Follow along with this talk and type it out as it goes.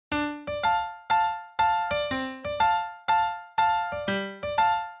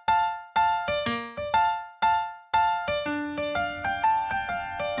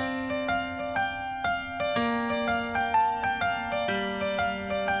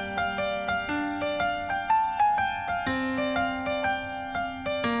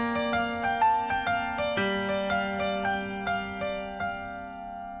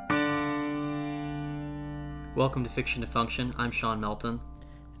Welcome to Fiction to Function. I'm Sean Melton.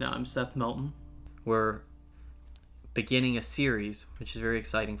 No, I'm Seth Melton. We're beginning a series, which is very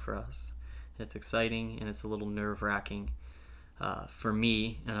exciting for us. It's exciting and it's a little nerve-wracking for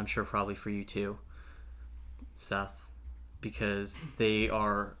me, and I'm sure probably for you too, Seth, because they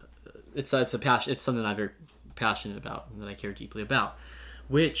are. It's a passion. It's something I'm very passionate about and that I care deeply about,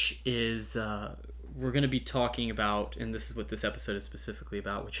 which is we're going to be talking about, and this is what this episode is specifically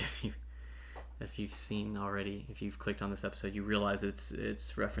about. Which, if you've seen already, if you've clicked on this episode, you realize that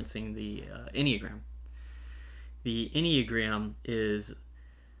it's referencing the Enneagram. The Enneagram is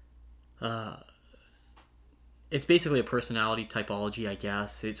it's basically a personality typology, I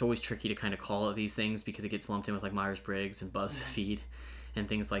guess. It's always tricky to kind of call it these things because it gets lumped in with like Myers-Briggs and BuzzFeed and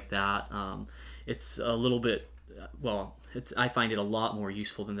things like that. It's a little bit, I find it a lot more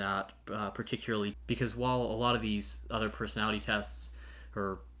useful than that, particularly because while a lot of these other personality tests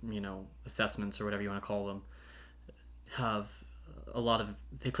or assessments or whatever you want to call them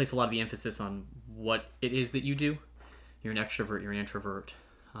they place a lot of the emphasis on what it is that you do. You're an extrovert, you're an introvert,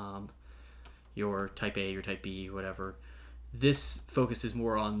 you're type A, you're type B, whatever. This focuses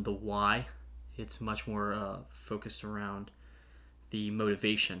more on the why. It's much more focused around the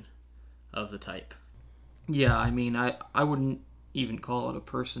motivation of the type. Yeah, I mean, I wouldn't even call it a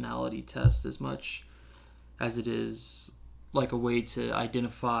personality test as much as it is like a way to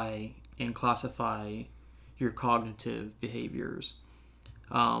identify and classify your cognitive behaviors.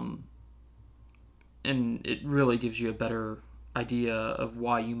 And it really gives you a better idea of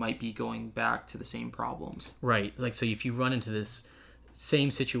why you might be going back to the same problems. Right. Like, so if you run into this same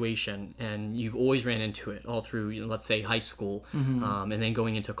situation and you've always ran into it all through, let's say high school, and then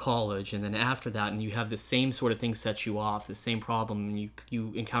going into college, and then after that, and you have the same sort of thing set you off, the same problem, and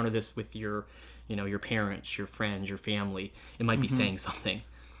you encounter this with your parents, your friends, your family, it might be saying something.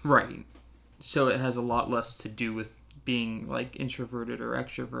 Right. So it has a lot less to do with being like introverted or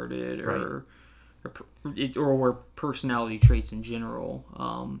extroverted or personality traits in general,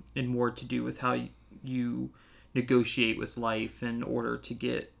 and more to do with how you negotiate with life in order to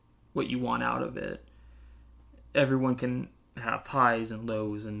get what you want out of it. Everyone can have highs and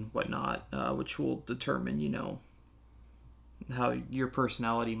lows and whatnot, which will determine, how your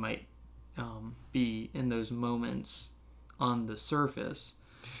personality might be in those moments on the surface.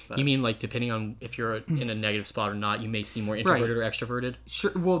 But, you mean like depending on if you're in a negative spot or not, you may seem more introverted or extroverted?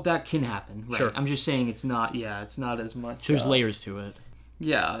 Sure. Well, that can happen. Right? Sure. I'm just saying it's not as much. There's layers to it.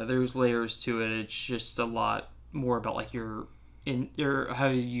 Yeah, there's layers to it. It's just a lot more about like your how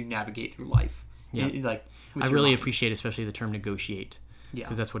you navigate through life. Yeah. I really appreciate especially the term negotiate. Yeah.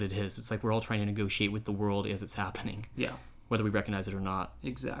 Because that's what it is. It's like we're all trying to negotiate with the world as it's happening. Yeah. Whether we recognize it or not.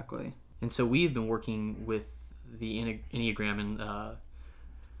 Exactly. And so we've been working with the Enneagram in a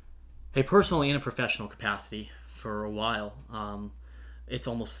personal and a professional capacity for a while. It's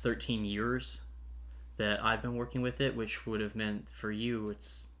almost 13 years that I've been working with it, which would have meant for you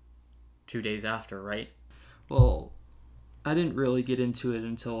it's 2 days after, right? Well, I didn't really get into it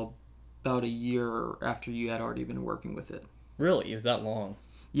until about a year after you had already been working with it. Really? It was that long?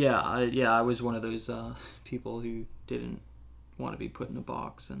 Yeah, I was one of those people who didn't want to be put in a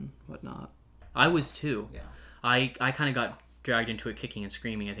box and whatnot. I was too. Yeah. I kind of got dragged into it kicking and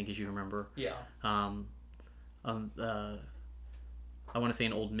screaming, I think, as you remember. Yeah. I want to say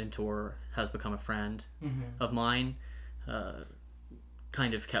an old mentor has become a friend of mine.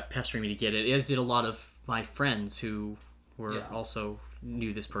 Kind of kept pestering me to get it, as did a lot of my friends who were also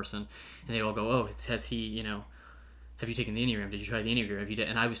knew this person, and they all go, "Oh, has he? Have you taken the Enneagram? Did you try the Enneagram? Have you?"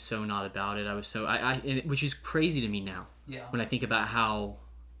 And I was so not about it. I was so which is crazy to me now. Yeah. When I think about how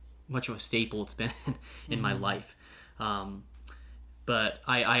much of a staple it's been in my life. But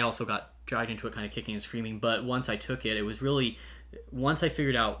I also got dragged into it kind of kicking and screaming. But once I took it, it was really, once I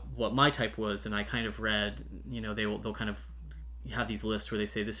figured out what my type was, and I kind of read, they'll kind of have these lists where they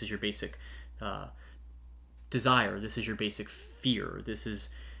say this is your basic desire, this is your basic fear, this is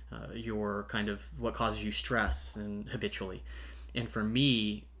your kind of what causes you stress and habitually. And for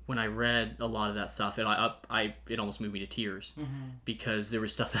me, when I read a lot of that stuff, it almost moved me to tears because there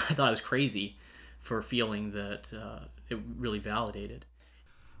was stuff that I thought I was crazy for feeling that it really validated.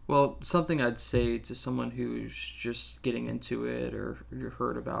 Well, something I'd say to someone who's just getting into it or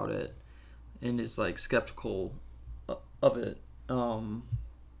heard about it and is like skeptical of it,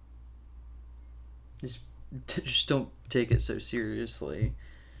 just don't take it so seriously,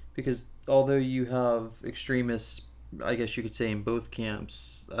 because although you have extremists, I guess you could say, in both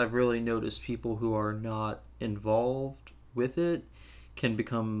camps, I've really noticed people who are not involved with it can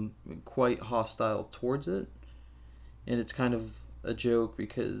become quite hostile towards it. And it's kind of a joke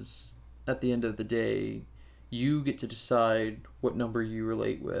because at the end of the day, You get to decide what number you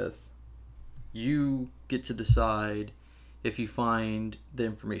relate with. You get to decide if you find the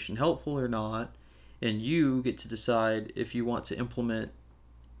information helpful or not. And you get to decide if you want to implement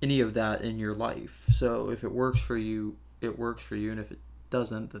any of that in your life. So if it works for you, it works for you. And if it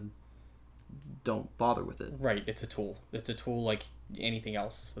doesn't, then don't bother with it. Right. It's a tool. It's a tool like anything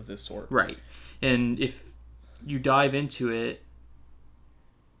else of this sort. Right. And if you dive into it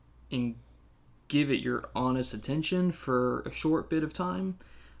and give it your honest attention for a short bit of time,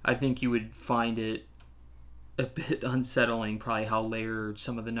 I think you would find it a bit unsettling, probably how layered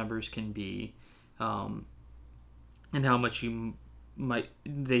some of the numbers can be, and how much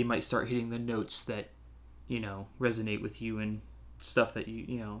they might start hitting the notes that, resonate with you and stuff that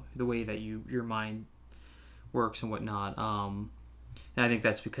the way that your mind works and whatnot. And I think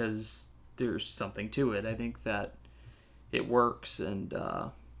that's because there's something to it. I think that it works, and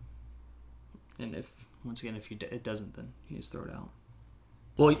if it doesn't, then you just throw it out.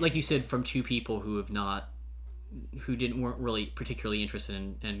 Well, like you said, from two people who weren't really particularly interested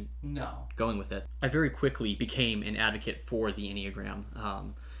in going with it. I very quickly became an advocate for the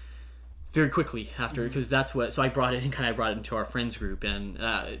Enneagram. Very quickly after, because that's what. So I brought it into our friends group, and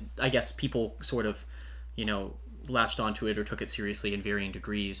I guess people sort of, latched onto it or took it seriously in varying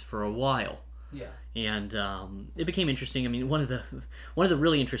degrees for a while. Yeah. And it became interesting. I mean, one of the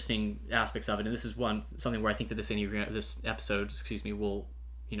really interesting aspects of it, and this is something where I think that this episode, will,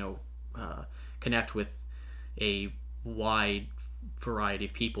 connect with a wide variety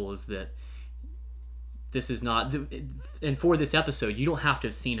of people, is that this is not, and for this episode, you don't have to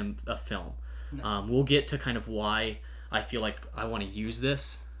have seen a film. No. We'll get to kind of why I feel like I want to use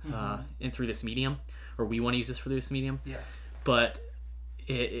this and through this medium, or we want to use this for this medium. Yeah. But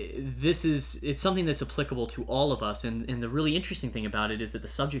it's something that's applicable to all of us, and the really interesting thing about it is that the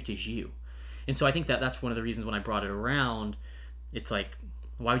subject is you. And so I think that's one of the reasons when I brought it around, it's like,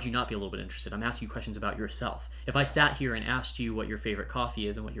 why would you not be a little bit interested? I'm asking you questions about yourself. If I sat here and asked you what your favorite coffee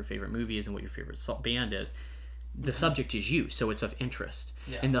is and what your favorite movie is and what your favorite band is, the subject is you, so it's of interest.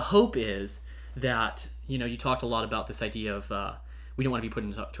 Yeah. And the hope is that, you talked a lot about this idea of we don't want to be put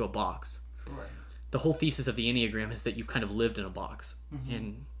into a box. Right. The whole thesis of the Enneagram is that you've kind of lived in a box,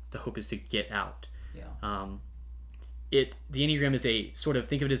 and the hope is to get out. Yeah. The Enneagram is a sort of,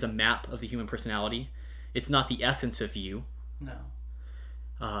 think of it as a map of the human personality. It's not the essence of you. No.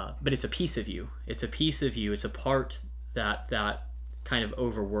 But it's a piece of you. It's a piece of you. It's a part that kind of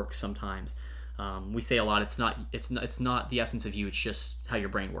overworks sometimes. We say a lot. It's not the essence of you. It's just how your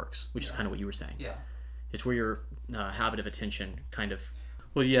brain works, which is kind of what you were saying. Yeah. It's where your habit of attention kind of.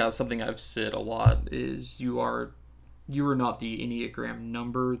 Well, yeah. Something I've said a lot is you are not the Enneagram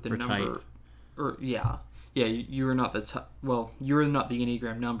number. The or number. Type. Or yeah. You are not the type. Well, you're not the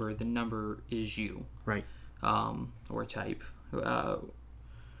Enneagram number. The number is you. Right. Or type.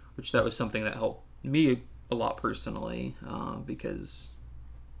 Which that was something that helped me a lot personally, because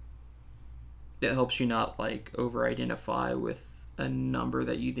it helps you not over-identify with a number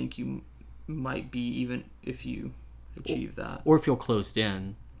that you think you might be, even if you achieve that. Or feel closed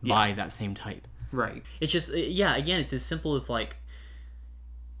in by that same type. Right. It's just, again, it's as simple as like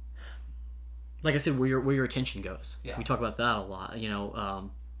I said, where your attention goes. Yeah. We talk about that a lot,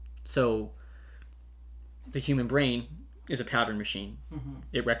 so the human brain is a pattern machine.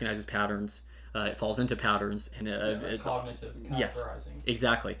 It recognizes patterns, it falls into patterns, and cognitive categorizing. Yes,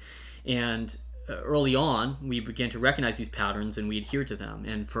 exactly. And early on, we began to recognize these patterns, and we adhere to them.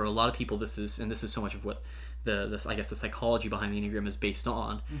 And for a lot of people, this is so much of what the psychology behind the Enneagram is based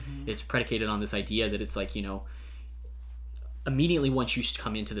on. It's predicated on this idea that it's like, immediately once you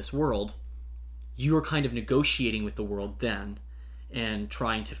come into this world, you are kind of negotiating with the world then, and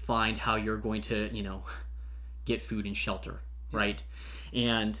trying to find how you're going to, get food and shelter, right?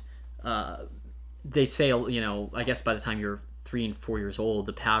 And they say, I guess by the time you're 3 and 4 years old,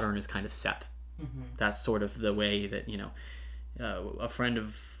 the pattern is kind of set. That's sort of the way that, a friend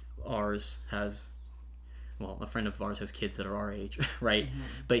of ours has kids that are our age, right?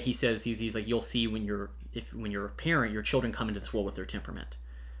 But he says, he's like, you'll see when you're a parent, your children come into this world with their temperament.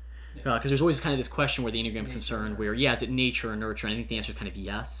 Because there's always kind of this question where the Enneagram is concerned, where, is it nature or nurture? And I think the answer is kind of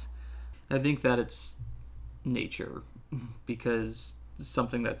yes. I think that it's nature, because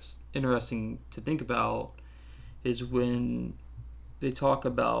something that's interesting to think about is when they talk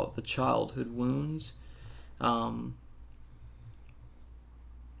about the childhood wounds,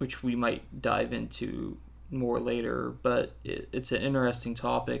 which we might dive into more later, but it's an interesting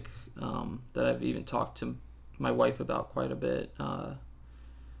topic that I've even talked to my wife about quite a bit,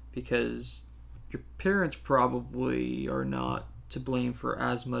 because your parents probably are not to blame for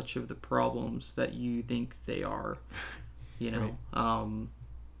as much of the problems that you think they are. Right.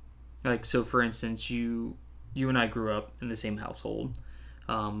 Like, so for instance, you and I grew up in the same household.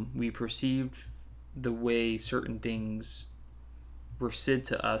 We perceived the way certain things were said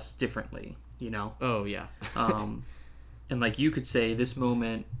to us differently, Oh yeah. and like you could say this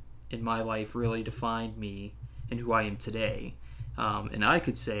moment in my life really defined me and who I am today. And I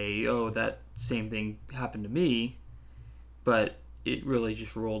could say, oh, that same thing happened to me, but it really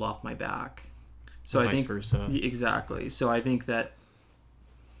just rolled off my back. So Or I vice think versa. exactly. So I think that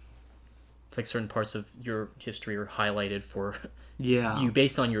It's like certain parts of your history are highlighted for yeah, you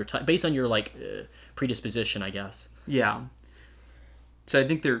based on your predisposition, I guess. yeah. So I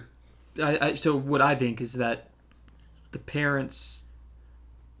think so what I think is that the parents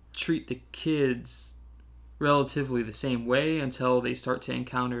treat the kids relatively the same way until they start to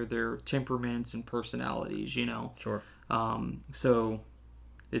encounter their temperaments and personalities, Sure. So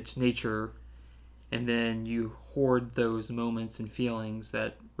it's nature, and then you hoard those moments and feelings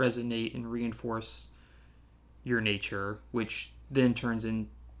that resonate and reinforce your nature, which then turns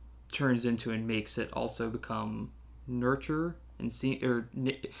into and makes it also become nurture and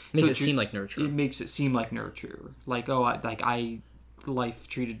Makes it seem like nurture. It makes it seem like nurture, like life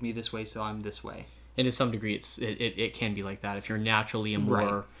treated me this way, so I'm this way. And to some degree, it can be like that. If you're naturally a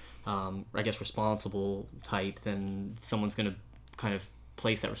more, I guess, responsible type, then someone's going to kind of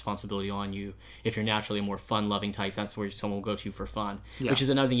place that responsibility on you. If you're naturally a more fun-loving type, that's where someone will go to for fun. Yeah. Which is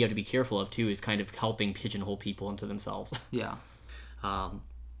another thing you have to be careful of, too, is kind of helping pigeonhole people into themselves. Yeah. I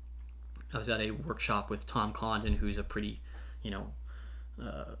was at a workshop with Tom Condon, who's a pretty,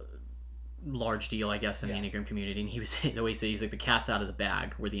 large deal, I guess, in the Enneagram community. And he was saying, the way he said, he's like, the cat's out of the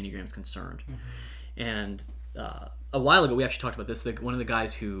bag where the Enneagram's concerned. Mm-hmm. And a while ago, we actually talked about this. One of the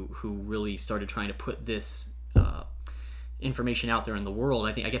guys who really started trying to put this information out there in the world,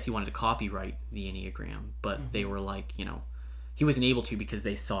 I guess he wanted to copyright the Enneagram, but they were like, he wasn't able to because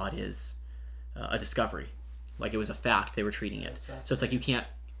they saw it as a discovery. Like it was a fact, they were treating it. So it's like you can't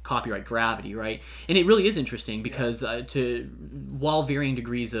copyright gravity, right? And it really is interesting because while varying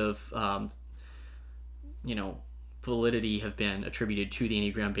degrees of validity have been attributed to the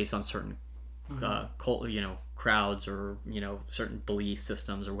Enneagram based on certain crowds or certain belief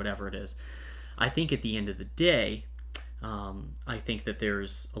systems or whatever it is, I think at the end of the day, I think that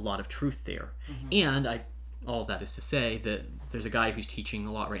there's a lot of truth there. And all of that is to say that there's a guy who's teaching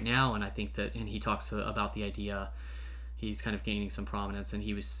a lot right now, and I think that, and he talks about the idea, he's kind of gaining some prominence, and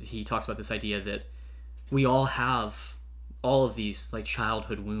he talks about this idea that we all have all of these like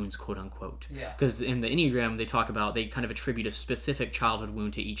childhood wounds, quote unquote. Because in the Enneagram, they kind of attribute a specific childhood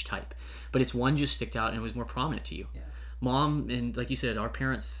wound to each type, but it's one just sticked out and it was more prominent to you. Mom, and like you said, our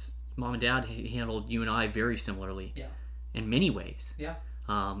parents, mom and dad handled you and I very similarly. In many ways.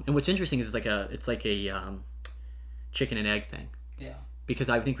 And what's interesting is it's like a chicken and egg thing. Because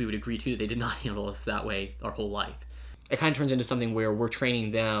I think we would agree too that they did not handle us that way our whole life. It kind of turns into something where we're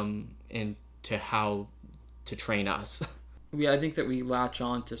training them into how to train us. I think that we latch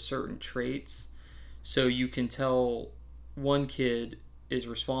on to certain traits, so you can tell one kid is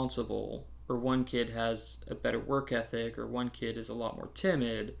responsible, or one kid has a better work ethic, or one kid is a lot more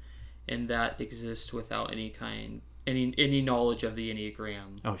timid, and that exists without any knowledge of the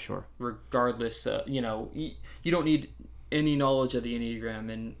Enneagram. Oh, sure. Regardless, you don't need any knowledge of the Enneagram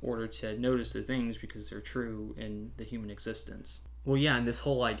in order to notice the things because they're true in the human existence. Well, yeah, and this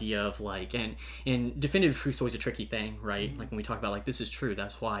whole idea of like, and definitive truth is always a tricky thing, right? Like when we talk about like, this is true,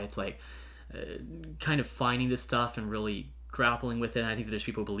 that's why it's like kind of finding this stuff and really grappling with it. And I think that there's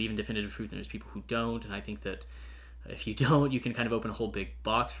people who believe in definitive truth and there's people who don't. And I think that if you don't, you can kind of open a whole big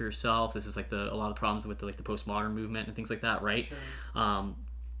box for yourself. This is like a lot of problems with the postmodern movement and things like that, right? Sure.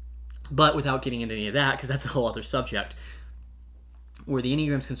 But without getting into any of that, because that's a whole other subject, where the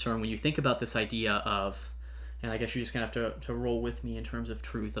Enneagram's concerned, when you think about this idea of, and I guess you're just going to have to roll with me in terms of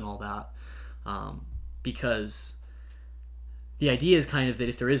truth and all that, because the idea is kind of that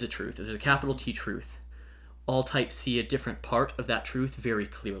if there is a truth, if there's a capital T truth, all types see a different part of that truth very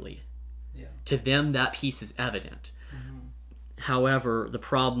clearly. To them, that piece is evident. However, the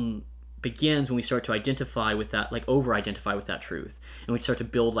problem begins when we start to identify with that, like over-identify with that truth, and we start to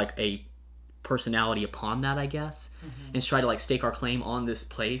build like a personality upon that, I guess, and try to like stake our claim on this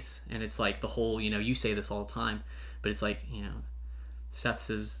place. And it's like the whole, you say this all the time, but it's like, Seth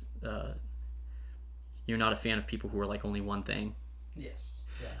says, you're not a fan of people who are like only one thing. Yes.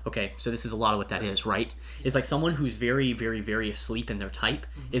 Yeah. Okay, so this is a lot of what that is, right? It's like someone who's very, very, very asleep in their type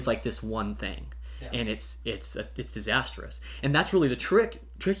is like this one thing, and it's disastrous. And that's really the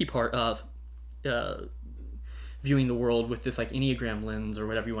tricky part of viewing the world with this like Enneagram lens or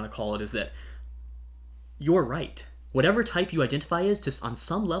whatever you want to call it is that you're right. Whatever type you identify as, just on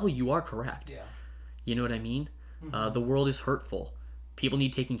some level, you are correct. Yeah. You know what I mean? The world is hurtful. People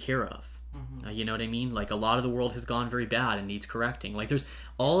need taken care of. You know what I mean? Like, a lot of the world has gone very bad and needs correcting. Like, there's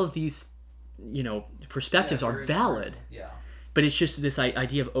all of these, perspectives are valid. Yeah. But it's just this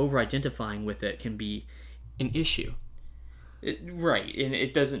idea of over-identifying with it can be an issue. Right, and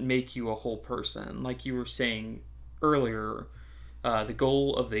it doesn't make you a whole person. Like you were saying earlier, the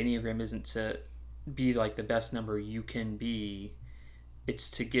goal of the Enneagram isn't to be like the best number you can be. It's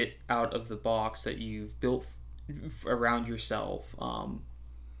to get out of the box that you've built around yourself,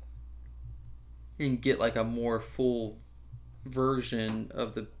 and get like a more full version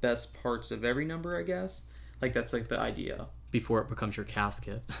of the best parts of every number, I guess. Like, that's like the idea. Before it becomes your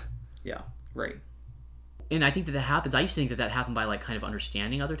casket. Yeah, right. And I think that happens. I used to think that happened by like kind of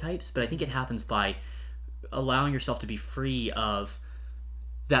understanding other types, but I think it happens by allowing yourself to be free of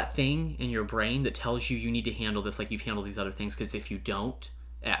that thing in your brain that tells you need to handle this like you've handled these other things, because if you don't,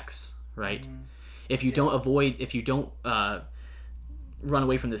 X, right? If you don't run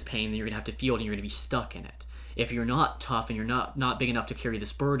away from this pain, then you're going to have to feel it and you're going to be stuck in it. If you're not tough and you're not big enough to carry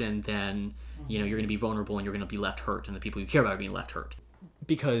this burden, then you're going to be vulnerable and you're going to be left hurt, and the people you care about are being left hurt.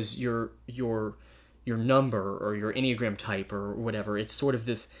 Because your number or your Enneagram type or whatever, it's sort of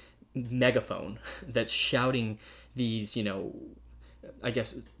this megaphone that's shouting these, I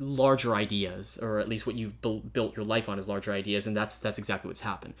guess, larger ideas, or at least what you've built your life on is larger ideas, and that's exactly what's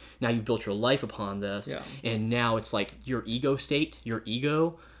happened. Now you've built your life upon this, and now it's like your ego state, your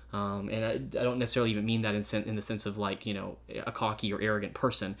ego, and I don't necessarily even mean that in the sense of like, a cocky or arrogant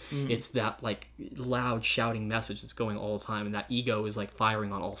person. It's that like loud shouting message that's going all the time, and that ego is like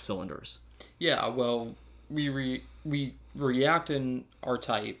firing on all cylinders. Yeah, well, we react in our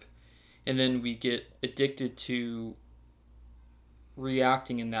type, and then we get addicted to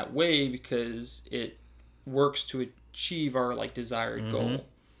reacting in that way because it works to achieve our like desired goal.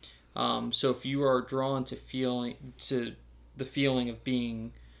 So if you are drawn to the feeling of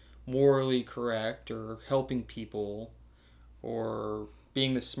being morally correct or helping people or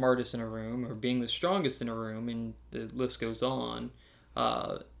being the smartest in a room or being the strongest in a room, and the list goes on,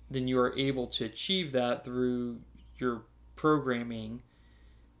 then you are able to achieve that through your programming.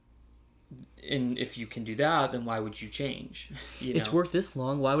 And if you can do that, then why would you change? It's worked this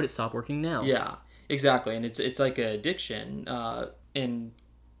long. Why would it stop working now? Yeah, exactly. And it's like an addiction, and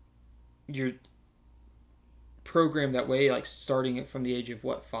you're programmed that way, like starting it from the age of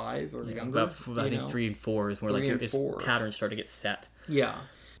 5 or younger. About I think 3 and 4 is where like your patterns start to get set. Yeah,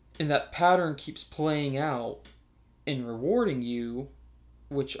 and that pattern keeps playing out and rewarding you,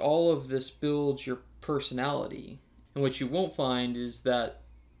 which all of this builds your personality. And what you won't find is that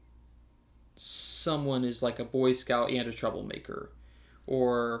someone is like a Boy Scout and a troublemaker,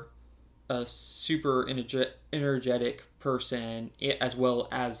 or a super energetic person as well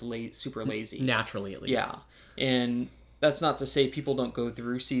as super lazy. Naturally, at least. Yeah, and that's not to say people don't go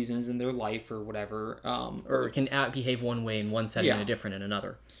through seasons in their life or whatever. Or can behave one way in one setting and a different in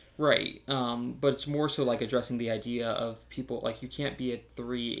another. Right. But it's more so like addressing the idea of people, like you can't be a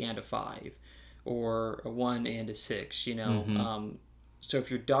 3 and a 5 or a 1 and a 6, So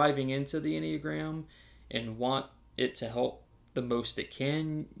if you're diving into the Enneagram and want it to help the most it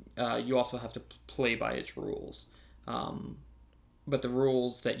can, you also have to play by its rules. But the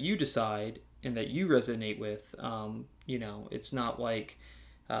rules that you decide and that you resonate with, it's not like,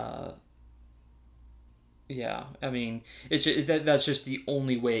 it's just, that's just the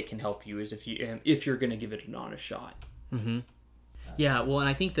only way it can help you is if you're going to give it an honest shot. Mm-hmm. Yeah, well, and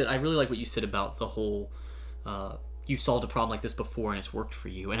I think that I really like what you said about the whole... you've solved a problem like this before and it's worked for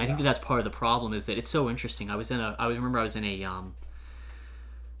you, and I think that's part of the problem is that it's so interesting. I remember I was in an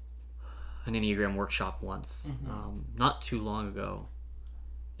Enneagram workshop once, not too long ago,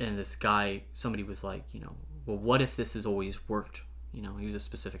 and this guy, somebody was like, well, what if this has always worked? He was a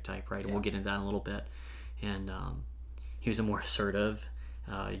specific type, right? And we'll get into that in a little bit. And he was a more assertive,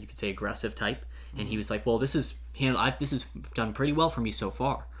 you could say aggressive type, and he was like, well, this has done pretty well for me so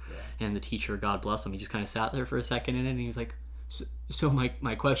far. And the teacher, God bless him, he just kind of sat there for a second in it, and he was like, so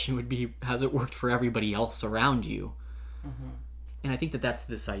my question would be, has it worked for everybody else around you? And I think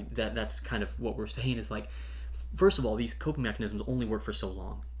that's kind of what we're saying is like, first of all, these coping mechanisms only work for so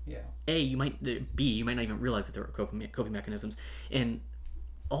long. Yeah. You might not even realize that there are coping mechanisms. And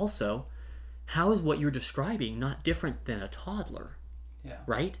also, how is what you're describing not different than a toddler? Yeah.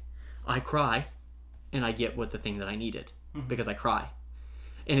 Right? I cry, and I get the thing that I needed because I cry.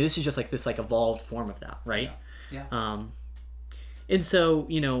 And this is just like this like evolved form of that, right? Yeah. And so,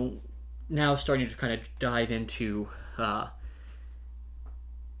 now starting to kind of dive into the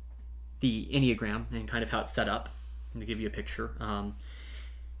Enneagram and kind of how it's set up. To give you a picture,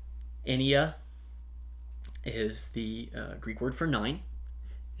 Ennea is the Greek word for 9,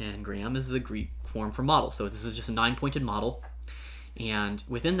 and gram is the Greek form for model. So this is just a 9-pointed model, and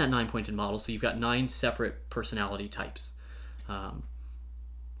within that 9-pointed model, so you've got 9 separate personality types. And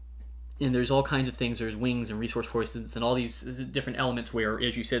there's all kinds of things. There's wings and resource forces and all these different elements where,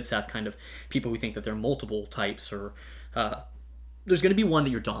 as you said, Seth, kind of people who think that there are multiple types, or there's going to be one that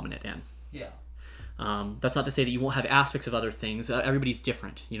you're dominant in. Yeah. That's not to say that you won't have aspects of other things. Everybody's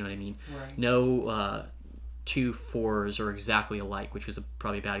different, you know what I mean? Right. No 2 4s are exactly alike, which was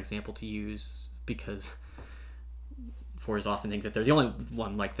probably a bad example to use because 4s often think that they're the only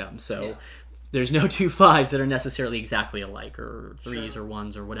one like them. So there's no 2 5s that are necessarily exactly alike, or 3s or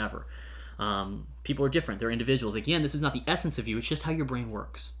 1s or whatever. People are different. They're individuals. Again, this is not the essence of you. It's just how your brain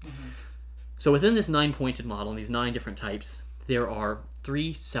works. Mm-hmm. So within this 9-pointed model and these 9 different types, there are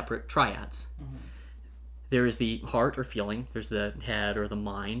 3 separate triads. Mm-hmm. There is the heart or feeling, there's the head or the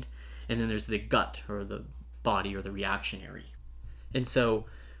mind, and then there's the gut or the body or the reactionary. And so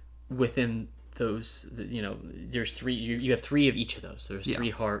within those, there's 3, you have 3 of each of those. There's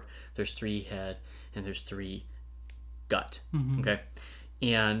 3 heart, there's 3 head, and there's 3 gut. Mm-hmm. Okay?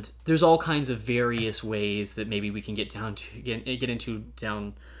 And there's all kinds of various ways that maybe we can get into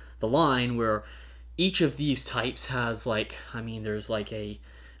down the line where each of these types has there's like a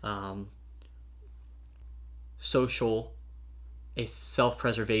social, a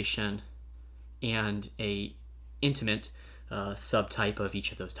self-preservation, and a intimate subtype of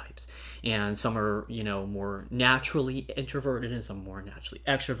each of those types. And some are, more naturally introverted and some more naturally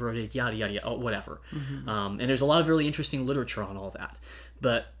extroverted, yada, yada, yada, whatever. Mm-hmm. And there's a lot of really interesting literature on all that.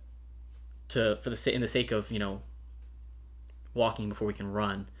 But in the sake of, walking before we can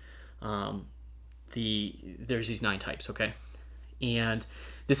run, there's these 9 types, okay? And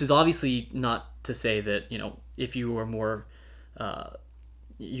this is obviously not to say that, if you are more,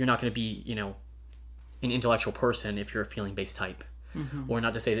 you're not going to be, an intellectual person if you're a feeling-based type. Mm-hmm. Or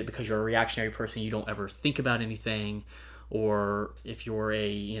not to say that because you're a reactionary person, you don't ever think about anything. Or if you're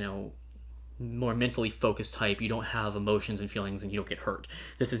a, more mentally focused type, you don't have emotions and feelings and you don't get hurt.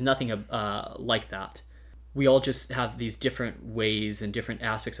 This is nothing like that. We all just have these different ways and different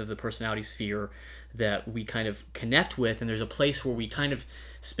aspects of the personality sphere that we kind of connect with, and there's a place where we kind of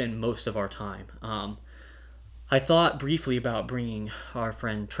spend most of our time. I thought briefly about bringing our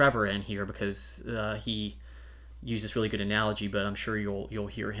friend Trevor in here because he used this really good analogy, but I'm sure you'll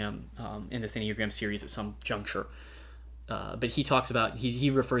hear him in this Enneagram series at some juncture. But he talks about, he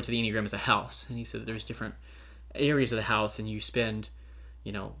referred to the Enneagram as a house, and he said that there's different areas of the house, and you spend,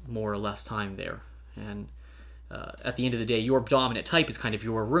 more or less time there. And at the end of the day, your dominant type is kind of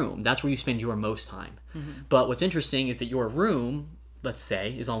your room. That's where you spend your most time. Mm-hmm. But what's interesting is that your room, let's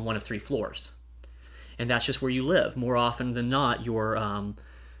say, is on one of 3 floors. And that's just where you live. More often than not, you are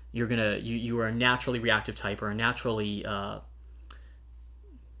a naturally reactive type, or a naturally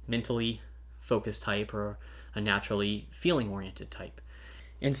mentally focused type, or a naturally feeling-oriented type.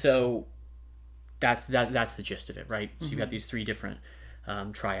 And so that's the gist of it, right? So you've got these 3 different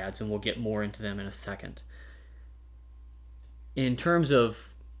triads, and we'll get more into them in a second. In terms of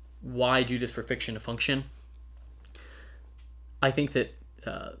why do this for fiction to function, I think that,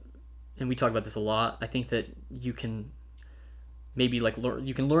 and we talk about this a lot, I think that you can maybe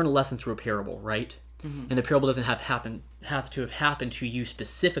you can learn a lesson through a parable, right? Mm-hmm. And the parable doesn't have to have happened to you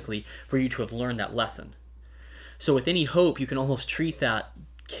specifically for you to have learned that lesson. So with any hope, you can almost treat that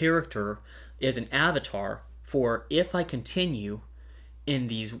character as an avatar for, if I continue in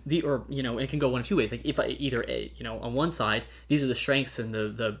it can go one of 2 ways. Like if I either on one side, these are the strengths and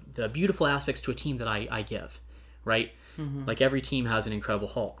the beautiful aspects to a team that I give, right? Mm-hmm. Like every team has an Incredible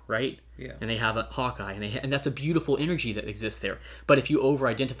Hulk, right? Yeah. And they have a Hawkeye, and that's a beautiful energy that exists there. But if you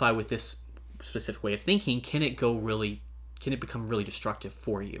over-identify with this specific way of thinking, can it become really destructive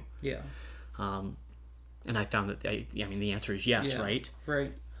for you? Yeah. And I found that the answer is yes, right?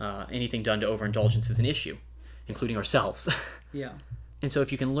 Right. Anything done to overindulgence is an issue, including ourselves. Yeah. And so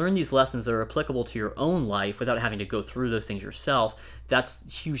if you can learn these lessons that are applicable to your own life without having to go through those things yourself,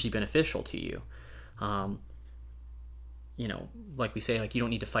 that's hugely beneficial to you. Like we say, you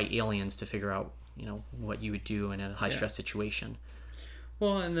don't need to fight aliens to figure out, what you would do in a high-stress situation.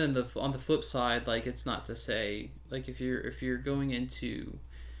 Well, and then on the flip side, it's not to say, if you're going into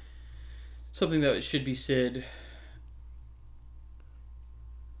something that should be said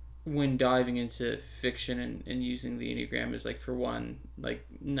when diving into fiction and using the Enneagram is like, for one, like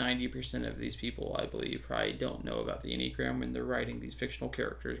 90% of these people, I believe, probably don't know about the Enneagram when they're writing these fictional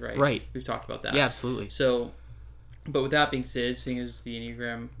characters, right? Right. We've talked about that. Yeah, absolutely. So, but with that being said, seeing as the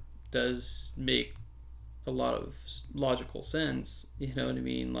Enneagram does make a lot of logical sense, you know what I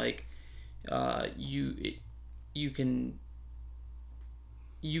mean? Like, you can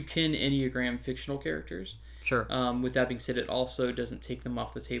Enneagram fictional characters. Sure. With that being said, it also doesn't take them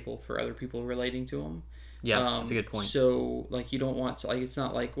off the table for other people relating to them. Yes, that's a good point. So, like, you don't want to, like, it's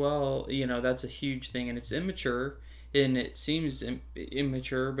not like, well, you know, that's a huge thing and it's immature, and it seems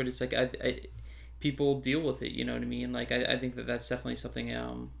immature, but it's like, people deal with it, you know what I mean? Like, I think that's definitely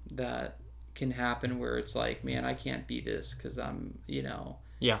something that can happen where it's like, man, I can't be this because I'm, you know,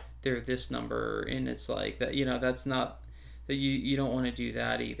 yeah, they're this number, and it's like that, you know, that's not. You don't want to do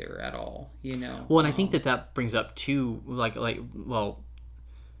that either at all, you know. Well, and I think that brings up two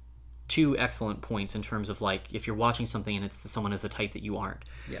excellent points in terms of, like, if you're watching something and someone is the type that you aren't.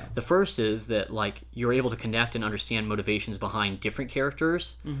 Yeah. The first is that, like, you're able to connect and understand motivations behind different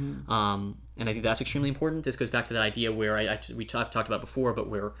characters, and I think that's extremely important. This goes back to that idea where I've talked about before, but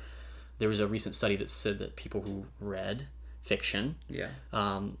where there was a recent study that said that people who read fiction,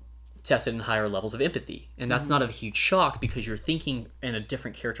 tested in higher levels of empathy, and that's not a huge shock because you're thinking in a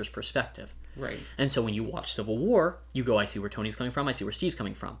different character's perspective, right? And so when you watch Civil War, you go, I see where Tony's coming from, I see where Steve's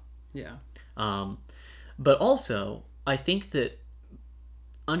coming from. Yeah. But also, I think that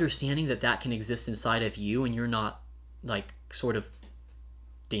understanding that can exist inside of you, and you're not, like, sort of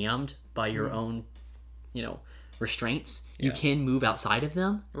damned by your own, you know, restraints. You can move outside of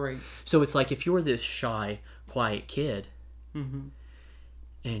them, right? So it's like, if you're this shy, quiet kid,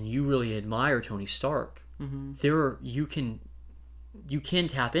 and you really admire Tony Stark, you can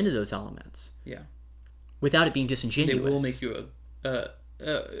tap into those elements, without it being disingenuous. They will make you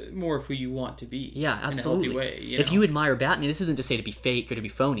more of who you want to be. Yeah, absolutely. In a healthy way. You know? If you admire Batman, this isn't to say to be fake or to be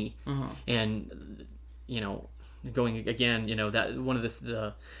phony. And, you know, going again, you know, that one of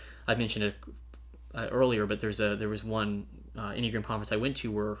the I mentioned it earlier, but there was one Enneagram conference I went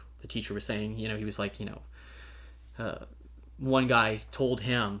to where the teacher was saying, you know, he was like, you know, one guy told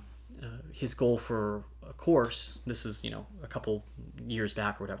him his goal for a course, this is, you know, a couple years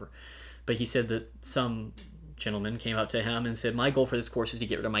back or whatever, but he said that some gentleman came up to him and said, my goal for this course is to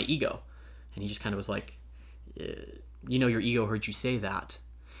get rid of my ego. And he just kind of was like, you know, your ego heard you say that.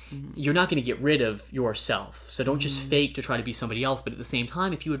 You're not going to get rid of yourself, so don't just fake to try to be somebody else. But at the same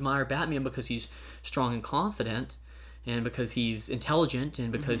time, if you admire Batman because he's strong and confident, and because he's intelligent,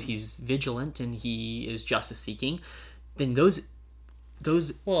 and because he's vigilant, and he is justice seeking, then those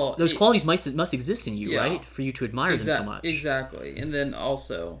qualities must exist in you, right? For you to admire them so much. Exactly. And then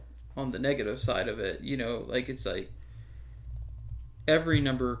also, on the negative side of it, you know, like, it's like every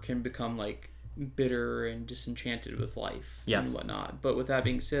number can become, like, bitter and disenchanted with life and whatnot. But with that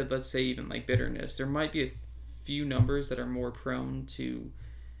being said, let's say even, like, bitterness, there might be a few numbers that are more prone to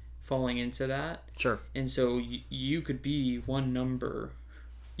falling into that. Sure. And so you could be one number.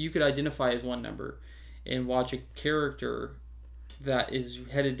 You could identify as one number and watch a character that is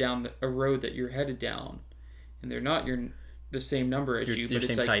headed down a road that you're headed down, and they're not the same number as you, but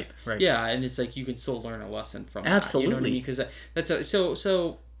it's like type, right? Yeah, and it's like you can still learn a lesson from absolutely. That, you know what I mean? Because that's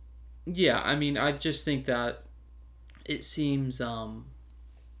so. Yeah, I mean, I just think that it seems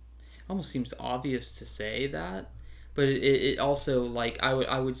almost seems obvious to say that, but it also, like,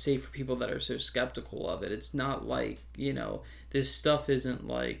 I would say for people that are so skeptical of it, it's not like, you know, this stuff isn't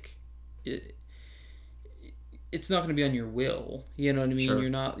like it's not going to be on your will, you know what I mean? Sure.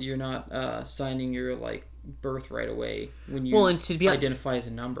 You're not signing your, like, birth right away when you identify as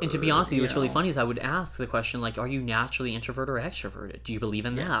a number. And to be honest with you, what's really funny is I would ask the question, like, are you naturally introverted or extroverted? Do you believe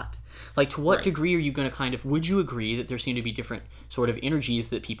in that? Like, to what degree are you going to kind of, would you agree that there seem to be different sort of energies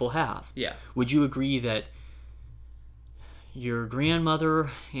that people have? Yeah. Would you agree that your grandmother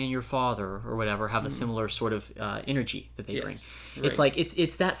and your father or whatever have a similar sort of energy that they bring? Right. It's like,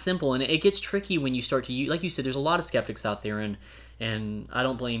 it's that simple, and it gets tricky when you start to use, like you said, there's a lot of skeptics out there, and I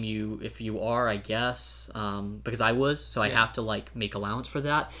don't blame you if you are, I guess, because I was, so I have to, like, make allowance for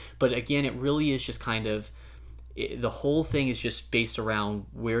that. But again, it really is just kind of, the whole thing is just based around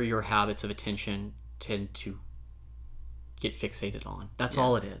where your habits of attention tend to get fixated on. That's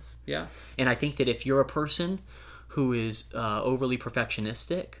all it is. Yeah. And I think that if you're a person who is overly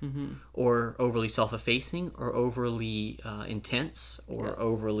perfectionistic, or overly self-effacing, or overly intense, or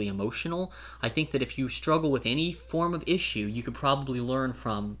overly emotional, I think that if you struggle with any form of issue, you could probably learn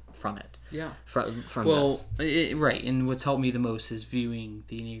from it. Yeah. From this. Right. And what's helped me the most is viewing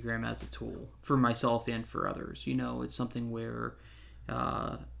the Enneagram as a tool for myself and for others. You know, it's something where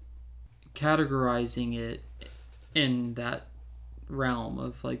categorizing it in that realm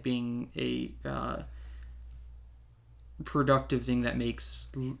of like being a productive thing that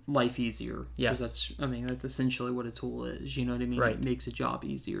makes life easier. Yes. That's essentially what a tool is. You know what I mean? Right. It makes a job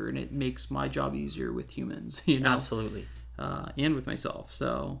easier, and it makes my job easier with humans. Absolutely. And with myself.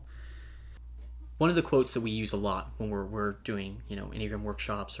 So one of the quotes that we use a lot when we're doing, Enneagram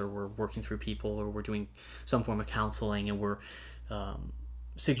workshops, or we're working through people, or we're doing some form of counseling, and we're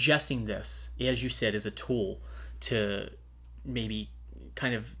suggesting this, as you said, as a tool to maybe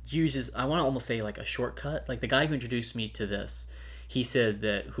kind of uses, I want to almost say like a shortcut. Like the guy who introduced me to this, he said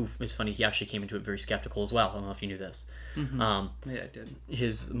that, who is funny, he actually came into it very skeptical as well. I don't know if you knew this. Yeah, I did.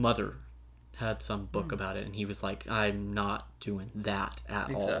 His mother had some book about it, and he was like, I'm not doing that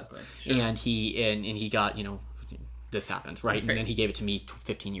at all. Exactly. Sure. And he got, this happened, right? And then he gave it to me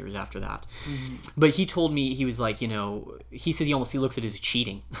 15 years after that. But he told me, he was like, he says he looks at it as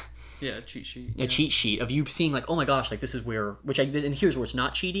cheating. Yeah, a cheat sheet. A cheat sheet of you seeing like, oh my gosh, like this is where, and here's where it's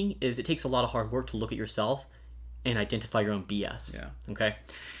not cheating, is it takes a lot of hard work to look at yourself and identify your own BS. Yeah. Okay?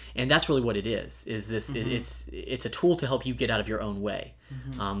 And that's really what it is this, it's a tool to help you get out of your own way.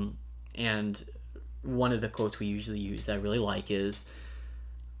 And one of the quotes we usually use that I really like is,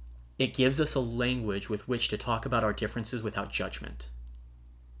 it gives us a language with which to talk about our differences without judgment.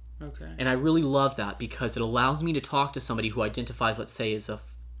 Okay. And I really love that, because it allows me to talk to somebody who identifies, let's say, as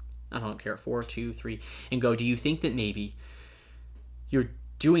I don't care, 4, 2, 3, and go, do you think that maybe you're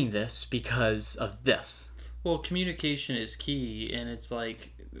doing this because of this? Well, communication is key, and it's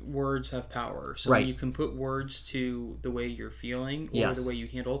like words have power. So right. when you can put words to the way you're feeling, or yes. the way you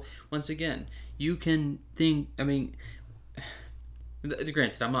handle, once again, you can think,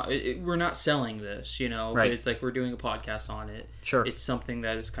 granted, I'm not. We're not selling this, Right. But it's like we're doing a podcast on it. Sure. It's something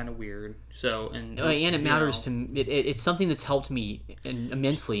that is kind of weird. So and it matters to me. It's something that's helped me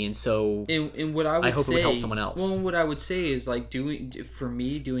immensely, and so. And what I hope it would help someone else. Well, what I would say is like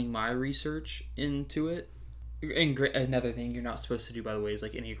doing my research into it. And another thing you're not supposed to do, by the way, is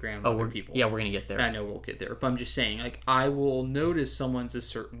like Enneagram other people. Yeah, we're gonna get there. I know we'll get there, but I'm just saying, like, I will notice someone's a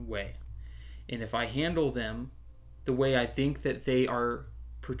certain way, and if I handle them the way I think that they are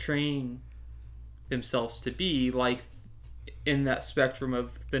portraying themselves to be, like in that spectrum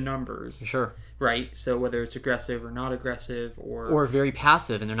of the numbers. Sure. Right? So whether it's aggressive or not aggressive, or very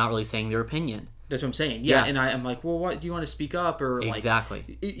passive, and they're not really saying their opinion. That's what I'm saying. Yeah. And I'm like, well, what do you want to speak up? Or like,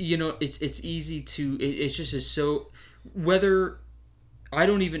 exactly. It's easy to, it just is so, whether, I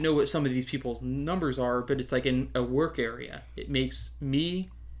don't even know what some of these people's numbers are, but it's like in a work area, it makes me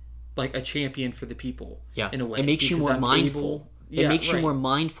like a champion for the people. Yeah. In a way. It makes you more mindful. It makes you more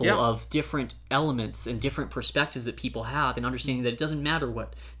mindful Yeah. of different elements and different perspectives that people have, and understanding that it doesn't matter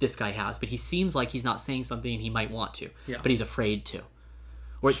what this guy has, but he seems like he's not saying something and he might want to, but he's afraid to.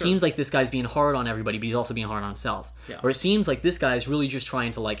 Or it seems like this guy's being hard on everybody, but he's also being hard on himself. Yeah. Or it seems like this guy is really just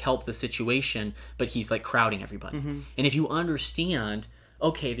trying to like help the situation, but he's like crowding everybody. And if you understand,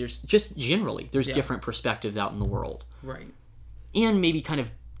 okay, there's just generally, there's different perspectives out in the world. Right. And maybe kind of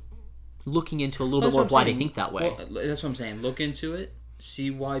looking into a little bit more of why they think that way. Well, that's what I'm saying. Look into it,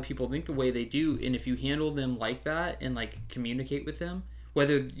 see why people think the way they do, and if you handle them like that and like communicate with them,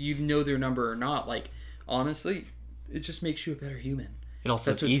 whether you know their number or not, like honestly, it just makes you a better human. It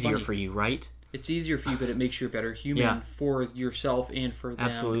also is easier for you, right? It's easier for you, but it makes you a better human for yourself and for them.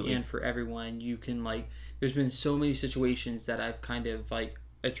 Absolutely. And for everyone. You can like, there's been so many situations that I've kind of like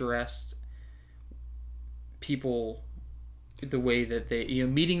addressed people the way that they,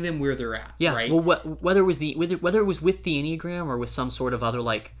 meeting them where they're at. Yeah. Right? Well, whether it was with the Enneagram or with some sort of other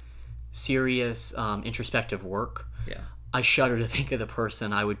like serious introspective work. Yeah. I shudder to think of the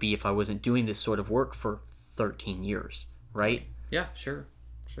person I would be if I wasn't doing this sort of work for 13 years. Right. Yeah, sure.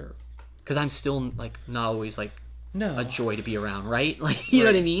 Because I'm still like not always like No. a joy to be around, right? Like you know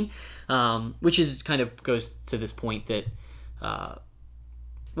what I mean? Which is kind of goes to this point that, well,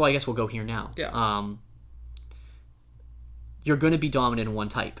 I guess we'll go here now. Yeah. You're going to be dominant in one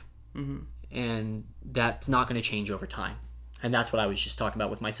type, and that's not going to change over time. And that's what I was just talking about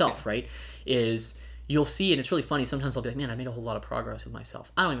with myself, right? Is you'll see, and it's really funny, sometimes I'll be like, man, I made a whole lot of progress with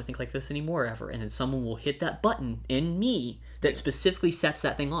myself. I don't even think like this anymore ever. And then someone will hit that button in me that specifically sets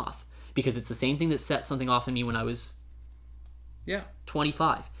that thing off. Because it's the same thing that set something off in me when I was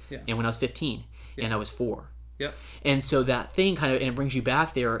 25 and when I was 15 and I was 4. Yep. And so that thing kind of, and it brings you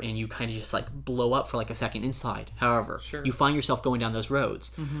back there and you kind of just like blow up for like a second inside. However, you find yourself going down those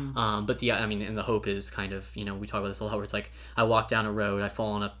roads. But and the hope is kind of, we talk about this a lot where it's like, I walk down a road, I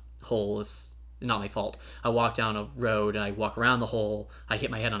fall in a hole, it's not my fault. I walk down a road and I walk around the hole, I hit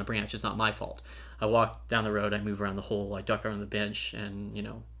my head on a branch, it's not my fault. I walk down the road, I move around the hole, I duck around the bench and,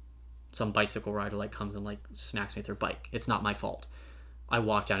 some bicycle rider like comes and like smacks me with their bike. It's not my fault. I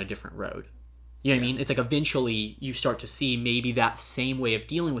walk down a different road. You know what I mean? It's like eventually you start to see maybe that same way of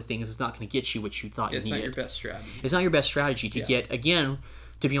dealing with things is not going to get you what you thought you needed. It's not your best strategy. It's not your best strategy to get, again,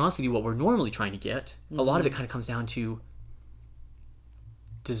 to be honest with you, what we're normally trying to get, a lot of it kind of comes down to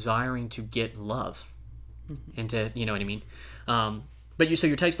desiring to get love. And to, you know what I mean? So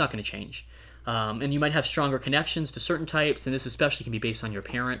your type's not going to change. And you might have stronger connections to certain types, and this especially can be based on your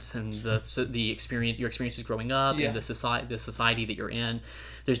parents and the experience, your experiences growing up, and the society that you're in.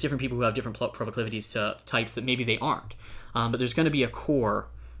 There's different people who have different proclivities to types that maybe they aren't. But there's going to be a core.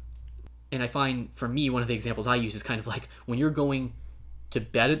 And I find, for me, one of the examples I use is kind of like when you're going to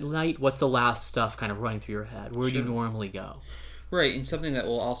bed at night, what's the last stuff kind of running through your head? Where do you normally go? Right, and something that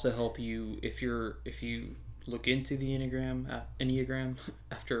will also help you if you look into the Enneagram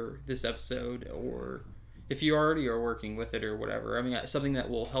after this episode, or if you already are working with it or whatever. I mean, something that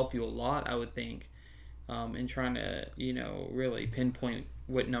will help you a lot, I would think, in trying to, really pinpoint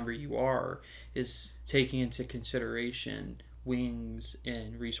what number you are, is taking into consideration wings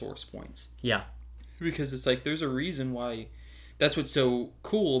and resource points. Yeah. Because it's like, there's a reason why, that's what's so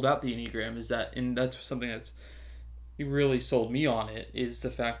cool about the Enneagram, is that, and that's something that's really sold me on it, is the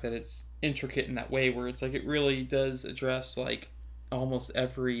fact that it's intricate in that way, where it's like it really does address like almost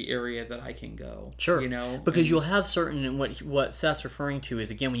every area that I can go. Sure. Because you'll have certain, and what Seth's referring to is,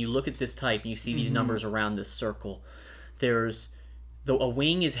 again, when you look at this type and you see these numbers around this circle, there's a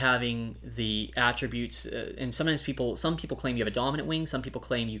wing is having the attributes, and sometimes some people claim you have a dominant wing, some people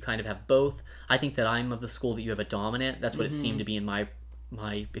claim you kind of have both. I think that I'm of the school that you have a dominant. That's what it seemed to be in my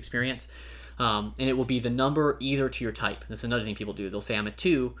experience. And it will be the number either to your type. That's another thing people do. They'll say, I'm a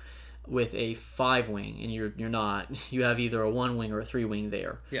 2 with a 5 wing, and you're not. You have either a 1 wing or a 3 wing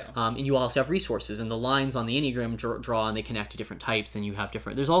there. Yeah. And you also have resources, and the lines on the Enneagram draw and they connect to different types, and you have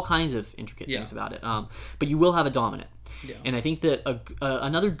different. There's all kinds of intricate things about it. But you will have a dominant. Yeah. And I think that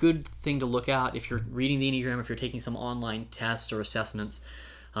another good thing to look at if you're reading the Enneagram, if you're taking some online tests or assessments,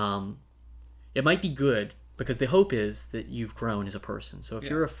 it might be good, because the hope is that you've grown as a person. So if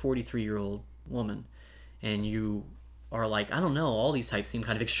you're a 43-year-old woman and you are like, I don't know, all these types seem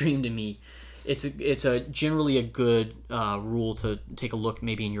kind of extreme to me, it's generally a good rule to take a look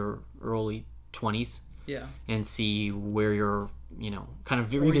maybe in your early 20s, and see where you're, kind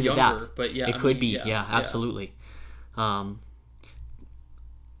of revisit that. But it could be, absolutely. And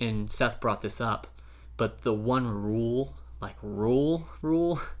Seth brought this up, but the one rule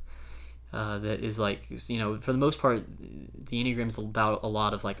that is like, for the most part, the Enneagram is about a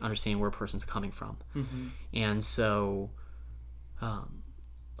lot of like understanding where a person's coming from. And so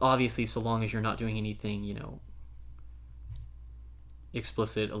obviously, so long as you're not doing anything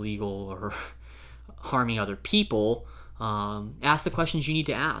explicit, illegal, or harming other people, ask the questions you need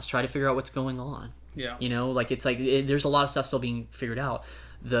to ask. Try to figure out what's going on. There's a lot of stuff still being figured out.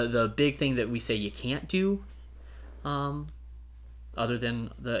 The big thing that we say you can't do, other than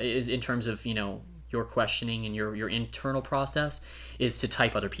in terms of your questioning and your internal process, is to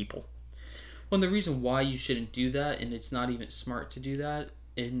type other people. Well, and the reason why you shouldn't do that, and it's not even smart to do that,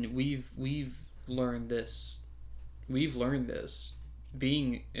 and we've learned this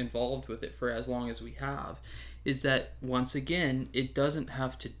being involved with it for as long as we have, is that, once again, it doesn't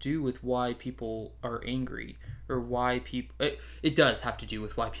have to do with why people are angry, or why people... It does have to do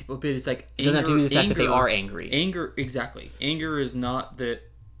with why people... But it's like... It doesn't have to do with the fact that they are angry. Anger, exactly. Anger is not the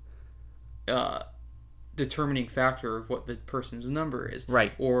determining factor of what the person's number is.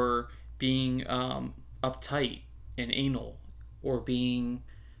 Right. Or being uptight and anal. Or being...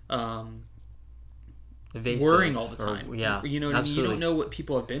 evasive, worrying all the time. Yeah, you know what absolutely. I mean? You don't know what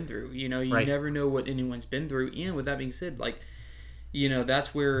people have been through. You never know what anyone's been through. And with that being said,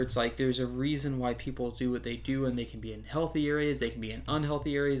 that's where it's like, there's a reason why people do what they do, and they can be in healthy areas, they can be in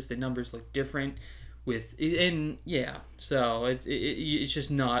unhealthy areas. The numbers look different so it's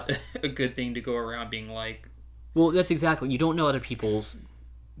just not a good thing to go around being like... Well, that's exactly, you don't know other people's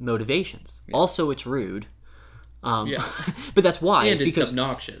motivations. Yeah. Also, it's rude. But that's why. And it's because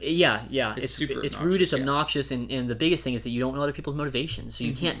obnoxious. Yeah. It's super obnoxious. It's rude, it's obnoxious, and the biggest thing is that you don't know other people's motivations. So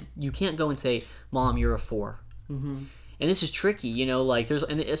you can't go and say, Mom, you're a 4. And this is tricky, there's,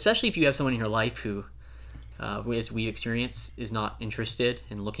 and especially if you have someone in your life who, as we experience, is not interested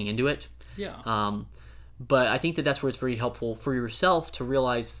in looking into it. Yeah. But I think that's where it's very helpful for yourself to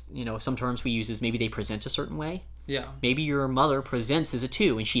realize, some terms we use is maybe they present a certain way. Yeah. Maybe your mother presents as a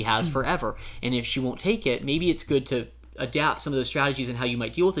 2 and she has forever. And if she won't take it, maybe it's good to adapt some of those strategies and how you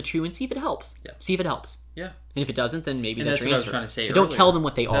might deal with it too, and see if it helps. Yeah. See if it helps. Yeah. And if it doesn't, then maybe And that's that's your what I was answer. trying to say But don't earlier. tell them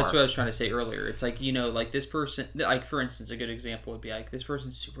what they are. That's what I was trying to say earlier. It's like, like this person, like for instance, a good example would be like this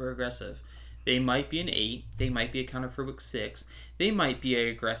person's super aggressive. They might be an 8. They might be a counterphobic 6. They might be an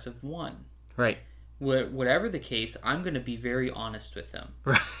aggressive 1. Right. Whatever the case, I'm going to be very honest with them.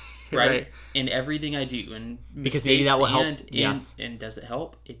 Right. Right. In everything I do, and because maybe that will help. Yes. And does it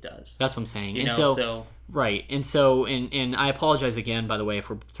help? It does. That's what I'm saying. You and know, so right. And so and I apologize again, by the way, if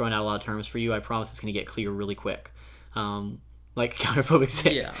we're throwing out a lot of terms for you. I promise it's going to get clear really quick. Like counterphobic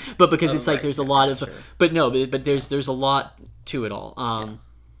 6. Yeah. But because it's like right. there's a lot of Sure. but no, but there's a lot to it all.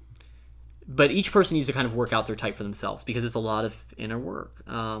 But each person needs to kind of work out their type for themselves because it's a lot of inner work.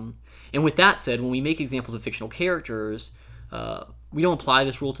 And with that said, when we make examples of fictional characters, we don't apply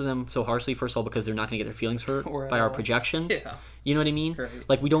this rule to them so harshly. First of all, because they're not going to get their feelings hurt by our projections. Yeah. You know what I mean? Right.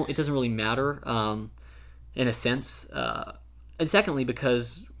 Like it doesn't really matter in a sense. And secondly,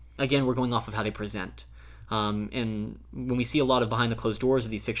 because again, we're going off of how they present. And when we see a lot of behind the closed doors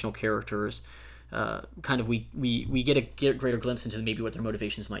of these fictional characters, kind of we get a greater glimpse into maybe what their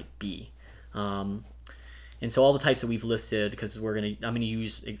motivations might be. And so all the types that we've listed, because I'm gonna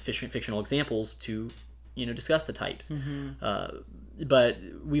use fictional examples to discuss the types. But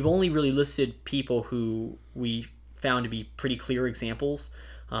we've only really listed people who we found to be pretty clear examples,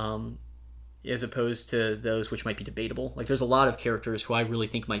 as opposed to those which might be debatable. Like there's a lot of characters who I really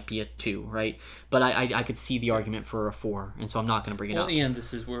think might be a 2, right? But I could see the argument for a 4, and so I'm not going to bring it up. And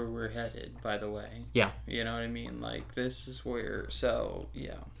this is where we're headed, by the way. Yeah. You know what I mean? Like this is where. So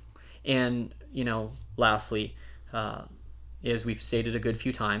yeah. And lastly, as we've stated a good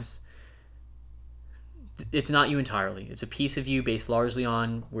few times, it's not you entirely. It's a piece of you based largely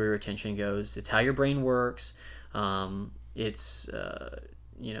on where your attention goes. It's how your brain works. It's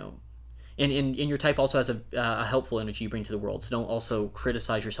and your type also has a helpful energy you bring to the world. So don't also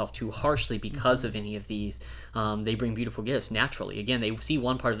criticize yourself too harshly because of any of these. They bring beautiful gifts naturally. Again, they see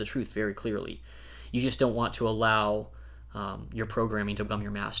one part of the truth very clearly. You just don't want to allow your programming to become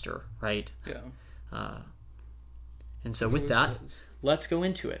your master, right? Yeah. And so with that, let's go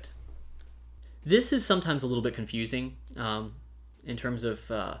into it. This is sometimes a little bit confusing in terms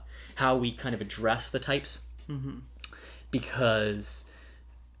of how we kind of address the types. Because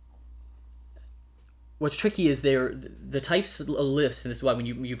what's tricky is the types list, and this is why when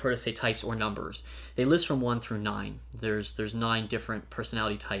you've heard us say types or numbers, they list from 1 through 9. There's 9 different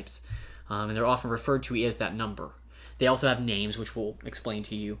personality types, and they're often referred to as that number. They also have names, which we'll explain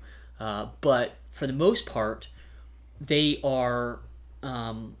to you. But for the most part, they are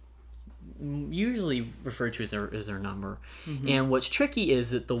usually referred to as their number. And what's tricky is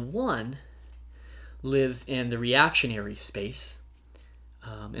that the 1 lives in the reactionary space,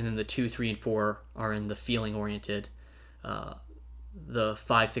 and then the 2, 3, and 4 are in the feeling-oriented. The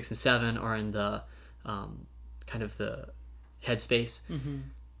 5, 6, and 7 are in the kind of the headspace.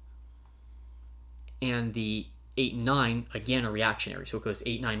 And the 8 and 9, again, are reactionary. So it goes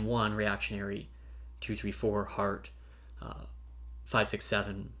 8, 9, 1, reactionary, 2, 3, 4, heart, 5, 6,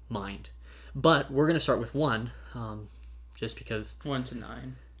 7, mind. But we're going to start with 1, just because 1 to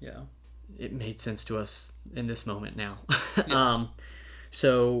 9, yeah. It made sense to us in this moment now. Yeah.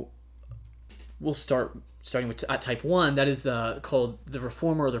 So we'll starting with type 1. That is called the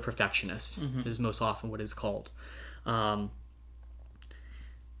reformer or the perfectionist, is most often what is called.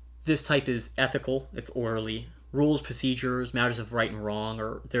 This type is ethical, it's orderly. Rules, procedures, matters of right and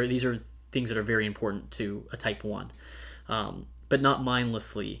wrong, these are things that are very important to a type 1, but not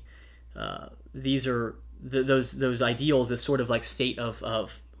mindlessly. These are those ideals, this sort of like state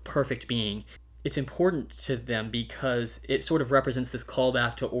of perfect being. It's important to them because it sort of represents this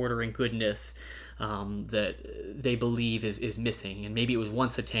callback to order and goodness that they believe is missing, and maybe it was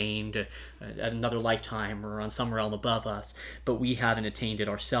once attained at another lifetime or on some realm above us, but we haven't attained it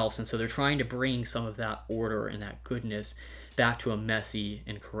ourselves. And so they're trying to bring some of that order and that goodness back to a messy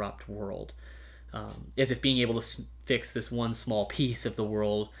and corrupt world, as if being able to fix this one small piece of the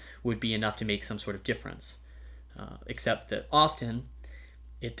world would be enough to make some sort of difference, except that often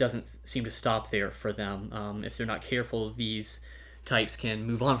it doesn't seem to stop there for them. If they're not careful, these types can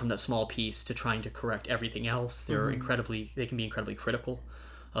move on from that small piece to trying to correct everything else. They can be incredibly critical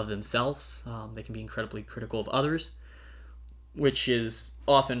of themselves. They can be incredibly critical of others, which is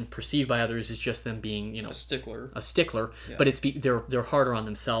often perceived by others as just them being, a stickler. Yeah. But they're harder on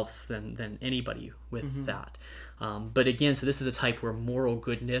themselves than anybody with that. But again, so this is a type where moral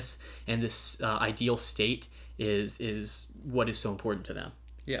goodness and this ideal state is what is so important to them.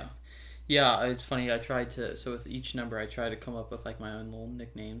 Yeah, it's funny. So with each number, I try to come up with like my own little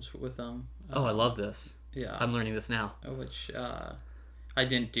nicknames with them. I love this. Yeah. I'm learning this now. Which I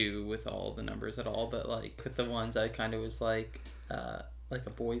didn't do with all the numbers at all, but like with the ones I kind of was like a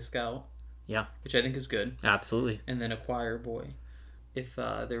Boy Scout. Yeah. Which I think is good. Absolutely. And then a choir boy. If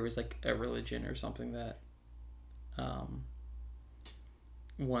there was like a religion or something that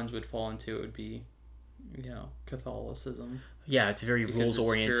ones would fall into, it would be, Catholicism. Yeah, it's very rules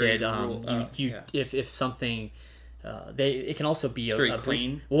oriented. If something, it can also be a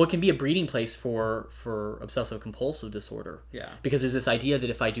clean. It can be a breeding place for obsessive compulsive disorder. Yeah. Because there's this idea that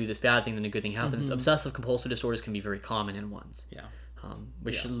if I do this bad thing, then a good thing happens. Mm-hmm. Obsessive compulsive disorders can be very common in ones. Yeah.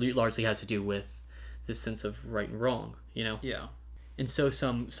 Which largely has to do with this sense of right and wrong. Yeah. And so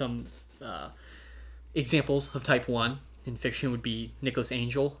some examples of type 1 in fiction would be Nicholas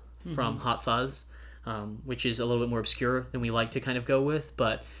Angel from Hot Fuzz, which is a little bit more obscure than we like to kind of go with,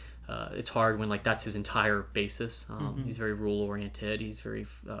 but it's hard when that's his entire basis. He's very rule oriented. He's very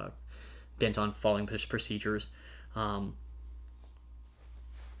bent on following procedures.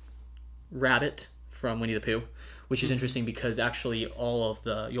 Rabbit from Winnie the Pooh, which is interesting because actually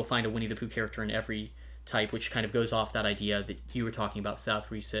you'll find a Winnie the Pooh character in every type, which kind of goes off that idea that you were talking about, Seth,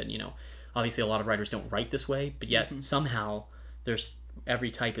 where you said, obviously a lot of writers don't write this way, but yet somehow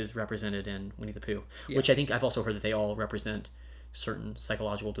every type is represented in Winnie the Pooh, which I think I've also heard that they all represent certain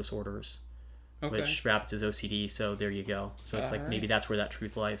psychological disorders, which Rabbit's is OCD, so there you go. So it's maybe that's where that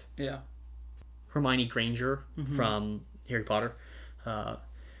truth lies. Yeah. Hermione Granger from Harry Potter.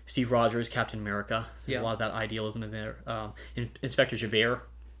 Steve Rogers, Captain America. There's a lot of that idealism in there. Inspector Javert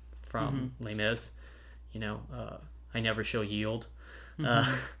from Les Mis. I Never Shall Yield.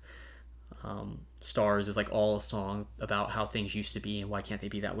 Stars is all a song about how things used to be and why can't they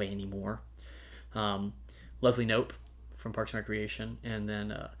be that way anymore. Leslie Knope from Parks and Recreation. And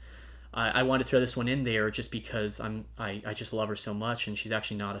then I wanted to throw this one in there just because I just love her so much, and she's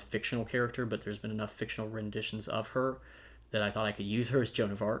actually not a fictional character, but there's been enough fictional renditions of her that I thought I could use her as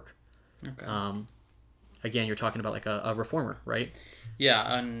Joan of Arc. Okay. Again, you're talking about a reformer, right?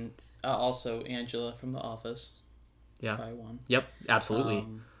 Yeah, and also Angela from The Office. Yeah. By one. Yep, absolutely.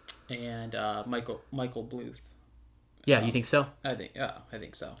 And Michael Bluth. Yeah, you think so? I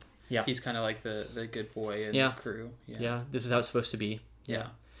think so. Yeah. He's kind of like the good boy in the crew. Yeah, this is how it's supposed to be. Yeah.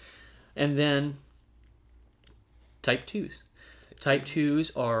 And then type 2s. Type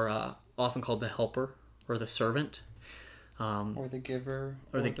 2s are often called the helper or the servant. Or the giver,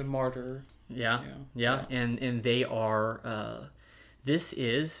 or the martyr. Yeah. And they are, this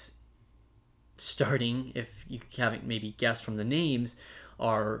is starting, if you haven't maybe guessed from the names,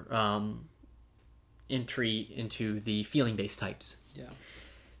 are entry into the feeling-based types. Yeah.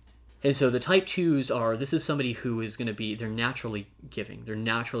 And so the type 2s this is somebody who is going to be, they're naturally giving, they're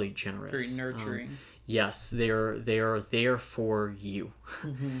naturally generous. Very nurturing. Yes, they're there for you.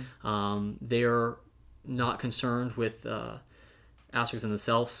 They're not concerned with aspects in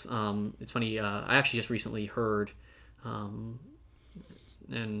themselves. It's funny, I actually just recently heard, and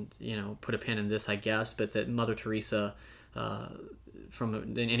put a pin in this, I guess, but that Mother Teresa, from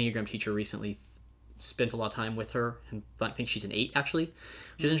an Enneagram teacher recently, spent a lot of time with her, and I think she's an 8 actually,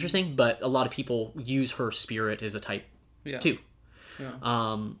 which is interesting. But a lot of people use her spirit as a type 2.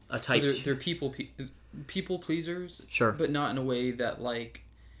 Yeah. A type. They're people pleasers. Sure. But not in a way that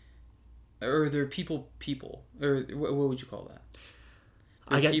or they're people, or what would you call that?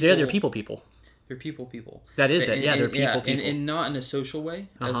 They're people. They're people. That is it. Yeah, they're people. And not in a social way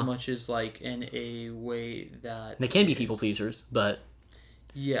as much as in a way that they can be people pleasers, but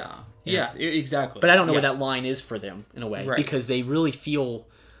yeah, exactly. But I don't know where that line is for them in a way, right. Because they really feel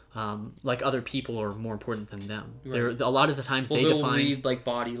like other people are more important than them. Right. They're a lot of the times they'll read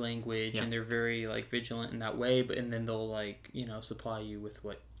body language, and they're very vigilant in that way. And then they'll supply you with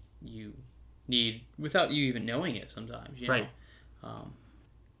what you need without you even knowing it. Sometimes, right.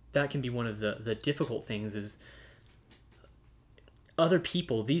 That can be one of the difficult things is other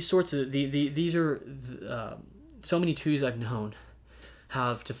people. These sorts of these are so many 2s I've known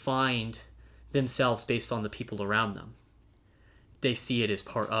have defined themselves based on the people around them. They see it as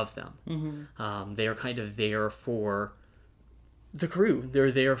part of them. Mm-hmm. They are kind of there for the crew. They're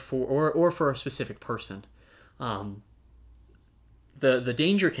there for or for a specific person. The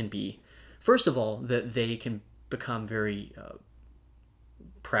danger can be, first of all, that they can become very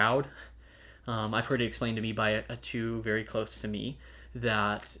proud. I've heard it explained to me by a 2 very close to me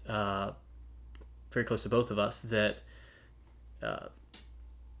that very close to both of us that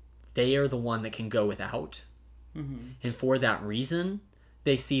they are the one that can go without. Mm-hmm. And for that reason,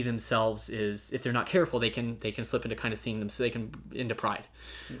 they see themselves as, if they're not careful, they can slip into kind of seeing them, so they can into pride.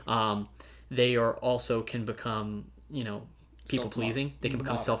 Mm-hmm. They can become people pleasing. They can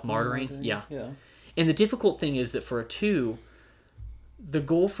become self-martyring. Yeah. And the difficult thing is that for a 2, the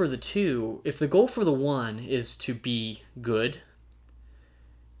goal for the 2, if the goal for the 1 is to be good,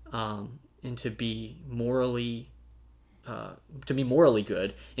 and to be morally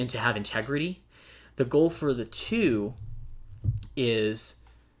good and to have integrity, the goal for the 2 is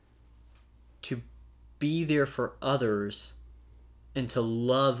to be there for others and to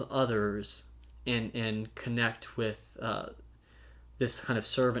love others and connect with this kind of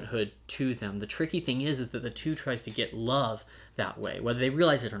servanthood to them. The tricky thing is that the 2 tries to get love that way, whether they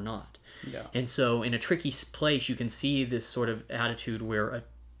realize it or not. Yeah. And so in a tricky place, you can see this sort of attitude where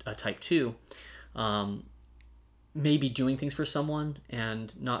a type 2 may be doing things for someone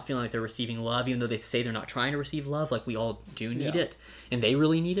and not feeling like they're receiving love, even though they say they're not trying to receive love. Like, we all do need it, and they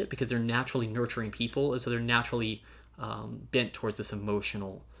really need it because they're naturally nurturing people, and so they're naturally bent towards this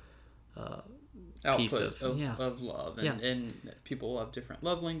emotional piece of love, and people have different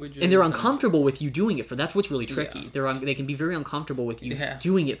love languages, and they're uncomfortable with you doing it for. That's what's really tricky. They can be very uncomfortable with you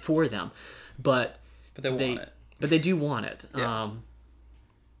doing it for them, but they want it. But they do want it.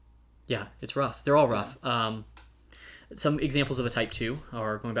 It's rough. They're all rough. Some examples of a type 2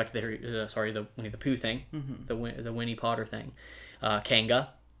 are going back to the Winnie the Pooh thing, the Winnie Potter thing. Kanga,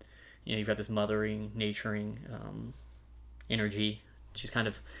 you've got this mothering, nurturing energy. She's kind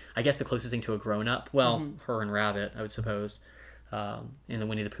of, I guess, the closest thing to a grown-up. Well, her and Rabbit, I would suppose, in the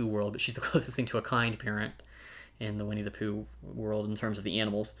Winnie the Pooh world, but she's the closest thing to a kind parent in the Winnie the Pooh world in terms of the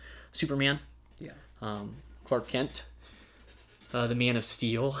animals. Superman. Yeah. Clark Kent. The Man of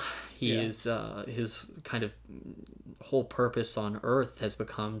Steel. He is his kind of whole purpose on Earth has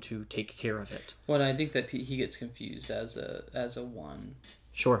become to take care of it. Well, I think that he gets confused as a 1.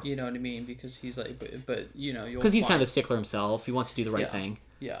 Sure. You know what I mean? Because he's like, but because he's kind of a stickler himself. He wants to do the right thing.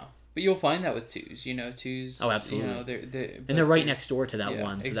 Yeah. But you'll find that with 2s. 2s. Oh, absolutely. They're right next door to that 1,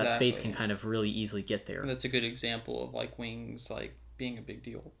 so exactly. that space can kind of really easily get there. And that's a good example of like Wings, like being a big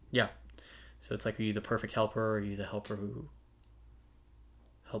deal. Yeah. So it's like, are you the perfect helper, or are you the helper who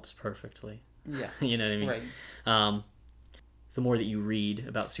helps perfectly? Yeah. You know what I mean? Right. The more that you read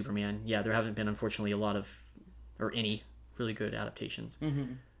about Superman, there haven't been, unfortunately, a lot of, or any, really good adaptations.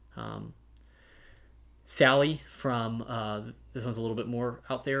 Sally from, this one's a little bit more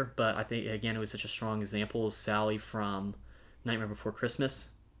out there, but I think, again, it was such a strong example, is Sally from Nightmare Before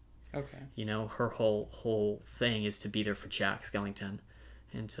Christmas. Okay. Her whole thing is to be there for Jack Skellington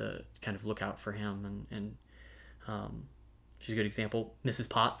and to kind of look out for him, and she's a good example. Mrs.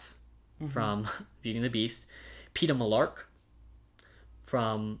 Potts from Beauty and the Beast. Peeta Mellark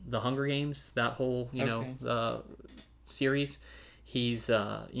from the Hunger Games, that whole series. He's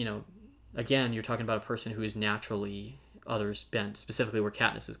again, you're talking about a person who is naturally others bent, specifically where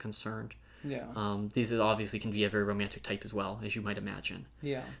Katniss is concerned. Yeah. These obviously can be a very romantic type as well, as you might imagine.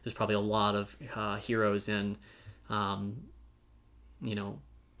 Yeah. There's probably a lot of heroes in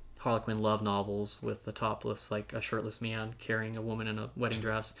Harlequin love novels with a topless, like a shirtless man carrying a woman in a wedding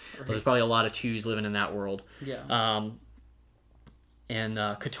dress. Right. There's probably a lot of 2s living in that world. Yeah. And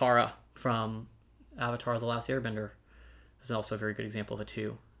Katara from Avatar: The Last Airbender is also a very good example of a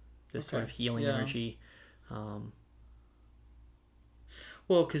 2. This sort of healing energy.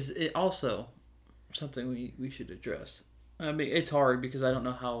 Well, because it also something we should address. I mean, it's hard because I don't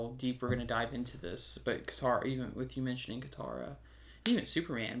know how deep we're going to dive into this, but Katara, even with you mentioning Katara, even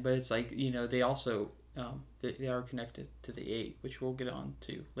Superman, but it's like, they also, they are connected to the 8, which we'll get on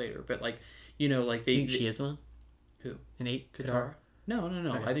to later, but like, like they... Do you think she is one? Who? An 8? Katara? No.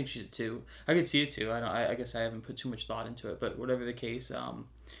 Okay. I think she's a 2. I could see it too. I guess I haven't put too much thought into it, but whatever the case,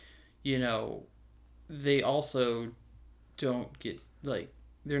 they also don't get, like,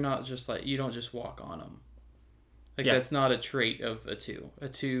 they're not just like, you don't just walk on them. Like, that's not a trait of a 2. A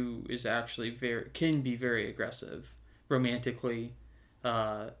 2 is actually can be very aggressive, romantically,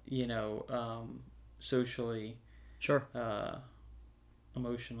 socially. Sure.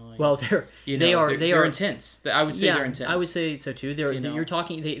 Emotionally. Well, they're intense. I would say they're intense. I would say so too. You're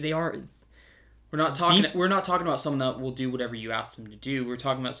talking. They are. We're not talking. We're not talking about someone that will do whatever you ask them to do. We're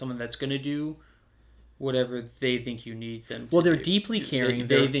talking about someone that's going to do whatever they think you need them to. Well, they're do. Deeply caring.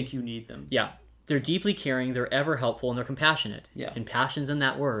 They think you need them. Yeah, they're deeply caring. They're ever helpful, and they're compassionate. Yeah, and passion's in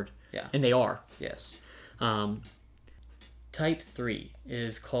that word. Yeah, and they are. Yes. Type 3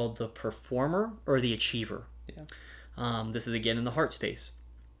 is called the performer or the achiever. Yeah. This is again in the heart space.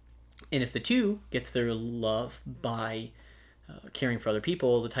 And if the 2 gets their love by caring for other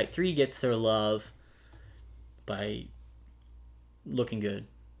people, the type 3 gets their love by looking good.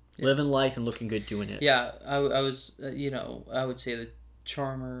 Yeah. Living life and looking good doing it. Yeah, I was, I would say the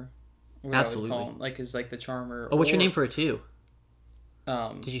charmer. Absolutely. I would call him, is like the charmer. Oh, what's your name for a 2?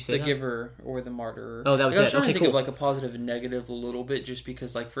 Did you say the that? giver or the martyr? Oh, that was I was it. trying Okay, to think cool. of like a positive and negative a little bit, just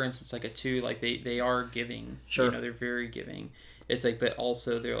because like for instance like a 2, like they are giving. Sure. You know, they're very giving. It's like, but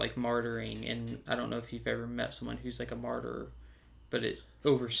also they're like martyring, and I don't know if you've ever met someone who's like a martyr, but it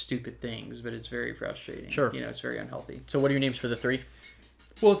over stupid things, but it's very frustrating. Sure. You know, it's very unhealthy. So what are your names for the 3?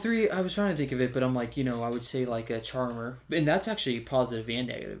 Well, 3, I was trying to think of it, but I'm like, you know, I would say like a charmer. And that's actually positive and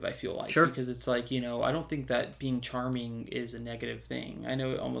negative, I feel like. Sure. Because it's like, you know, I don't think that being charming is a negative thing. I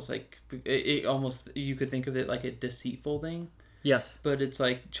know it almost like, it almost, you could think of it like a deceitful thing. Yes. But it's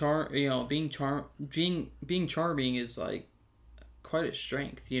like, you know, being charming is like quite a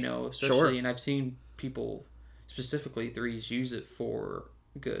strength, you know, especially, Sure. and I've seen people, specifically 3s, use it for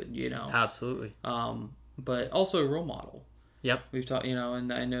good, you know. Absolutely. But also a role model. Yep. We've talked, you know,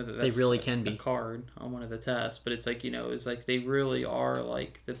 and I know that They that's really can be a card on one of the tests, but it's like, you know, it's like they really are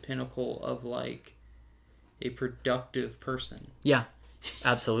like the pinnacle of like a productive person. Yeah.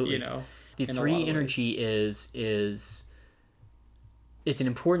 Absolutely. You know, the in a 3 lot of energy is it's an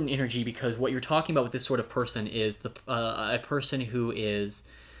important energy, because what you're talking about with this sort of person is a person who is,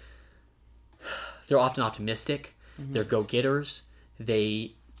 they're often optimistic, they're go-getters,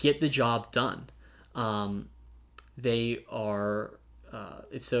 they get the job done. They are,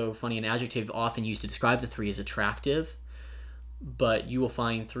 it's so funny, an adjective often used to describe the 3 is attractive, but you will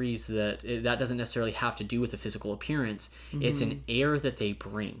find 3s that doesn't necessarily have to do with the physical appearance. It's an air that they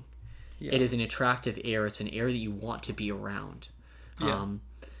bring. Yeah. It is an attractive air. It's an air that you want to be around. Yeah.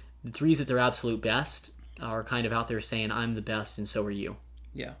 The 3s at their absolute best are kind of out there saying, I'm the best and so are you.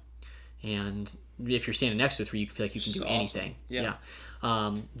 Yeah. And if you're standing next to a 3, you feel like you can do Awesome. anything. Yeah.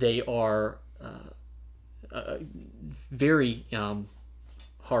 They are very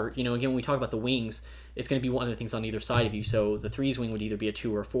hard. You know, again, when we talk about the wings, it's going to be one of the things on either side of you. So the 3's wing would either be a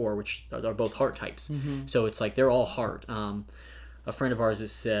 2 or a 4, which are both heart types. So it's like they're all heart. A friend of ours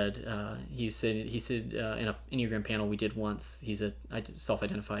has said, he said in an Enneagram panel we did once, he's a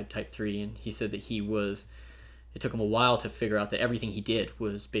self-identified type 3, and he said that it took him a while to figure out that everything he did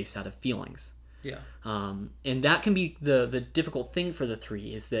was based out of feelings. Yeah. And that can be the difficult thing for the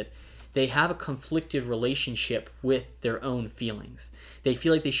 3, is that they have a conflicted relationship with their own feelings. They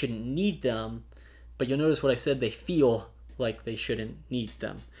feel like they shouldn't need them, but you'll notice what I said, they feel like they shouldn't need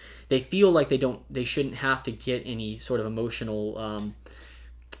them. They feel like they shouldn't have to get any sort of emotional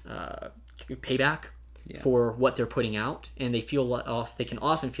payback for what they're putting out, and they can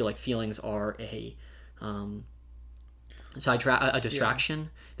often feel like feelings are a distraction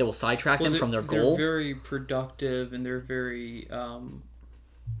that will sidetrack them from their goal. They're very productive, and they're very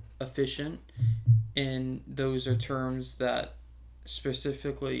efficient, and those are terms that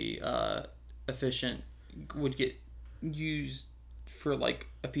specifically efficient would get used for like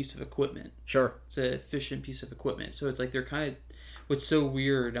a piece of equipment. Sure. It's an efficient piece of equipment. So it's like they're kind of, what's so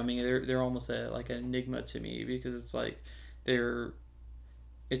weird, I mean, they're almost like an enigma to me, because it's like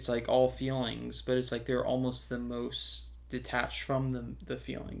it's like all feelings, but it's like they're almost the most detached from the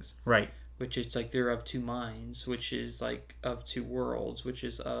feelings. Right. Which it's like they're of 2 minds, which is like of 2 worlds, which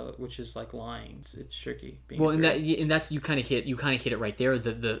is like lines. It's tricky. Well, and that's you kind of hit it right there.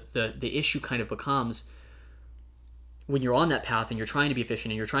 The issue kind of becomes when you're on that path and you're trying to be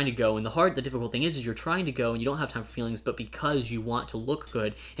efficient and you're trying to go, and the difficult thing is you're trying to go and you don't have time for feelings, but because you want to look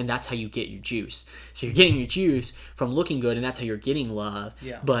good, and that's how you get your juice. So you're getting your juice from looking good, and that's how you're getting love.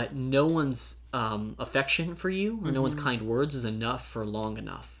 Yeah. But no one's affection for you, or no one's kind words is enough for long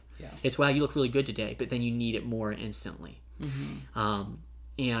enough. Yeah. It's, wow, you look really good today, but then you need it more instantly.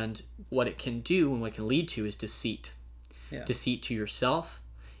 And what it can do and what it can lead to is deceit. Yeah. Deceit to yourself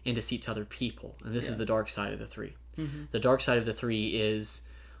and deceit to other people. And this is the dark side of the 3. Mm-hmm. The dark side of the 3 is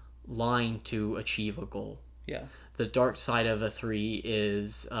lying to achieve a goal. Yeah. The dark side of a 3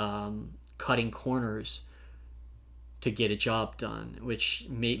 is cutting corners to get a job done, which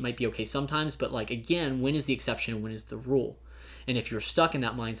might be okay sometimes, but like, again, when is the exception and when is the rule? And if you're stuck in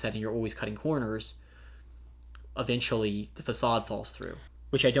that mindset and you're always cutting corners, eventually the facade falls through,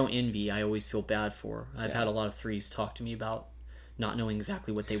 which I don't envy. I always feel bad for. I've had a lot of 3s talk to me about not knowing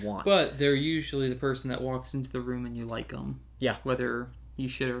exactly what they want. But they're usually the person that walks into the room and you like them. Yeah. Whether you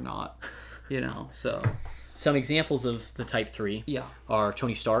should or not, you know, so. Some examples of the type 3 are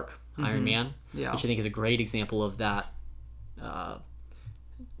Tony Stark, Iron Man, which I think is a great example of that,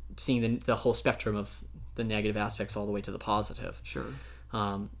 seeing the whole spectrum of the negative aspects all the way to the positive. Sure.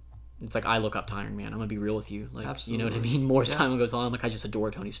 It's like, I look up to Iron Man. I'm gonna be real with you. Like, Absolutely. You know what I mean? More time goes on, I'm like, I just adore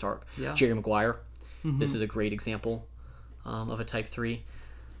Tony Stark. Yeah. Jerry Maguire. This is a great example of a type 3,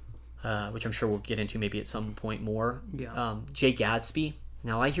 which I'm sure we'll get into maybe at some point more. Yeah. Jay Gadsby.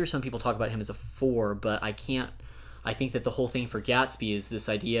 Now, I hear some people talk about him as a 4, but I can't I think that the whole thing for Gatsby is this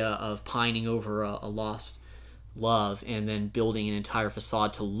idea of pining over a lost love and then building an entire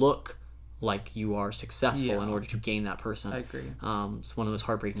facade to look like you are successful in order to gain that person. I agree. It's one of those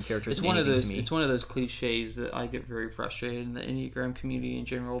heartbreaking characters. It's one of those. It's one of those cliches that I get very frustrated in the Enneagram community in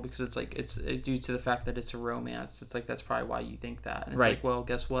general, because it's like it's due to the fact that it's a romance. It's like that's probably why you think that. And it's like, well,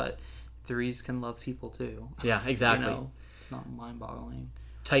 guess what? Threes can love people too. Yeah, exactly. It's not mind-boggling.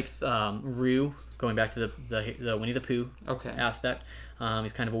 Type Rue, going back to the Winnie the Pooh aspect.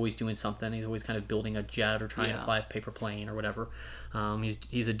 He's kind of always doing something. He's always kind of building a jet or trying to fly a paper plane or whatever.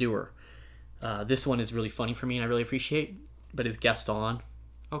 He's a doer. This one is really funny for me and I really appreciate, but is Gaston.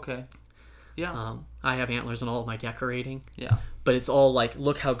 Okay. Yeah. I have antlers in all of my decorating. Yeah. But it's all like,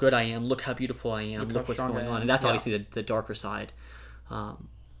 look how good I am, look how beautiful I am, look what's going on. And that's obviously the darker side.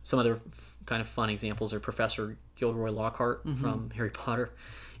 Some other kind of fun examples are Professor Gilderoy Lockhart from Harry Potter.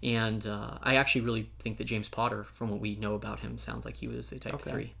 And I actually really think that James Potter, from what we know about him, sounds like he was a type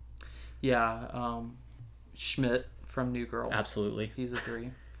 3. Yeah. Schmidt from New Girl. Absolutely. He's a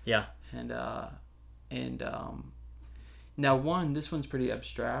 3. Yeah. And now this one's pretty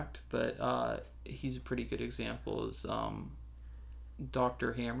abstract, but he's a pretty good example, is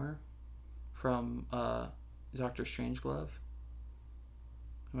Dr. Hammer from Dr. Strangelove.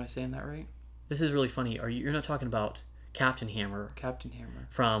 Am I saying that right? This is really funny. You're not talking about Captain Hammer? Captain Hammer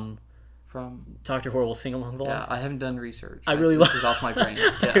from Dr. Horrible Sing-Along Blog? Yeah, I haven't done research. I really love this is off my brain.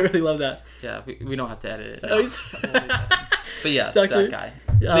 Yeah. I really love that. Yeah, we don't have to edit it. No. But yeah, that guy.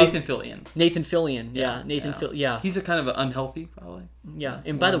 Nathan Fillion. Nathan Fillion, yeah. He's a kind of unhealthy, probably. Yeah,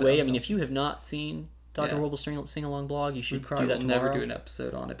 and by the way, I mean, if you have not seen Dr. Horrible Sing-Along Blog, you should do that tomorrow. Never do an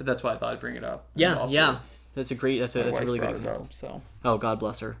episode on it, but that's why I thought I'd bring it up. Yeah. That's a really good example. So. Oh, God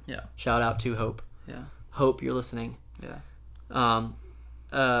bless her. Yeah. Shout out to Hope. Yeah. Hope, you're listening. Yeah.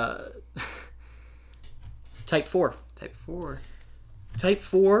 Type 4. Type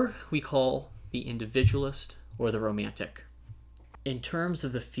 4 we call the individualist or the romantic. In terms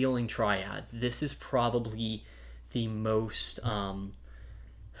of the feeling triad, this is probably the most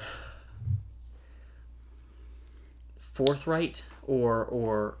forthright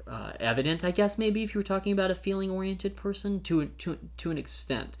or evident, I guess, maybe, if you were talking about a feeling-oriented person to an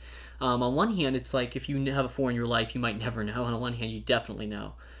extent. On one hand, it's like if you have a 4 in your life, you might never know. On one hand, you definitely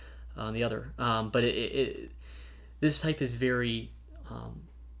know. On the other, but this type is very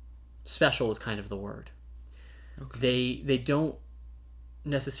special, is kind of the word. Okay. They don't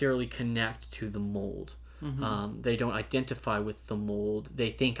necessarily connect to the mold. They don't identify with the mold. They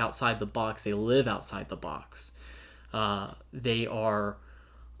think outside the box. They live outside the box. They are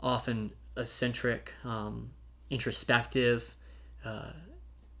often eccentric, introspective,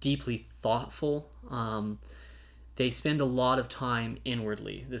 deeply thoughtful. They spend a lot of time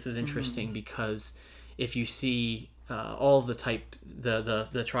inwardly. This is interesting because if you see all of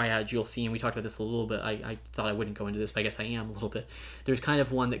the triads you'll see, and we talked about this a little bit. I thought I wouldn't go into this, but I guess I am a little bit. There's kind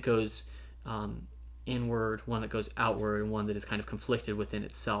of one that goes inward, one that goes outward, and one that is kind of conflicted within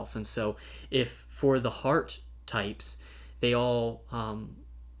itself. And so if for the heart types, they all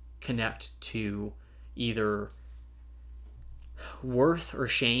connect to either worth or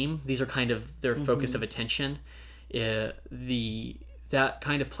shame. These are kind of their focus of attention. That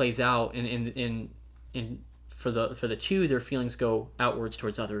kind of plays out in for the 2, their feelings go outwards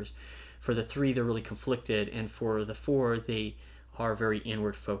towards others. For the 3, they're really conflicted, and for the 4, they are very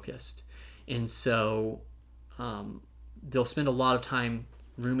inward focused. And so they'll spend a lot of time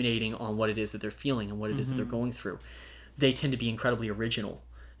ruminating on what it is that they're feeling and what it is that they're going through. They tend to be incredibly original.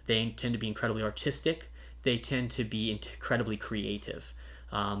 They tend to be incredibly artistic. They tend to be incredibly creative.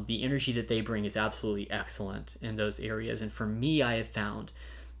 The energy that they bring is absolutely excellent in those areas. And for me, I have found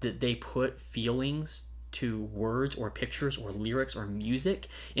that they put feelings to words or pictures or lyrics or music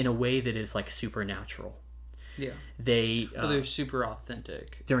in a way that is like supernatural. Yeah. They're super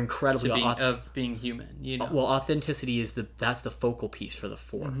authentic. They're incredibly of being human, you know. Well, authenticity is that's the focal piece for the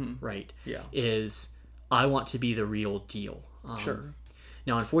 4, right? Yeah. Is I want to be the real deal. Sure.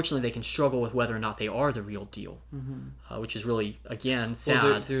 Now, unfortunately, they can struggle with whether or not they are the real deal, which is really, again, sad.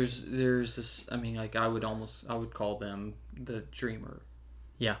 Well, there's this. I mean, like I would call them the dreamer.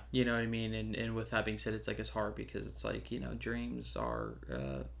 Yeah. You know what I mean? And with that being said, it's like it's hard because it's like, you know, dreams are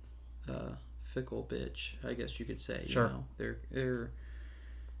fickle bitch, I guess you could say. Sure. You know? They're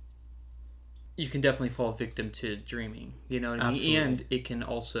you can definitely fall victim to dreaming, you know what I mean? Absolutely. And it can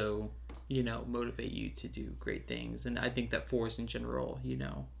also, you know, motivate you to do great things. And I think that 4s in general, you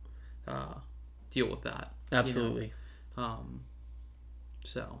know, deal with that. Absolutely. You know?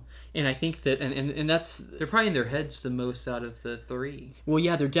 So, and I think that, and that's, they're probably in their heads the most out of the 3. Well,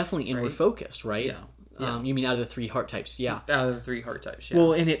 yeah, they're definitely inward focused, right? Yeah. Yeah. You mean out of the 3 heart types? Yeah. Out of the 3 heart types, yeah.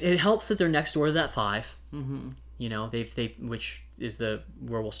 Well, and it helps that they're next door to that 5. Mm-hmm. You know, they which is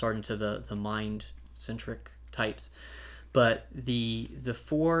where we'll start into the mind centric types. But the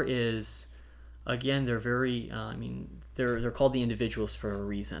 4 is, again, they're very they're called the individuals for a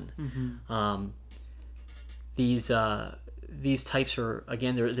reason. Mm-hmm. These types are,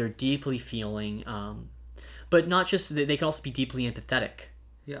 again, they're deeply feeling, but not just, they can also be deeply empathetic.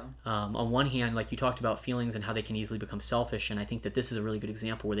 Yeah. On one hand, like you talked about feelings and how they can easily become selfish, and I think that this is a really good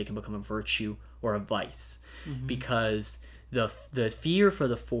example where they can become a virtue or a vice, because the fear for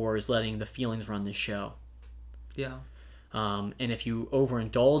the 4 is letting the feelings run the show. Yeah. And if you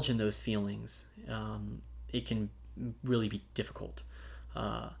overindulge in those feelings, it can really be difficult.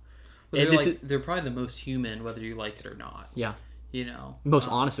 They're probably the most human, whether you like it or not. Yeah. You know, Most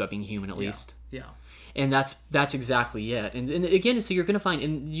honest about being human, at least. Yeah. And that's exactly it. And again, so you're going to find,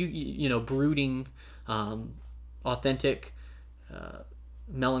 and you know, brooding, authentic,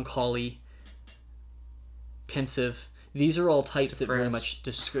 melancholy, pensive. These are all types that very much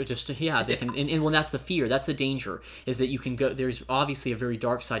they can, and when that's the fear, that's the danger, is that you can go, there's obviously a very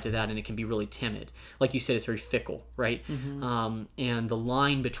dark side to that, and it can be really timid. Like you said, it's very fickle, right? And the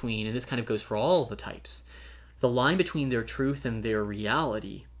line between, and this kind of goes for all the types, the line between their truth and their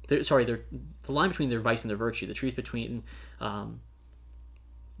reality, the line between their vice and their virtue, the truth between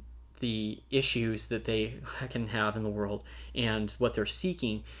the issues that they can have in the world and what they're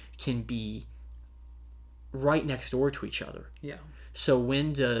seeking, can be right next door to each other. Yeah. So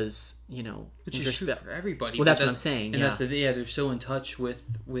when does, you know, which is true for everybody. Well, that's what I'm saying. And they're so in touch with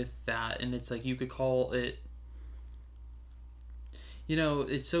that, and it's like you could call it. You know,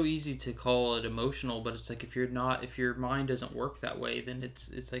 it's so easy to call it emotional, but it's like if your mind doesn't work that way, then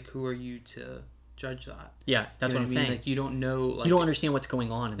it's like, who are you to judge that? Yeah, that's what I'm saying. Like, you don't know, like, you don't understand what's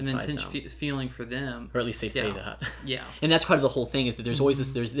going on inside an intense feeling for them, or at least they say that. Yeah. And that's part of the whole thing, is that there's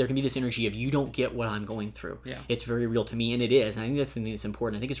always there can be this energy of, you don't get what I'm going through. Yeah. It's very real to me, and it is. And I think that's the thing that's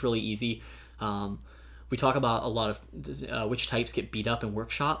important. I think it's really easy. We talk about a lot of which types get beat up in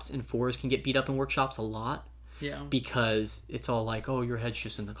workshops, and 4s can get beat up in workshops a lot. Yeah. Because it's all like, oh, your head's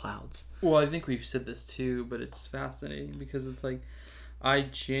just in the clouds. Well, I think we've said this too, but it's fascinating because it's like, I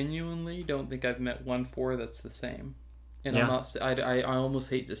genuinely don't think I've met one 4 that's the same. And I'm not, I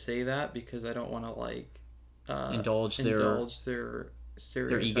almost hate to say that, because I don't want to like indulge their stereotype,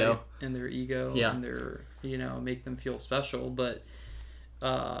 their ego, and their, you know, make them feel special, but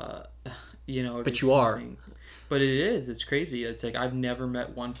you know, but you are. But it is. It's crazy. It's like, I've never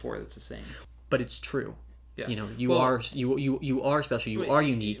met one 4 that's the same. But it's true. Yeah. You know, you are special. You are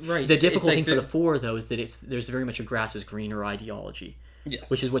unique. Right. The difficult thing for the 4, though, is that there's very much a grass is greener ideology.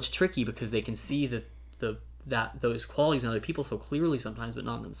 Yes. Which is what's tricky, because they can see those qualities in other people so clearly sometimes, but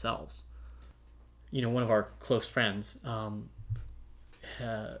not in themselves. You know, one of our close friends,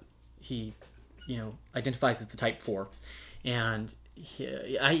 he, you know, identifies as the type 4, and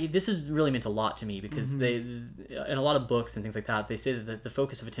this has really meant a lot to me, because they, in a lot of books and things like that, they say that the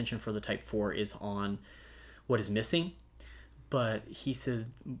focus of attention for the type 4 is on what is missing, but he said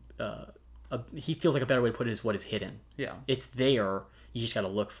he feels like a better way to put it is what is hidden. Yeah. It's there. You just got to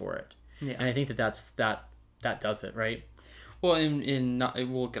look for it. Yeah. And I think that does it, right? Well,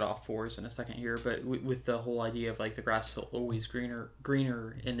 we'll get off 4s in a second here, but with the whole idea of like the grass is always greener,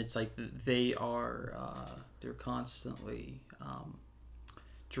 and it's like they're constantly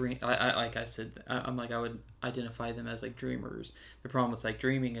dream. Like I said, I'm like, I would identify them as like dreamers. The problem with like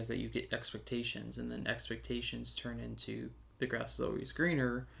dreaming is that you get expectations, and then expectations turn into the grass is always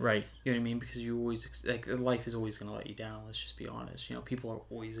greener. Right. You know what I mean? Because you always, like, life is always going to let you down. Let's just be honest. You know, people are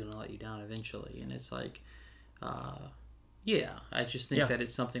always going to let you down eventually. And it's like, yeah, I just think that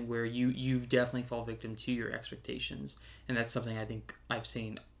it's something where you definitely fall victim to your expectations. And that's something I think I've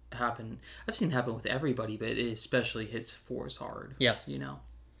seen happen. I've seen happen with everybody, but it especially hits 4s hard. Yes. You know?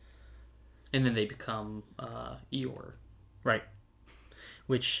 And then they become Eeyore. Right.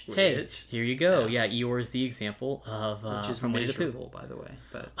 Which, hey, here you go. Yeah, Eeyore is the example of which is from Winnie the miserable, by the way.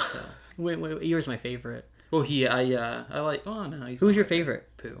 But Eeyore's my favorite. Well, I like. Oh no, who was your favorite?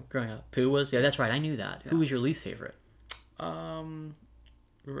 Pooh. Growing up, Pooh was. Yeah, that's right. I knew that. Yeah. Who was your least favorite?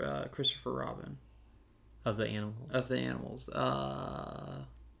 Christopher Robin. Of the animals.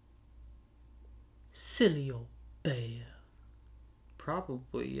 Silly old bear.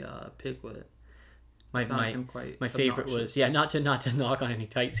 Probably Piglet. My favorite was not to knock on any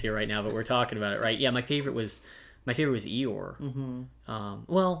types here right now, but we're talking about it, right? Yeah, my favorite was Eeyore. Mm-hmm.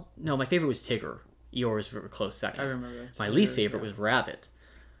 Well, no, my favorite was Tigger. Eeyore was a close second. I remember. My least favorite was Rabbit.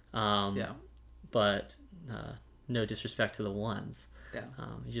 Yeah. But No disrespect to the ones. Yeah.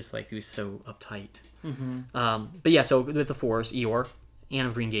 He's just like, he was so uptight. Mm-hmm. But yeah, so with the fours, Eeyore, Anne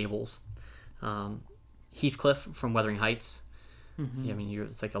of Green Gables, Heathcliff from Wuthering Heights. Mm-hmm. I mean,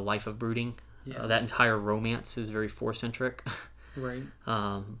 it's like a life of brooding. Yeah. That entire romance is very four-centric. Right.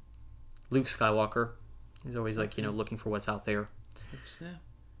 Luke Skywalker, he's always like, looking for what's out there. Yeah.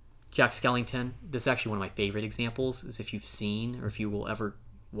 Jack Skellington, this is actually one of my favorite examples, is if you've seen or if you will ever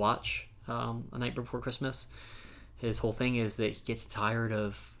watch A Night Before Christmas. His whole thing is that he gets tired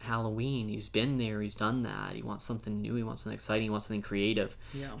of Halloween. He's been there, he's done that. He wants something new, he wants something exciting, he wants something creative.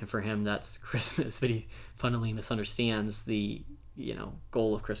 Yeah. And for him, that's Christmas, but he fundamentally misunderstands the,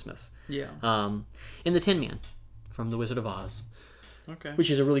 goal of Christmas. Yeah. And the Tin Man from The Wizard of Oz. Okay. Which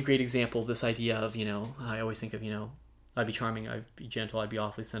is a really great example of this idea of, I always think of, I'd be charming, I'd be gentle, I'd be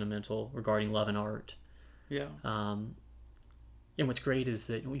awfully sentimental regarding love and art. Yeah. And what's great is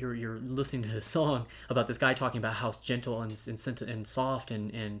that you're listening to this song about this guy talking about how gentle and soft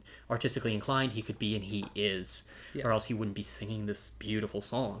and artistically inclined he could be, and he is, or else he wouldn't be singing this beautiful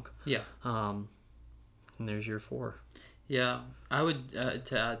song. Yeah. And there's your 4. Yeah, I would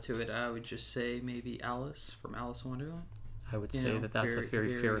to add to it, I would just say maybe Alice from Alice in Wonderland. I would say that's a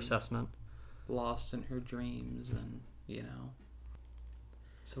very fair assessment. Lost in her dreams, and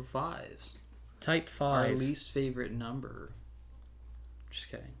so 5s. Type 5. Our least favorite number. Just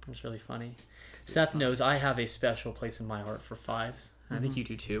kidding. That's really funny. Seth knows I have a special place in my heart for 5s. I think you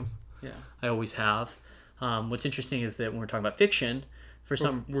do too. Yeah. I always have. What's interesting is that when we're talking about fiction,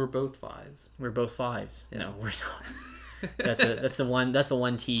 we're both 5s. We're both 5s. Yeah. No, we're not. That's the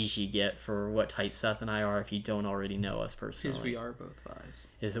one tease you get for what type Seth and I are if you don't already know us personally. Because we are both 5s.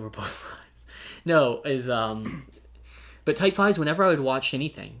 Is that we're both 5s. No, but type 5s, whenever I would watch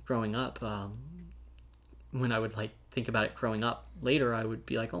anything growing up, when I would think about it growing up later, I would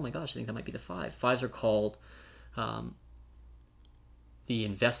be like, oh my gosh, I think that might be the 5. 5s are called the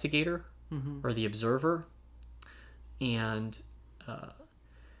investigator or the observer. And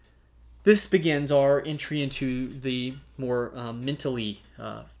this begins our entry into the more mentally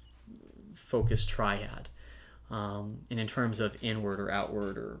focused triad. And in terms of inward or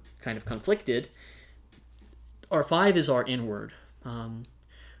outward or kind of conflicted, our 5 is our inward.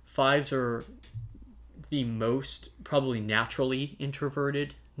 5s are the most probably naturally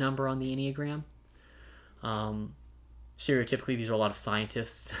introverted number on the Enneagram. Stereotypically, these are a lot of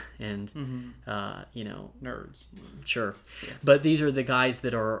scientists and nerds. Sure, yeah. But these are the guys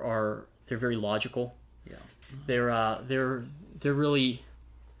that are they're very logical. Yeah, they're really.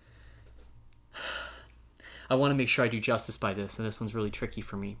 I want to make sure I do justice by this, and this one's really tricky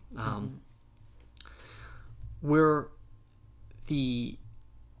for me. Where the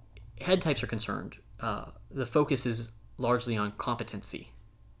head types are concerned, the focus is largely on competency.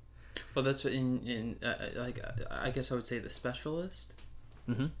 Well, that's I guess I would say the specialist,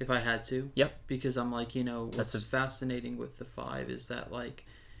 if I had to. Yep. Because I'm what's fascinating with the 5 is that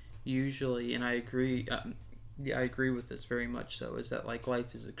usually, and I agree, I agree with this very much so, is that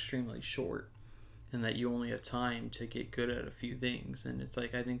life is extremely short, and that you only have time to get good at a few things, and it's I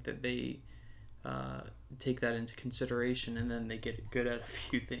think that they take that into consideration, and then they get good at a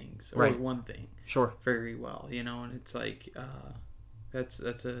few things or one thing, sure, very well, and it's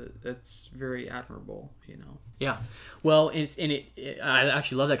that's very admirable, Yeah, well, I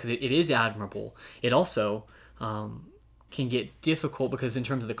actually love that because it is admirable. It also can get difficult because in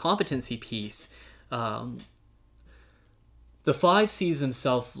terms of the competency piece, the 5 sees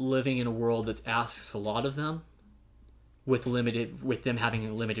themselves living in a world that asks a lot of them, with them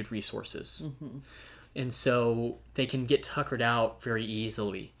having limited resources. And so they can get tuckered out very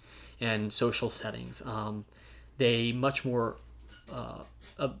easily in social settings. They much more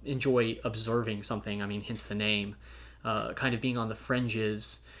enjoy observing something. I mean, hence the name, kind of being on the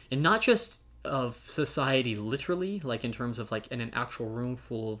fringes, and not just of society literally, in terms of in an actual room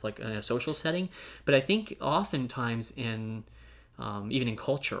full of in a social setting, but I think oftentimes in even in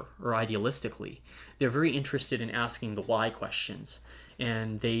culture or idealistically, they're very interested in asking the why questions.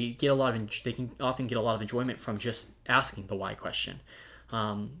 And they can often get a lot of enjoyment from just asking the why question.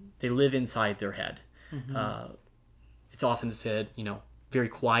 They live inside their head. It's often said, very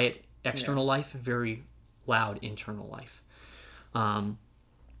quiet external life, very loud internal life.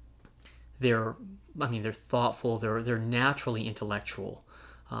 They're thoughtful. They're naturally intellectual,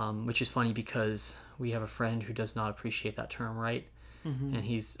 which is funny because we have a friend who does not appreciate that term, right? And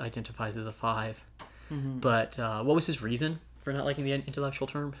he's identifies as a 5. But what was his reason for not liking the intellectual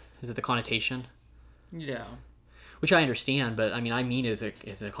term? Is it the connotation? Yeah. Which I understand, but I mean it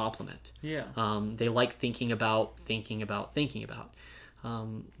as a compliment. Yeah. They like thinking about.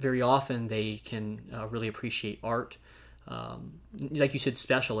 very often they can really appreciate art. Like you said,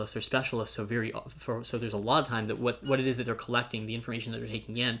 specialists are specialists. So so there's a lot of time that what it is that they're collecting, the information that they're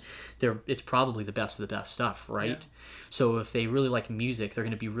taking in, it's probably the best of the best stuff, right? Yeah. So if they really like music, they're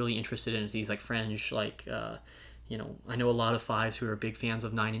going to be really interested in these like fringe, like I know a lot of fives who are big fans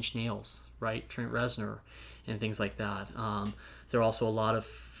of Nine Inch Nails, right? Trent Reznor and things like that. There are also a lot of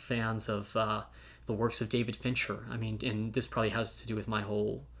fans of the works of David Fincher. I mean, and this probably has to do with my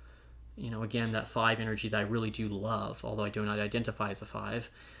whole, again, that five energy that I really do love, although I do not identify as a five.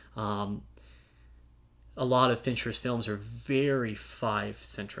 A lot of Fincher's films are very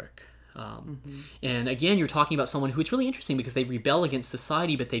five-centric. And again, you're talking about someone who it's really interesting because they rebel against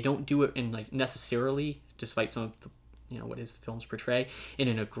society, but they don't do it in like necessarily, despite some of the, what his films portray, in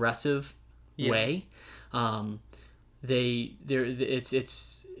an aggressive way.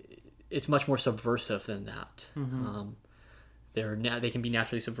 It's much more subversive than that. They can be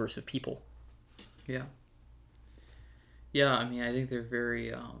naturally subversive people. Yeah. Yeah, I mean, I think they're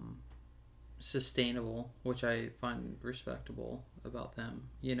very sustainable, which I find respectable about them.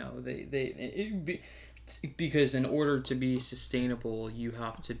 Because in order to be sustainable, you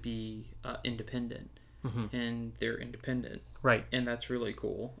have to be independent, and they're independent, right? And that's really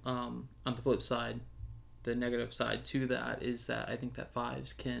cool. On the flip side, the negative side to that is that I think that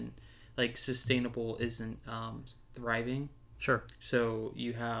fives can, like, sustainable isn't thriving. Sure. So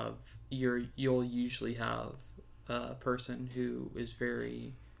you'll usually have a person who is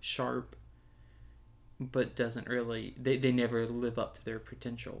very sharp, but doesn't really, they never live up to their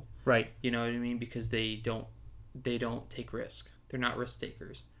potential. Right. You know what I mean? Because they don't take risk. They're not risk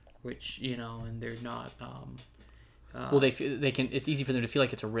takers, which, and they're not. Well, they can. It's easy for them to feel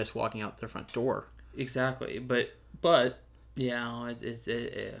like it's a risk walking out their front door. Exactly, but yeah,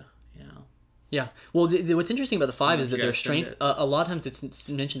 Yeah. Well, what's interesting about the five is that their strength. A lot of times it's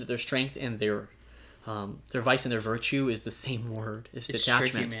mentioned that their strength and their vice and their virtue is the same word. It's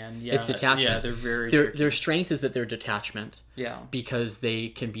detachment. Tricky, man. Yeah. It's detachment. Yeah, they're very. Their strength is that they're detachment. Yeah. Because they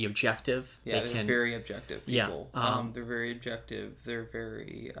can be objective. Yeah, they're very objective people. Yeah. They're very objective. They're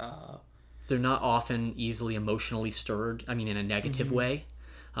very. They're not often easily emotionally stirred. I mean, in a negative way.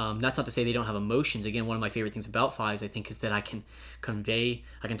 That's not to say they don't have emotions. Again, one of my favorite things about fives, I think, is that I can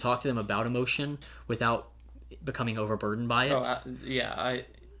talk to them about emotion without becoming overburdened by it.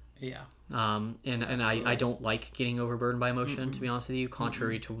 I don't like getting overburdened by emotion, to be honest with you,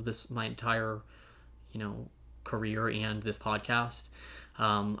 contrary to my entire, career and this podcast.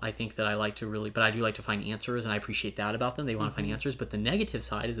 I think that I like to but I do like to find answers, and I appreciate that about them. They want to find answers, but the negative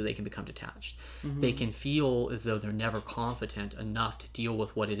side is that they can become detached. They can feel as though they're never competent enough to deal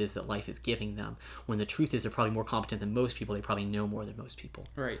with what it is that life is giving them, when the truth is they're probably more competent than most people. They probably know more than most people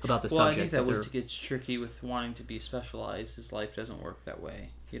about the subject. I think that what gets tricky with wanting to be specialized is life doesn't work that way.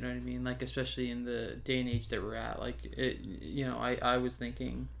 You know what I mean? Like, especially in the day and age that we're at. Like, I was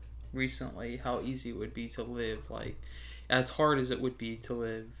thinking recently how easy it would be to live, like, as hard as it would be to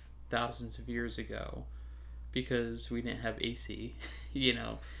live thousands of years ago, because we didn't have AC.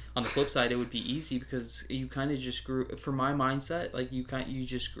 On the flip side, it would be easy because you kind of just grew. For my mindset, like, you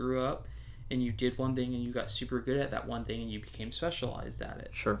just grew up and you did one thing and you got super good at that one thing and you became specialized at it.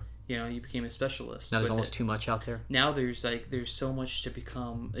 Sure. You became a specialist. Now there's almost too much out there. Now there's so much to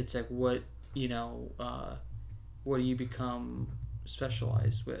become. It's like, what do you become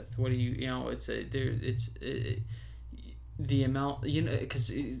specialized with? What do you the amount,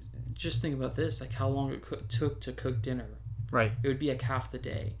 because just think about this, like how long it took to cook dinner. Right. It would be like half the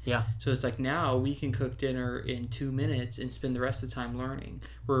day. Yeah. So it's like now we can cook dinner in 2 minutes and spend the rest of the time learning.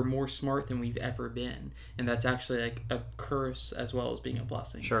 We're more smart than we've ever been, and that's actually like a curse as well as being a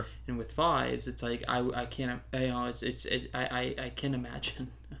blessing. Sure. And with fives, it's like I can't, I can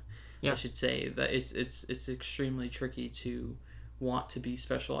imagine. Yeah. I should say that it's extremely tricky to want to be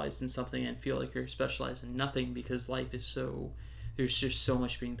specialized in something and feel like you're specialized in nothing, because life is there's just so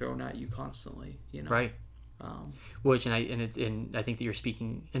much being thrown at you constantly, Right. Which I think that you're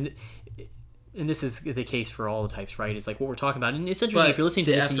speaking, and this is the case for all the types, right? It's like what we're talking about, and it's interesting if you're listening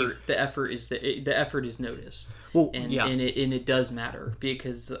to this. The effort is noticed. Well, and yeah, and it does matter,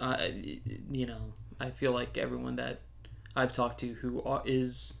 because I feel like everyone that I've talked to who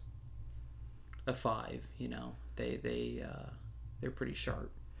is a five, they're pretty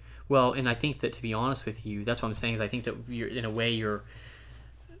sharp. Well, and I think that, to be honest with you, that's what I'm saying, is I think that you're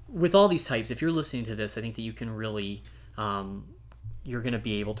with all these types, if you're listening to this, I think that you can really, you're going to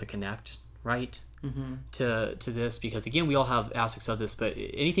be able to connect, right? To this, because again, we all have aspects of this, but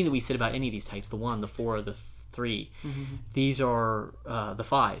anything that we said about any of these types, the 1, the 4, the 3, these are the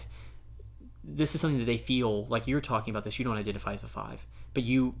 5. this is something that they feel like you're talking about this. You don't identify as a 5, but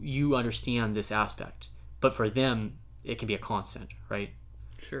you understand this aspect. But for them, it can be a constant, right?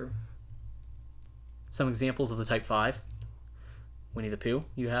 Sure. Some examples of the type 5. Winnie the Pooh.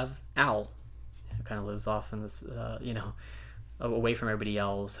 You have Owl, who kind of lives off in this, away from everybody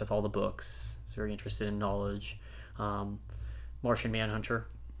else, has all the books, is very interested in knowledge. Martian Manhunter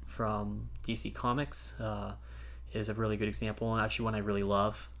from DC Comics is a really good example, and actually one I really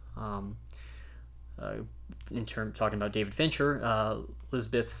love. Talking about David Fincher,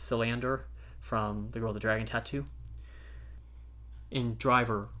 Lisbeth Salander from The Girl with the Dragon Tattoo, and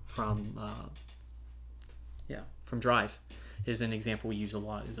Driver from Drive is an example we use a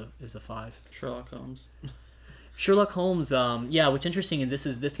lot. Is a 5. Sherlock Holmes. Sherlock Holmes. What's interesting, and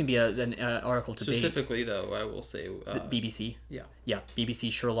this can be an article debate. Specifically, though, I will say BBC. Yeah.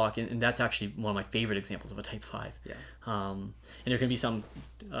 BBC Sherlock, and that's actually one of my favorite examples of a type 5. Yeah. And there can be some.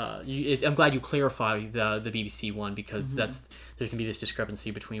 I'm glad you clarify the BBC one, because there can be this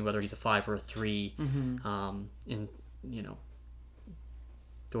discrepancy between whether he's a 5 or a 3. In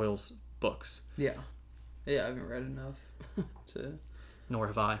Doyle's books. Yeah. Yeah, I haven't read enough to. Nor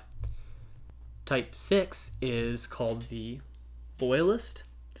have I. Type 6 is called the loyalist,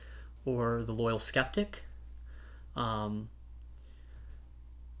 or the loyal skeptic.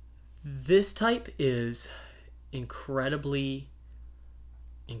 This type is incredibly,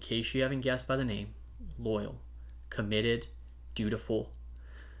 in case you haven't guessed by the name, loyal, committed, dutiful.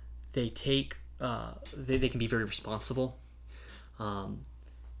 They take, they can be very responsible.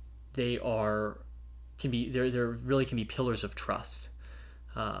 They really can be pillars of trust.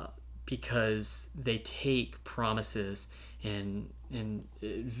 Because they take promises and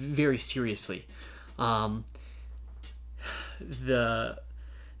very seriously. They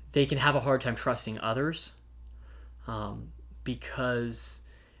can have a hard time trusting others, because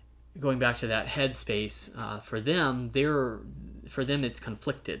going back to that headspace, for them it's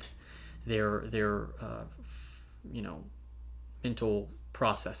conflicted. Their mental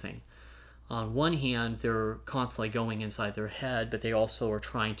processing. On one hand, they're constantly going inside their head, but they also are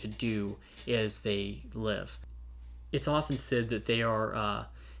trying to do as they live. It's often said that they are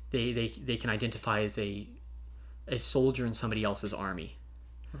they can identify as a soldier in somebody else's army.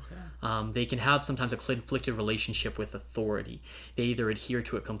 Okay. They can have sometimes a conflicted relationship with authority. They either adhere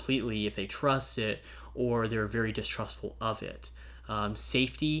to it completely if they trust it, or they're very distrustful of it.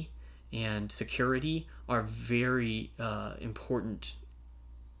 Safety and security are very important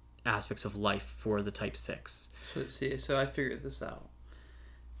aspects of life for the type 6. So I figured this out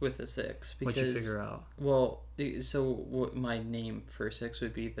with the 6. Because, what'd you figure out? Well, so what my name for 6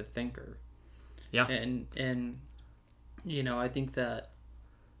 would be the thinker. Yeah. And I think that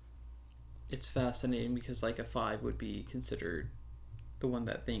it's fascinating because like a 5 would be considered the one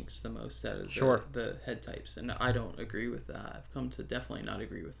that thinks the most out of the head types, and I don't agree with that. I've come to definitely not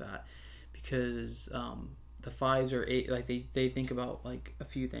agree with that, because the 5s are 8, like they think about like a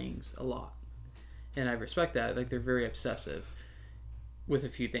few things a lot, and I respect that. Like they're very obsessive with a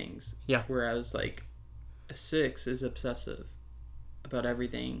few things. Yeah. Whereas like a 6 is obsessive about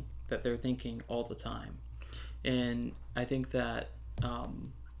everything that they're thinking all the time, and I think that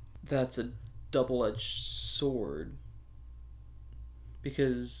that's a double-edged sword,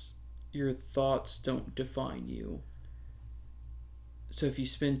 because your thoughts don't define you. So if you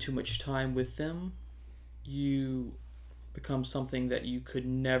spend too much time with them, you become something that you could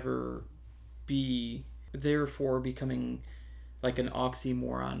never be, therefore becoming like an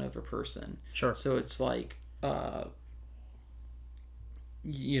oxymoron of a person. Sure. So it's like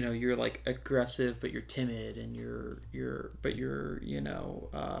you're like aggressive but you're timid, and you're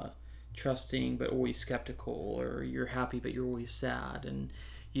trusting but always skeptical, or you're happy but you're always sad, and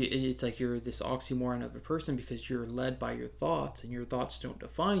it's like you're this oxymoron of a person because you're led by your thoughts, and your thoughts don't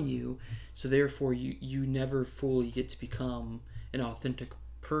define you, so therefore you never fully get to become an authentic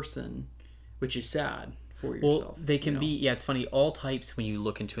person, which is sad for yourself. Well, they can be, it's funny, all types, when you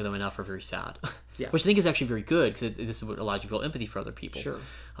look into them enough, are very sad. Yeah. Which I think is actually very good, because this is what allows you to feel empathy for other people. Sure.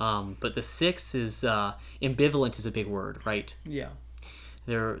 But the 6 is, ambivalent is a big word, right? Yeah.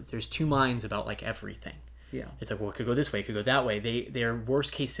 There's two minds about like everything. Yeah. It's like, well, it could go this way, it could go that way. They're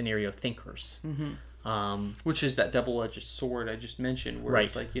worst case scenario thinkers. Mm-hmm. Which is that double-edged sword I just mentioned, where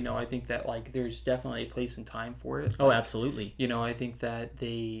it's like, I think that like there's definitely a place and time for it. Oh, absolutely. I think that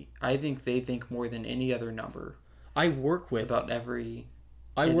they think more than any other number. I work with about every.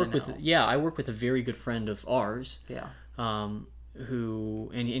 I work with a very good friend of ours. Yeah.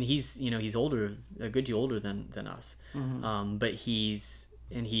 Who and he's he's older, a good deal older than us. Mm-hmm. But he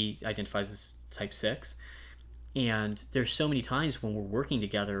identifies as type 6, and there's so many times when we're working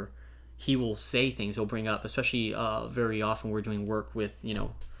together, he will say things. He'll bring up, especially very often we're doing work with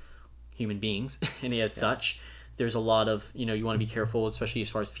human beings, and as such, there's a lot of you want to be careful, especially as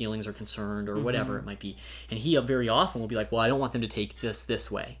far as feelings are concerned or whatever it might be. And he very often will be like, well, I don't want them to take this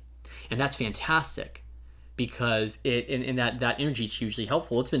way, and that's fantastic. Because that energy is hugely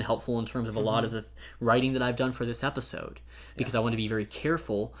helpful. It's been helpful in terms of a lot of the writing that I've done for this episode, because I want to be very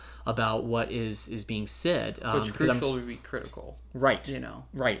careful about what is being said. It's crucial to be critical, right?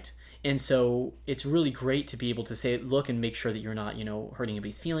 Right. And so it's really great to be able to say, look, and make sure that you're not hurting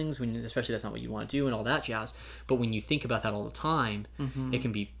anybody's feelings, when especially that's not what you want to do and all that jazz. But when you think about that all the time, it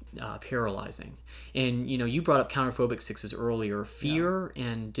can be paralyzing. And you brought up counterphobic sixes earlier. Fear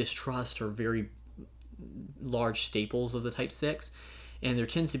and distrust are very large staples of the type 6, and there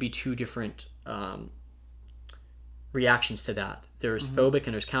tends to be two different reactions to that. There's phobic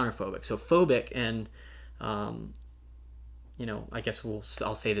and there's counterphobic. So phobic, and I guess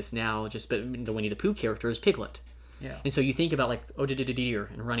I'll say this now, but the Winnie the Pooh character is Piglet. Yeah. And so you think about like deer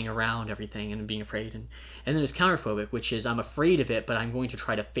and running around everything and being afraid, and then there's counterphobic, which is I'm afraid of it, but I'm going to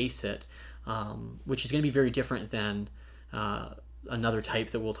try to face it, which is going to be very different than another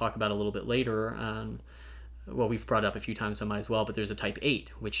type that we'll talk about a little bit later. Well, we've brought it up a few times, so I might as well, but there's a type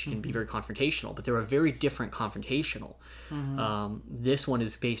 8, which can be very confrontational, but they're a very different confrontational. This one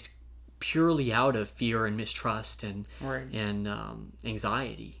is based purely out of fear and mistrust and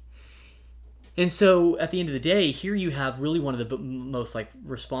anxiety. And so at the end of the day, here you have really one of the most like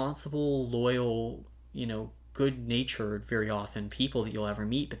responsible, loyal, good-natured, very often, people that you'll ever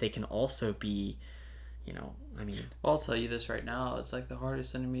meet, but they can also be, I'll tell you this right now. It's like the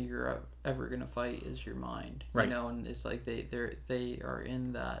hardest enemy you're ever gonna fight is your mind. Right. And it's like they are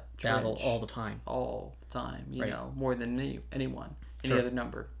in that battle trench all the time. All the time. You Right. know, more than anyone, any other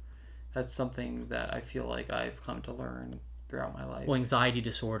number. That's something that I feel like I've come to learn throughout my life. Well, anxiety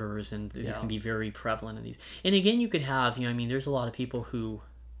disorders, and these can be very prevalent in these. And again, you could have, there's a lot of people who,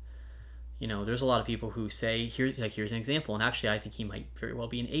 say, here's an example, and actually I think he might very well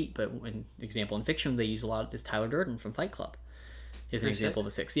be an 8, but an example in fiction they use a lot is Tyler Durden from Fight Club. Is an example of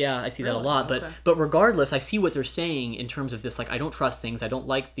a 6. Yeah, I see that a lot. Okay. But regardless, I see what they're saying in terms of this, like, I don't trust things, I don't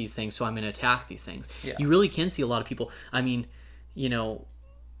like these things, so I'm going to attack these things. Yeah. You really can see a lot of people.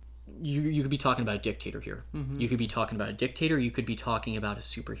 You could be talking about a dictator here. You could be talking about a dictator. You could be talking about a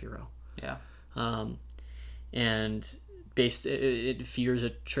superhero. Yeah. And fear is a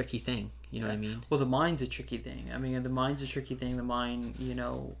tricky thing. You know what I mean? Well, the mind's a tricky thing. The mind's a tricky thing. The mind,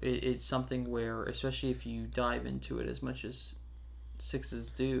 it's something where, especially if you dive into it as much as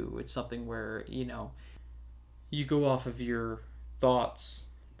 6s do, it's something where, you go off of your thoughts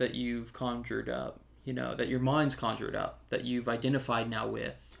that you've conjured up, that your mind's conjured up, that you've identified now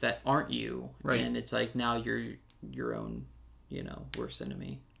with, that aren't you. Right. And it's like now you're your own, worst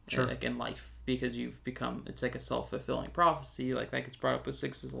enemy. Sure. Like in life, because you've become, it's like a self-fulfilling prophecy. Like that gets brought up with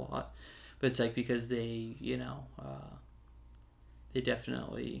 6s a lot. But it's like because they, they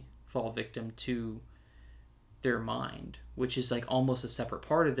definitely fall victim to their mind, which is like almost a separate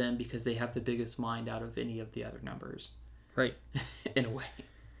part of them because they have the biggest mind out of any of the other numbers. Right. In a way,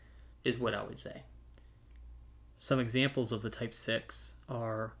 is what I would say. Some examples of the type 6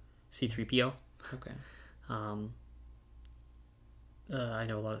 are C-3PO. Okay. I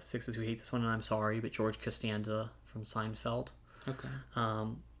know a lot of 6s who hate this one, and I'm sorry, but George Costanza from Seinfeld. Okay.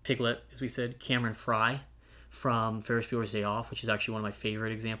 Piglet, as we said, Cameron Fry from Ferris Bueller's Day Off, which is actually one of my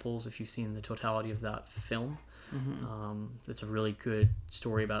favorite examples if you've seen the totality of that film. It's a really good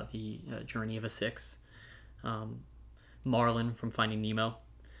story about the journey of a 6. Marlin from Finding Nemo.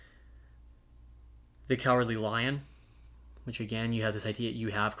 The Cowardly Lion, which again, you have this idea, you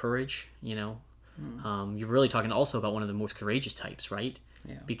have courage, You're really talking also about one of the most courageous types, right?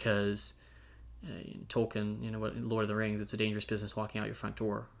 Yeah. Because Tolkien, what Lord of the Rings, it's a dangerous business walking out your front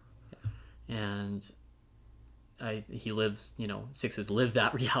door. Yeah. And he lives, 6s live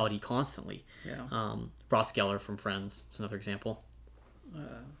that reality constantly. Yeah. Ross Geller from Friends is another example.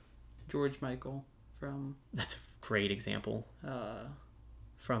 George Michael from... That's a great example.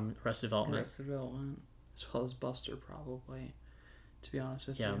 From Arrested Development. As well as Buster, probably, to be honest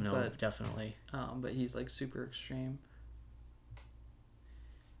with you. Yeah, no, definitely. But he's like super extreme.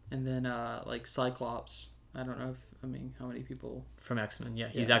 And then like Cyclops. I don't know how many people... From X-Men, yeah.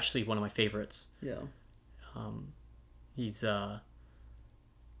 He's actually one of my favorites. Yeah. He's and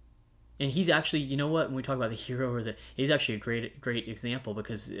he's actually, when we talk about the hero he's actually a great example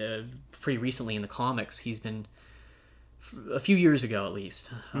because pretty recently in the comics he's been, a few years ago at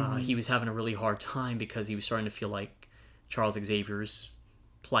least, he was having a really hard time because he was starting to feel like Charles Xavier's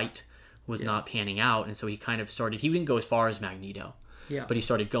plight was not panning out, and so he kind of started, he didn't go as far as Magneto, Yeah. But he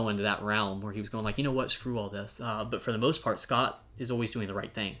started going to that realm where he was going like, you know what, screw all this. But for the most part, Scott is always doing the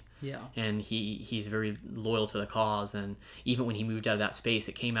right thing. Yeah. And he's very loyal to the cause. And even when he moved out of that space,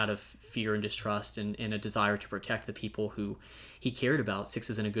 it came out of fear and distrust and a desire to protect the people who he cared about. Six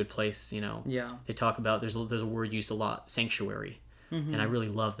is in a good place, you know. Yeah. They talk about, there's a word used a lot, sanctuary. Mm-hmm. And I really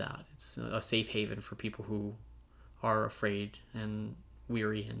love that. It's a safe haven for people who are afraid and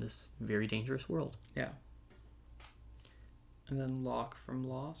weary in this very dangerous world. Yeah. And then Locke from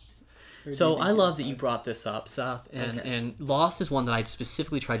Lost. So I love that you brought this up, Seth. And Lost is one that I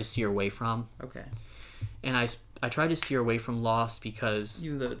specifically tried to steer away from. Okay. And I tried to steer away from Lost because...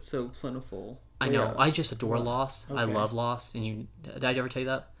 Even though it's so plentiful. I know. I just adore Lost. Okay. I love Lost. And did I ever tell you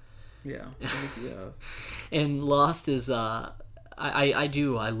that? Yeah. I think you have. And Lost is... I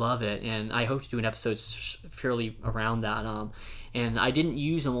do. I love it. And I hope to do an episode purely around that. And I didn't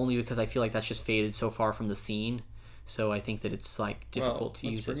use them only because I feel like that's just faded so far from the scene. So I think that it's like difficult to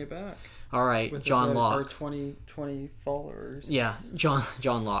use it. Let's bring it back. All right, with John Locke. Our 20 followers. Yeah, John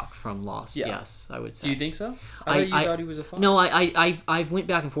Locke from Lost. Yeah. Yes, I would say. Do you think so? I thought he was a fun. No, I've went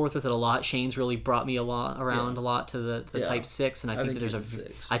back and forth with it a lot. Shane's really brought me a lot to the Type 6, and I think that there's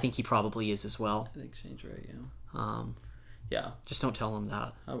I think he probably is as well. I think Shane's right. Yeah. Yeah. Just don't tell him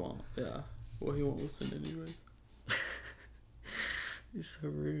that. I won't. Yeah. Well, he won't listen anyway. He's so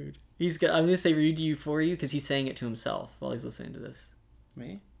rude. I'm gonna say rude to you for you because he's saying it to himself while he's listening to this.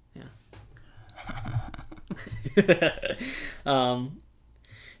 Me? Yeah.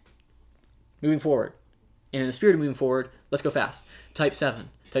 Moving forward. And in the spirit of moving forward, let's go fast. Type 7.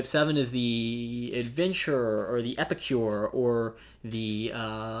 Type 7 is the adventurer or the epicure or the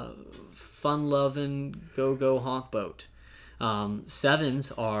fun-loving go-go honk boat.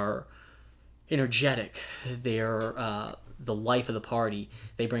 Sevens are energetic. They're the life of the party.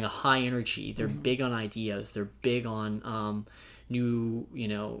 They bring a high energy. They're big on ideas. They're big on new,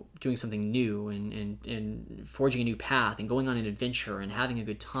 doing something new and forging a new path and going on an adventure and having a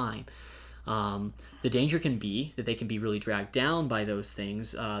good time. The danger can be that they can be really dragged down by those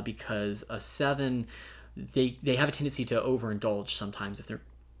things because a 7, they have a tendency to overindulge sometimes if they're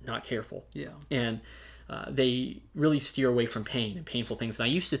not careful. Yeah. And they really steer away from pain and painful things. And I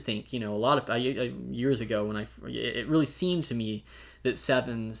used to think, a lot of years ago when it really seemed to me that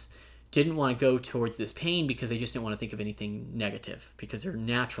 7s didn't want to go towards this pain because they just didn't want to think of anything negative because they're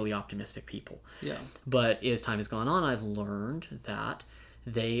naturally optimistic people. Yeah. But as time has gone on, I've learned that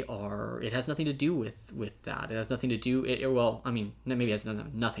it has nothing to do with that. It has nothing to do, maybe it has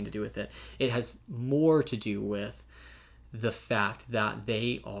nothing to do with it. It has more to do with the fact that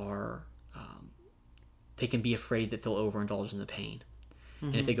they can be afraid that they'll overindulge in the pain.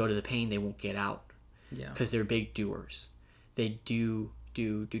 And if they go to the pain, they won't get out. Yeah. Because they're big doers. They do.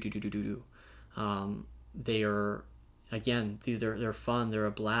 They are, again, they're fun. They're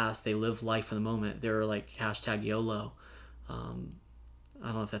a blast. They live life for the moment. They're like #YOLO. I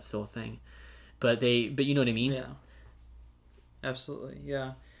don't know if that's still a thing, but you know what I mean? Yeah. Absolutely.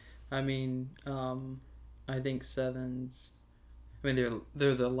 Yeah. I mean, I think 7s. I mean,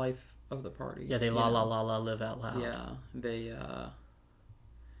 they're the life of the party. Yeah. They la live out loud. Yeah.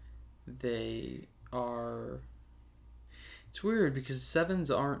 They are. It's weird because 7s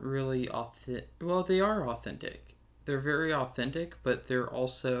aren't really authentic. Well, they are authentic. They're very authentic, but they're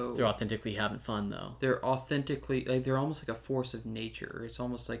authentically having fun though. They're authentically they're almost like a force of nature. It's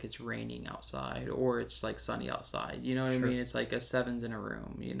almost like it's raining outside or it's like sunny outside. You know what I mean? It's like a 7's in a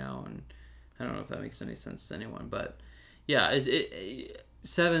room, and I don't know if that makes any sense to anyone, but yeah, it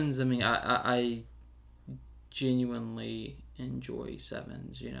 7s. I mean, I genuinely enjoy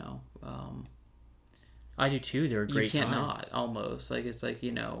 7s. I do too. They're a great. You can't not almost like it's like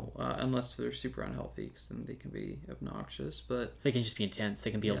unless they're super unhealthy, because then they can be obnoxious. But they can just be intense. They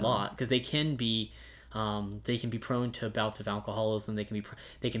can be a lot because they can be prone to bouts of alcoholism. They can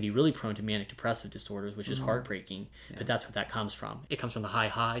be really prone to manic depressive disorders, which is heartbreaking. Yeah. But that's what that comes from. It comes from the high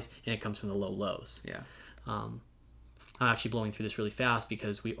highs and it comes from the low lows. Yeah. I'm actually blowing through this really fast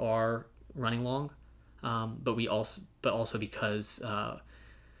because we are running long, but also because.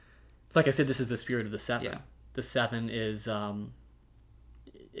 Like I said, this is the spirit of the 7. Yeah. The 7 is,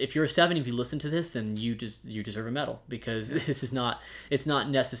 if you're a 7, if you listen to this, then you deserve a medal because it's not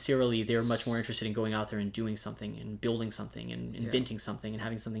necessarily, they're much more interested in going out there and doing something and building something and inventing something and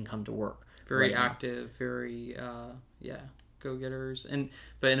having something come to work. Very active, very, go-getters.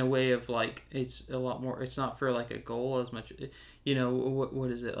 But in a way of like, it's a lot more, it's not for like a goal as much, what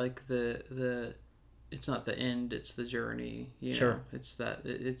is it? Like it's not the end, it's the journey. Sure. It's not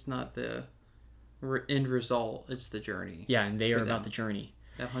the end result, it's the journey. Yeah, and they are about the journey.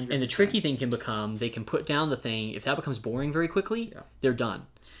 100%. And the tricky thing can become they can put down the thing. If that becomes boring very quickly, they're done.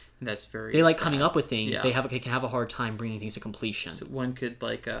 That's very. They like coming up with things. Yeah. They can have a hard time bringing things to completion. So one could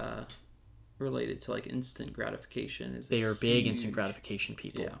like relate it to like instant gratification. They are big instant gratification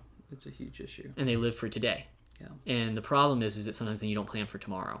people. Yeah, it's a huge issue. And they live for today. Yeah. And the problem is that sometimes then you don't plan for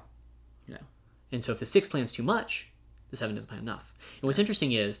tomorrow. Yeah. And so if the 6 plans too much, the 7 doesn't plan enough. And what's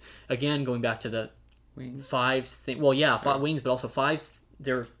interesting is, again, going back to the Wings. 5's thing. Well, yeah, wings, but also 5's,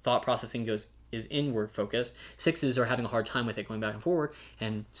 their thought processing is inward focused. 6's are having a hard time with it going back and forward.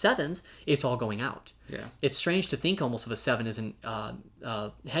 And 7's, it's all going out. Yeah. It's strange to think almost of a 7 as an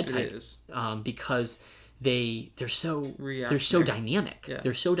head type. It is. Because they're so dynamic. Yeah.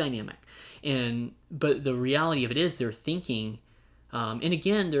 They're so dynamic. But the reality of it is they're thinking, and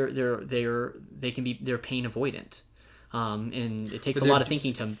again they're pain avoidant, and it takes a lot of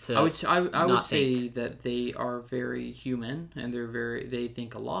thinking to I would say think. that they are very human and they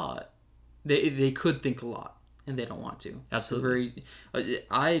think a lot. They could think a lot and they don't want to. Absolutely.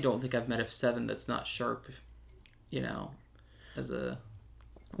 I don't think I've met a 7 that's not sharp, as a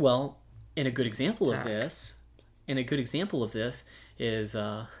well. And a good example of this is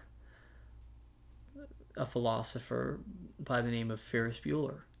a philosopher by the name of Ferris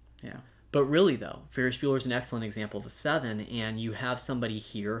Bueller. Yeah. But really, though, Ferris Bueller is an excellent example of a 7, and you have somebody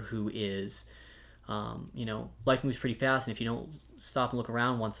here who is, life moves pretty fast, and if you don't stop and look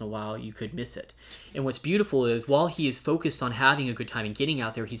around once in a while, you could miss it. And what's beautiful is, while he is focused on having a good time and getting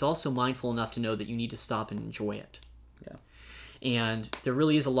out there, he's also mindful enough to know that you need to stop and enjoy it. Yeah. And there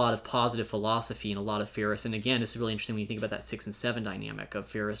really is a lot of positive philosophy and a lot of Ferris. And again, this is really interesting when you think about that 6 and 7 dynamic of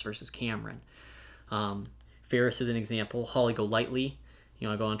Ferris versus Cameron. Ferris is an example. Holly Golightly,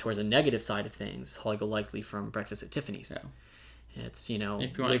 I go on towards a negative side of things. Holly Golightly from Breakfast at Tiffany's. Yeah. It's, if you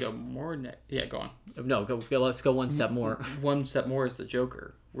want to go more, go on. No, go. Let's go one step more. One step more is the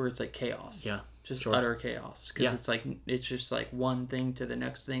Joker, where it's like chaos. Yeah. Just utter chaos. Because it's just like one thing to the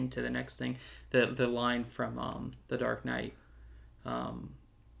next thing to the next thing. The line from The Dark Knight,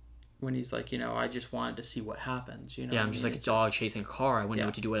 when he's like, I just wanted to see what happens. I'm just like a dog chasing a car. I wouldn't know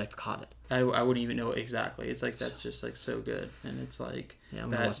what to do when I caught it. I wouldn't even know exactly. It's like that's just like so good, and it's like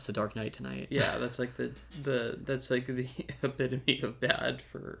I'm gonna watch The Dark Knight tonight. Yeah, that's like that's like the epitome of bad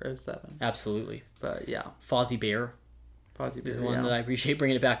for a 7. Absolutely. But yeah, Fozzie Bear is one that I appreciate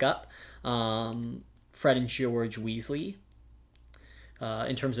bringing it back up. Fred and George Weasley.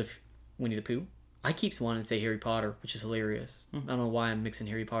 In terms of Winnie the Pooh, I keep wanting to say Harry Potter, which is hilarious. I don't know why I'm mixing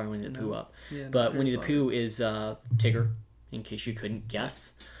Harry Potter and Winnie the Pooh up. Yeah, but Winnie the Pooh is Tigger, in case you couldn't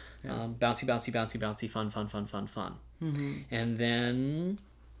guess. Yeah. Bouncy, bouncy, bouncy, bouncy, fun, fun, fun, fun, fun. Mm-hmm. And then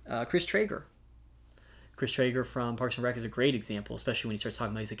Chris Traeger. Chris Traeger from Parks and Rec is a great example, especially when he starts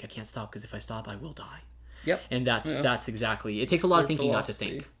talking about, he's like, I can't stop because if I stop, I will die. Yep. And that's exactly, it takes a lot of thinking philosophy.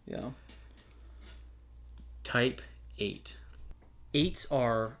 Not to think. Yeah. Type 8. 8s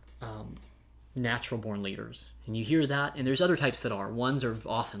are natural born leaders. And you hear that, and there's other types that are. 1s are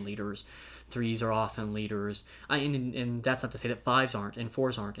often leaders. 3s are often leaders. And that's not to say that 5s aren't, and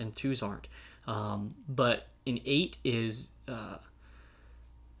 4s aren't, and 2s aren't. But an 8 is,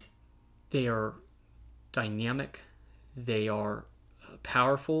 they are dynamic, they are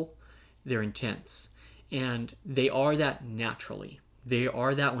powerful, they're intense. And they are that naturally. They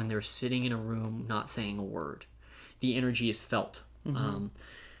are that when they're sitting in a room not saying a word. The energy is felt,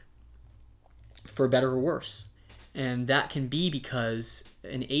 for better or worse. And that can be because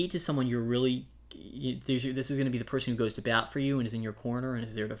an 8 is someone you're really... this is going to be the person who goes to bat for you and is in your corner and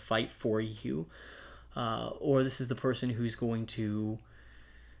is there to fight for you. Or this is the person who's going to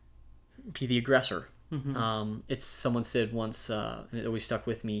be the aggressor. It's someone said once, and it always stuck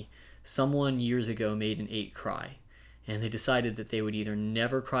with me, someone years ago made an 8 cry. And they decided that they would either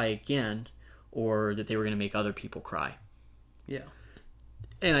never cry again or that they were going to make other people cry. Yeah.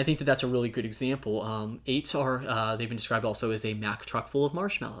 And I think that that's a really good example. 8s are, they've been described also as a Mack truck full of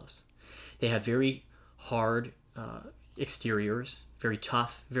marshmallows. They have very hard exteriors, very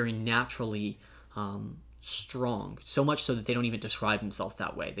tough, very naturally strong. So much so that they don't even describe themselves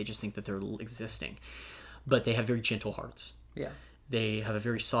that way. They just think that they're existing. But they have very gentle hearts. Yeah. They have a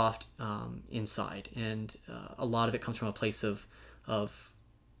very soft inside, and a lot of it comes from a place of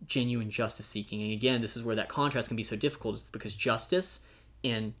genuine justice seeking. And again, this is where that contrast can be so difficult, is because justice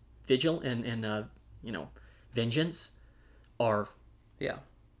and vengeance are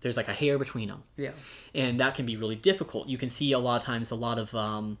there's like a hair between them. Yeah. And that can be really difficult. You can see a lot of times a lot of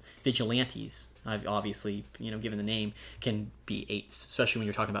vigilantes, obviously, given the name, can be 8s, especially when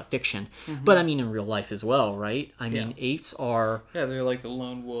you're talking about fiction. But I mean in real life as well, right? I mean 8s are... Yeah, they're like the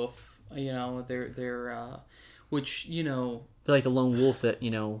lone wolf. They're Which, They're like the lone wolf that,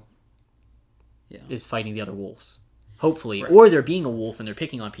 yeah. is fighting the other wolves. Hopefully. Right. Or they're being a wolf and they're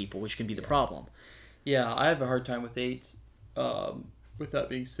picking on people, which can be the problem. Yeah, I have a hard time with 8s. With that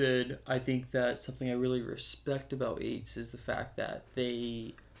being said, I think that something I really respect about 8s is the fact that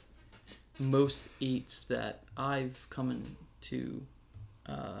most 8s that I've come into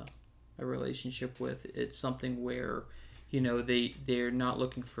a relationship with, it's something where, they're not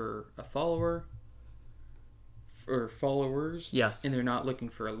looking for a follower or followers. Yes. And they're not looking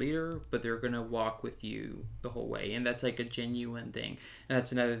for a leader, but they're going to walk with you the whole way. And that's like a genuine thing. And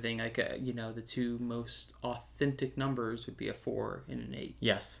that's another thing, like, the two most authentic numbers would be a 4 and an 8.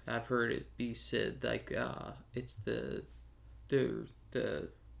 Yes. I've heard it be said, like, it's the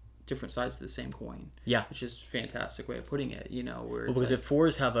different sides of the same coin. Yeah. Which is a fantastic way of putting it, where it's because like, if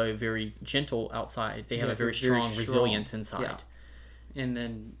 4s have a very gentle outside, they have a very strong resilience inside. Yeah. And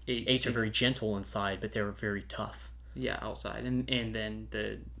then 8s are very gentle inside, but they're very tough. Yeah, outside. And then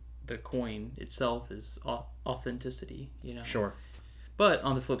the coin itself is authenticity, Sure. But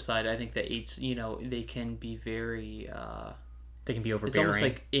on the flip side, I think that 8s, they can be very... they can be overbearing. It's almost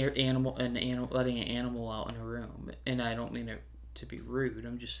like letting an animal out in a room. And I don't mean it to be rude.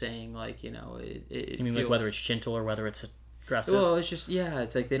 I'm just saying, like, it you mean feels... like whether it's gentle or whether it's aggressive? Well, it's just,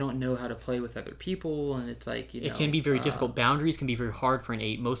 it's like they don't know how to play with other people, and it's like, it can be very difficult. Boundaries can be very hard for an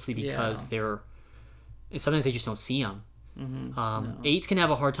 8, mostly because sometimes they just don't see them. Mm-hmm. 8s can have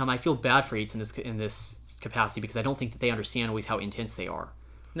a hard time. I feel bad for 8s in this capacity because I don't think that they understand always how intense they are.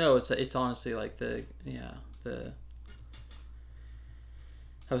 No, it's honestly like I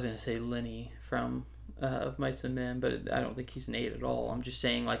was going to say Lenny from of Mice and Men, but I don't think he's an 8 at all. I'm just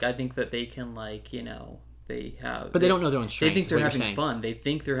saying, like, I think that they can, like, they have... But they don't know their own strength. They think they're having fun. They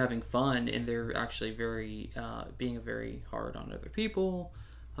think they're having fun, and they're actually very, being very hard on other people.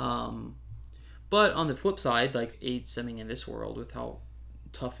 But on the flip side, like, 8s, I mean, in this world, with how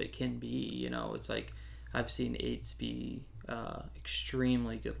tough it can be, it's like, I've seen 8s be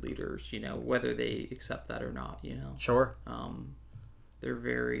extremely good leaders, whether they accept that or not, Sure. They're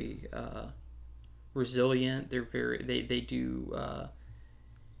very resilient. They're very, they do,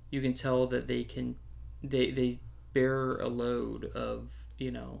 you can tell that they bear a load of,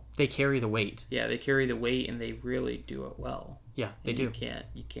 They carry the weight. Yeah, they carry the weight, and they really do it well. Yeah, they do.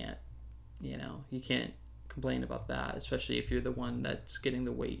 You can't complain about that, especially if you're the one that's getting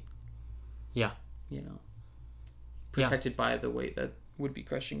the weight. Yeah. Protected by the weight that would be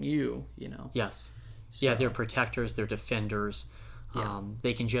crushing you, Yes. So, yeah, they're protectors, they're defenders. Yeah.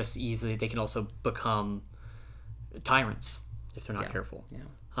 They can also become tyrants if they're not careful.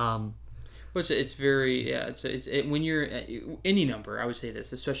 Yeah. Which it's very, when you're any number, I would say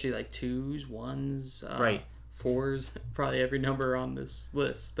this, especially like 2s, 1s, right. 4s, probably every number on this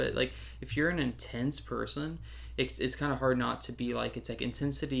list. But like, if you're an intense person, it's kind of hard not to be like, it's like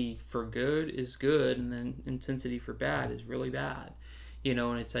intensity for good is good, and then intensity for bad is really bad. And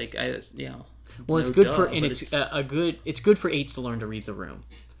it's like, well, it's good for, and it's good for 8s to learn to read the room.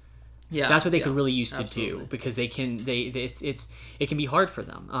 Yeah, that's what they could really use to do, because it can be hard for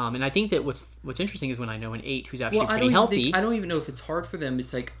them. And I think that what's interesting is when I know an 8 who's actually pretty healthy. I don't even know if it's hard for them.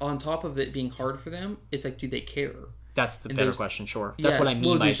 It's like, on top of it being hard for them, it's like, do they care? That's the better question. Sure, that's what I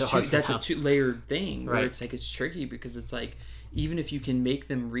mean by it's hard for them. That's a 2-layered thing, where right. It's like, it's tricky, because it's like, even if you can make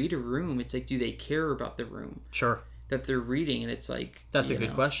them read a room, it's like, do they care about the room? Sure. That they're reading, and it's like, that's a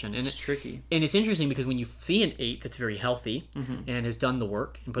good question, and it's tricky. And it's interesting because when you see an 8 that's very healthy mm-hmm. and has done the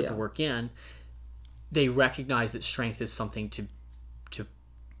work and put the work in, they recognize that strength is something to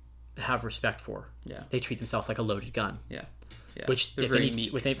have respect for. Yeah, they treat themselves like a loaded gun. Yeah, which if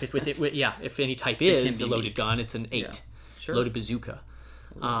any type is a loaded gun, it's an 8. Yeah. Sure. Loaded bazooka.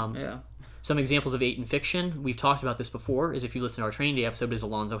 Some examples of 8 in fiction, we've talked about this before, is if you listen to our Training Day episode, is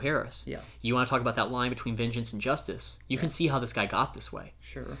Alonzo Harris. Yeah. You want to talk about that line between vengeance and justice. You can see how this guy got this way.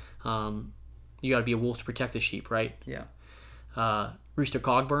 Sure. You got to be a wolf to protect the sheep, right? Yeah. Rooster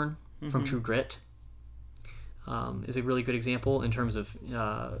Cogburn mm-hmm. from True Grit is a really good example in terms of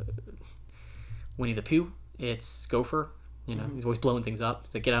Winnie the Pooh. It's Gopher. mm-hmm. He's always blowing things up.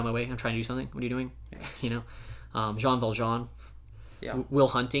 He's like, get out of my way. I'm trying to do something. What are you doing? Yeah. Jean Valjean. Yeah. Will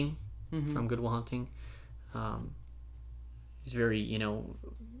Hunting. Mm-hmm. From Good Will Hunting. He's very,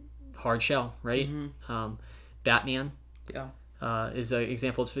 hard shell, right? Mm-hmm. Batman. Yeah. Is an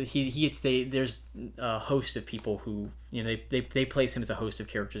example. There's a host of people who, they place him as a host of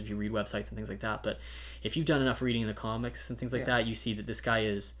characters if you read websites and things like that. But if you've done enough reading in the comics and things like that, you see that this guy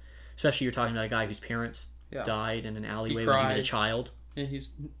is, especially you're talking about a guy whose parents died in an alleyway when he was a child. And he's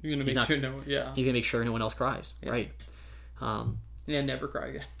going to make sure he's going to make sure no one else cries, right? Never cry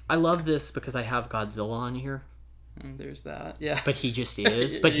again. I love this because I have Godzilla on here. There's that. Yeah. But he just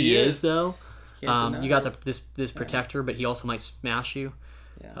is. But He is is. though. Can't You deny got this protector, but he also might smash you.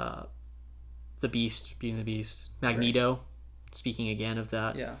 Yeah. The Beast, being the Beast. Magneto, speaking again of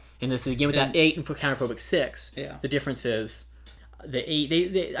that. Yeah. And this is again with that 8 and for counterphobic 6. Yeah. The difference is the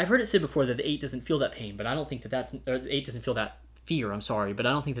 8. I've heard it said before that the 8 doesn't feel that pain, but I don't think that's or the 8 doesn't feel that fear. I'm sorry, but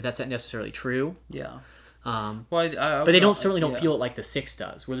I don't think that's necessarily true. Yeah. Well, but they certainly don't feel it like the 6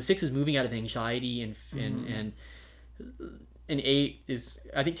 does, where the 6 is moving out of anxiety and 8 is,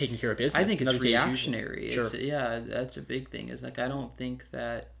 I think, taking care of business. I think it's reactionary. Sure. That's a big thing. Is like I don't think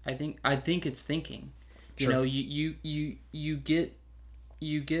that I think it's thinking. You Sure. know, you get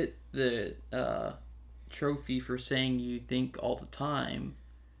the trophy for saying you think all the time.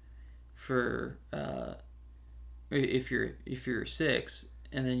 For if you're 6,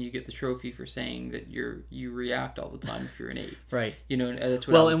 and then you get the trophy for saying that you react all the time if you're an 8. Right. You know, that's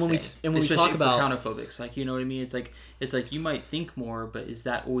what I would say. When we Especially talk about counterphobics, like, you know what I mean? It's like you might think more, but is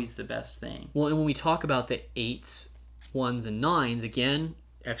that always the best thing? Well, and when we talk about the 8s, 1s, and 9s, again,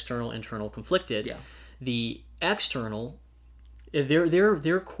 external, internal, conflicted. Yeah. The external,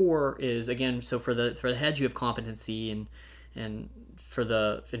 their core is, again, so for the head you have competency and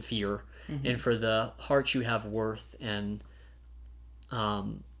fear, and for the heart you have worth and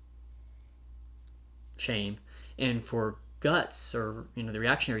shame, and for guts, or the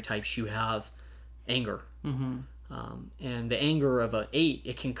reactionary types, you have anger. And the anger of an 8,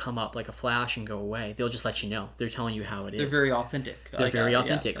 it can come up like a flash and go away. They'll just let you know. They're telling you how it is. They're very authentic. They're very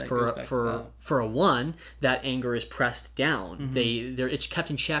authentic. Yeah, for a 1, that anger is pressed down. It's kept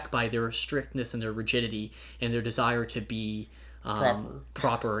in check by their strictness and their rigidity and their desire to be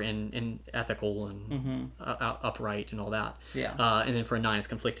proper and ethical and upright and all that. Yeah. And then for a 9, it's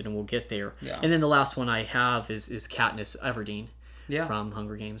conflicted, and we'll get there. Yeah. And then the last one I have is Katniss Everdeen. Yeah. From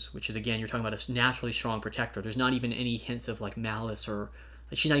Hunger Games, which is, again, you're talking about a naturally strong protector. There's not even any hints of like malice, or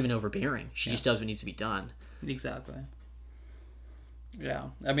she's not even overbearing. She just does what needs to be done. Exactly. Yeah.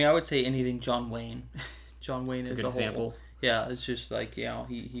 I mean, I would say anything John Wayne. John Wayne is a good example. Whole, yeah, it's just like,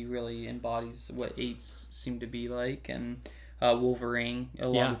 he really embodies what 8s seem to be like. And Wolverine,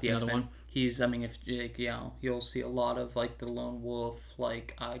 along with the X-Men. He's, I mean, if you'll see a lot of like the lone wolf,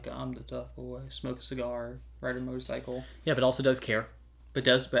 like I'm the tough boy, smoke a cigar, ride a motorcycle. Yeah, but also does care. But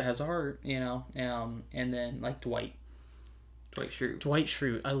has a heart, And then like Dwight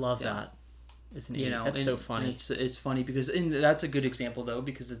Schrute. I love that. It's an that's so funny. It's funny because, and that's a good example though,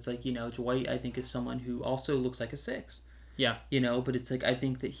 because it's like, Dwight, I think, is someone who also looks like a 6. Yeah. But it's like, I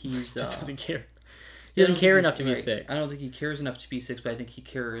think that he's just doesn't care. He doesn't care enough to be 6. I don't think he cares enough to be 6, but I think he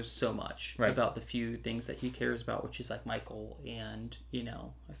cares so much about the few things that he cares about, which is like Michael and,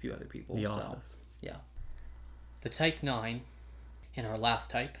 a few other people. The Office. Yeah. The type 9, and our last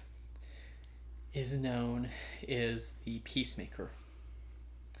type, is known as the peacemaker,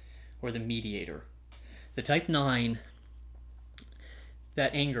 or the mediator. The type 9,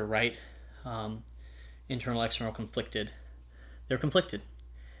 that anger, right? Internal, external, conflicted. They're conflicted.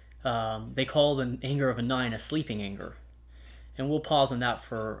 They call the anger of a 9 a sleeping anger. And we'll pause on that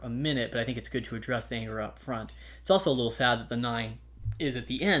for a minute, but I think it's good to address the anger up front. It's also a little sad that the 9 is at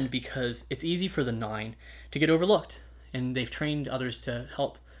the end, because it's easy for the 9 to get overlooked, and they've trained others to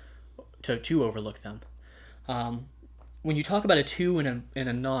help to overlook them. When you talk about a 2 and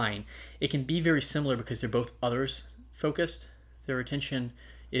a 9, it can be very similar because they're both others focused. Their attention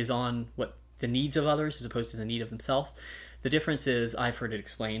is on what the needs of others as opposed to the need of themselves. The difference is, I've heard it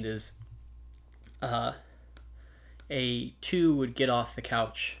explained, is a 2 would get off the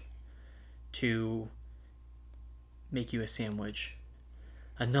couch to make you a sandwich.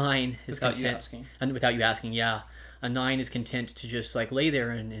 A 9 is without content, you asking. And without you asking, yeah. A 9 is content to just like lay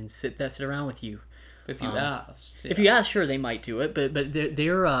there and sit around with you. If you asked. Yeah. If you ask, sure, they might do it, but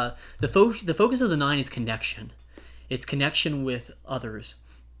they're the focus of the 9 is connection. It's connection with others.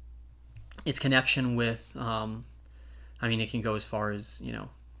 It's connection with it can go as far as,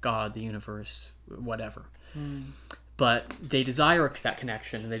 God, the universe, whatever. But they desire that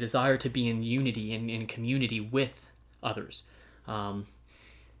connection, and they desire to be in unity and in community with others. And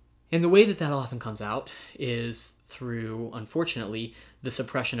the way that often comes out is through, unfortunately, the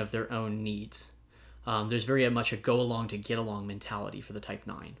suppression of their own needs. There's very much a go-along to get-along mentality for the type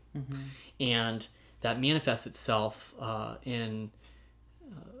 9. And that manifests itself in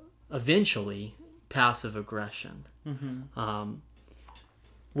eventually passive aggression.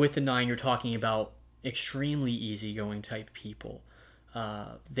 With the 9, you're talking about extremely easygoing type people.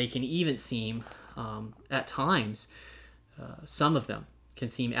 They can even seem, at times, some of them can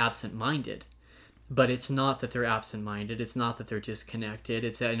seem absent-minded, But it's not that they're absent-minded. It's not that they're disconnected.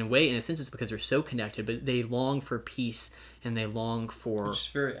 It's in a sense, it's because they're so connected, but they long for peace and they long for... Which is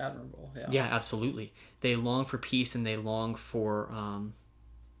very admirable, yeah. Yeah, absolutely. They long for peace and they long for...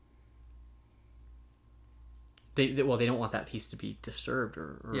 They don't want that peace to be disturbed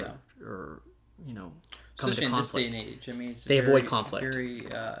or come Especially into conflict. in this day and age. I mean, it's They avoid conflict. Very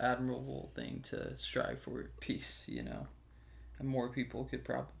admirable thing to strive for peace, and more people could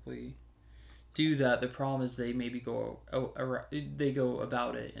probably do that. The problem is they maybe go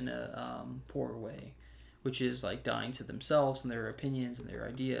about it in a poor way, which is like dying to themselves and their opinions and their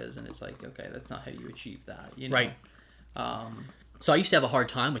ideas, and it's like, okay, that's not how you achieve that, Right. So I used to have a hard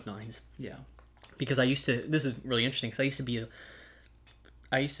time with 9s. Yeah. Because this is really interesting, because the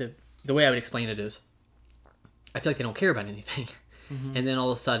way I would explain it is, I feel like they don't care about anything. Mm-hmm. And then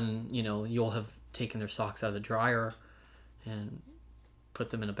all of a sudden, you'll have taken their socks out of the dryer and put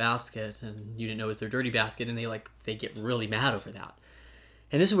them in a basket, and you didn't know it was their dirty basket, and they get really mad over that.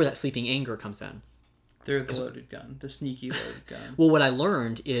 And this is where that sleeping anger comes in. They're the loaded gun, the sneaky loaded gun. Well, what I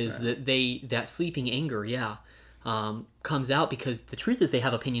learned is that sleeping anger, comes out because the truth is they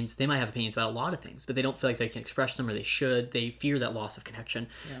have opinions. They might have opinions about a lot of things, but they don't feel like they can express them, or they should. They fear that loss of connection.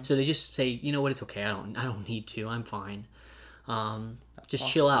 Yeah. So they just say, you know what, it's okay. I don't need to. I'm fine. Just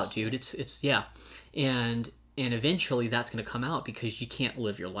chill out, dude. It's And eventually that's going to come out because you can't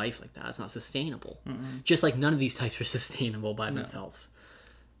live your life like that. It's not sustainable. Mm-mm. Just like none of these types are sustainable by themselves.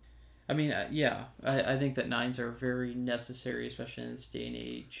 I mean, I think that 9s are very necessary, especially in this day and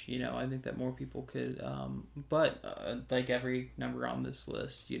age. I think that more people could, but like every number on this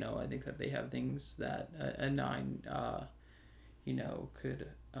list, I think that they have things that a 9, could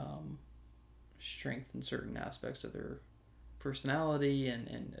strengthen certain aspects of their personality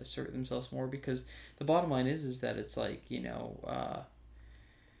and assert themselves more, because the bottom line is that it's like,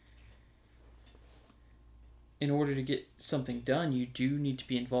 in order to get something done, you do need to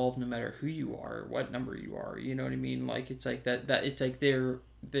be involved no matter who you are, what number you are. You know what I mean? Like, it's like that it's like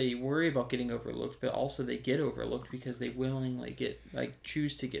they worry about getting overlooked, but also they get overlooked because they willingly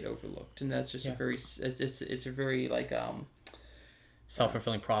choose to get overlooked. And that's just a very, it's a very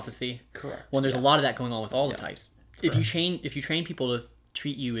self-fulfilling prophecy. Correct. Well, there's a lot of that going on with all the types. Correct. If you train people to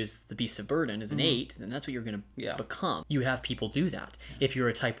treat you as the beast of burden, as an 8, then that's what you're going to become. You have people do that. If you're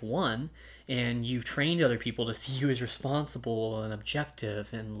a type 1 and you've trained other people to see you as responsible and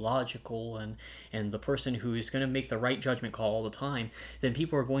objective and logical and the person who is going to make the right judgment call all the time, then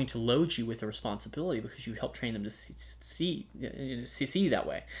people are going to load you with the responsibility because you helped train them to see that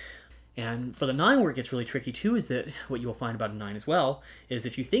way. And for the 9, where it gets really tricky too, is that what you'll find about a 9 as well is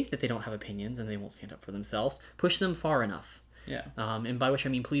if you think that they don't have opinions and they won't stand up for themselves, push them far enough. Yeah. And by which I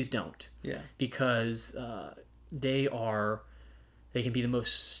mean, please don't. Yeah. Because they can be the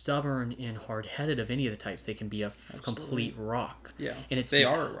most stubborn and hard-headed of any of the types. They can be a complete rock. Yeah. And they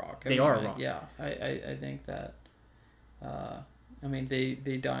are a rock. They are a rock. Yeah. I think that.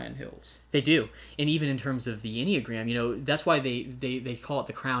 They die in hills. They do. And even in terms of the Enneagram, that's why they call it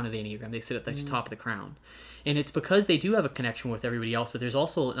the crown of the Enneagram. They sit at the top of the crown. And it's because they do have a connection with everybody else, but there's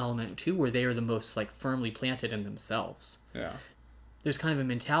also an element, too, where they are the most, firmly planted in themselves. Yeah. There's kind of a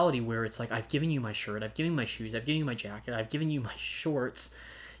mentality where it's like, I've given you my shirt, I've given you my shoes, I've given you my jacket, I've given you my shorts.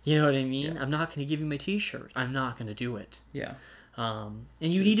 You know what I mean? Yeah. I'm not going to give you my t-shirt. I'm not going to do it. Yeah. And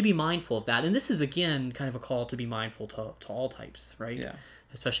you need to be mindful of that. And this is, again, kind of a call to be mindful to all types, right? Yeah.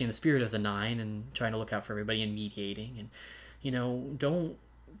 Especially in the spirit of the 9 and trying to look out for everybody and mediating. And,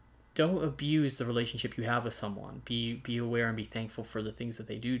 don't abuse the relationship you have with someone. Be aware and be thankful for the things that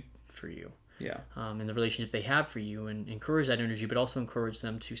they do for you. Yeah. And the relationship they have for you, and encourage that energy, but also encourage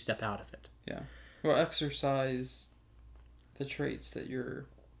them to step out of it. Yeah. Well, exercise the traits that you're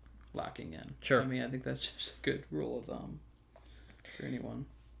lacking in. Sure. I mean, I think that's just a good rule of thumb for anyone.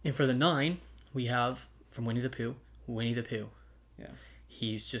 And for the 9, we have from Winnie the Pooh. Yeah.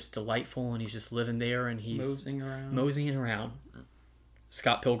 He's just delightful, and he's just living there, and he's moseying around.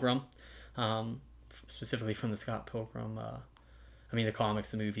 Scott Pilgrim, specifically from the Scott Pilgrim, the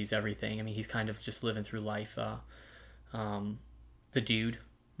comics, the movies, everything. I mean, he's kind of just living through life. The Dude,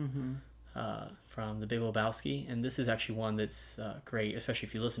 from The Big Lebowski, and this is actually one that's great, especially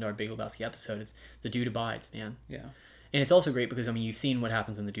if you listen to our Big Lebowski episode. It's The Dude Abides, man. Yeah. And it's also great because, you've seen what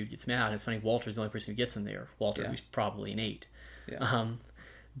happens when the dude gets mad. And it's funny, Walter's the only person who gets him there. Walter, who's probably an 8. Yeah.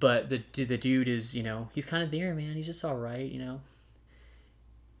 But the dude is, he's kind of there, man. He's just all right,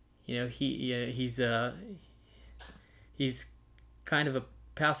 he's kind of a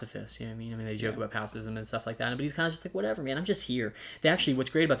pacifist, you know what I mean? They joke about pacifism and stuff like that, but he's kind of just like, whatever, man, I'm just here. What's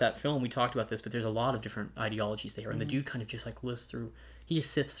great about that film, we talked about this, but there's a lot of different ideologies there, and the dude kind of just lives through, he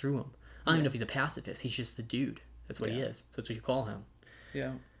just sits through them. don't even know if he's a pacifist. He's just the dude. That's what he is. So that's what you call him.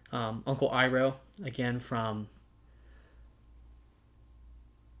 Yeah. Uncle Iroh, again from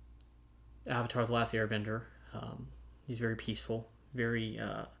Avatar: The Last Airbender. He's very peaceful, very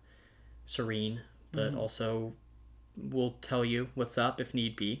serene, but also will tell you what's up if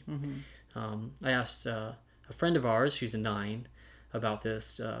need be. I asked a friend of ours who's a 9 about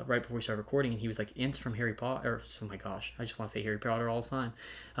this right before we started recording, and he was like, Ints from Harry Potter, oh my gosh, I just want to say Harry Potter all the time.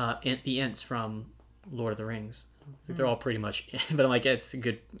 The Ints from Lord of the Rings. Like, they're all pretty much, but I'm like, it's a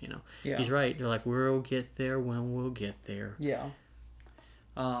good, Yeah. He's right. They're like, we'll get there when we'll get there. Yeah.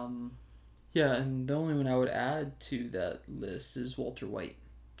 Yeah, and the only one I would add to that list is Walter White.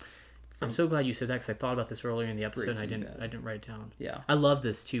 I'm so glad you said that because I thought about this earlier in the episode and I Breaking Bad. didn't write it down. Yeah. I love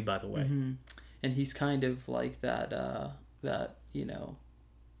this too, by the way. And he's kind of like that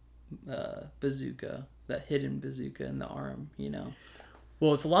bazooka, that hidden bazooka in the arm,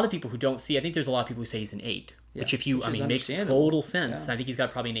 Well, it's a lot of people who don't see. I think there's a lot of people who say he's an 8, which if you, which is makes understandable. total sense. Yeah. I think he's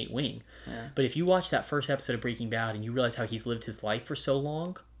got probably an 8 wing. Yeah. But if you watch that first episode of Breaking Bad and you realize how he's lived his life for so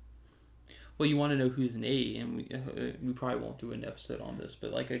long, Well, you want to know who's an 8, and we probably won't do an episode on this,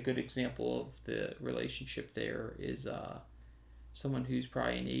 but like a good example of the relationship there is someone who's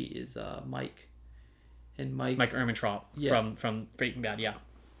probably an 8 is Mike. And Mike Ehrmantraut from Breaking Bad, yeah.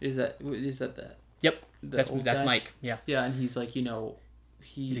 Is that the Yep, the that's old that's guy? Mike, yeah. Yeah, and he's like, he's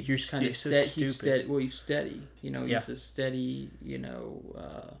like, "You're kind of so He's stupid." steady. Well, he's steady. He's Yeah. a steady,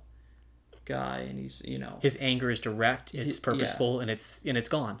 guy, and he's His anger is direct, it's purposeful, and it's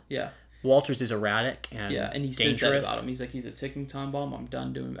gone. yeah. Walters is erratic and Yeah, and he dangerous. says that about him. He's like, he's a ticking time bomb. I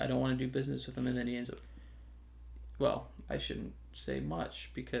don't want to do business with him. And then he ends up, well, I shouldn't say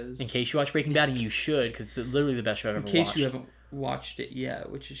much because... In case you watch Breaking Bad, and you should, because it's literally the best show I've ever watched. In case you haven't watched it yet,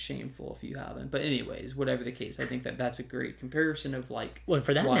 which is shameful if you haven't. But anyways, whatever the case, I think that's a great comparison of like... Well, and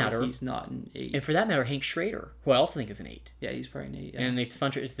for that why matter... he's not an 8. And for that matter, Hank Schrader, who I also think is an 8. Yeah, he's probably an 8. Yeah. And it's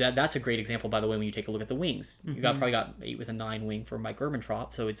fun. That's a great example, by the way, when you take a look at the wings. You probably got 8 with a 9 wing for Mike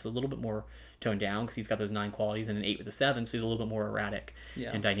Ehrmantraut, so it's a little bit more toned down because he's got those 9 qualities, and an 8 with a 7, so he's a little bit more erratic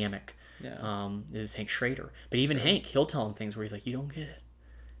and dynamic. Yeah. Is Hank Schrader. But even Hank, he'll tell him things where he's like, you don't get it.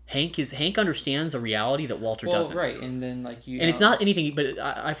 Hank understands a reality that Walter doesn't. Right, and then like you... And it's not anything, but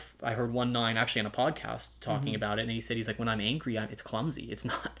I heard one 9 actually on a podcast talking about it, and he said, he's like, when I'm angry, it's clumsy. It's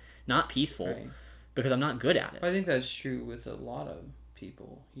not peaceful. Right. Because I'm not good at it. I think that's true with a lot of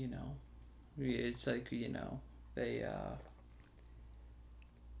people, It's like, they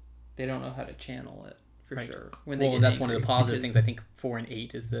don't know how to channel it, for sure. When they get that's angry, one of the positive because, things, I think, for an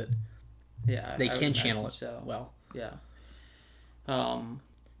 8 is that they I can would channel imagine it so. well. Yeah.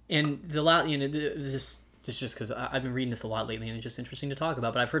 And this is just because I've been reading this a lot lately, and it's just interesting to talk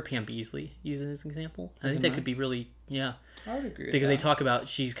about, but I've heard Pam Beesly use it as an example. I think that could be really, I would agree with because that. they talk about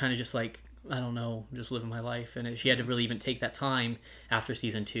she's kind of just like, I don't know, just living my life, and she had to really even take that time after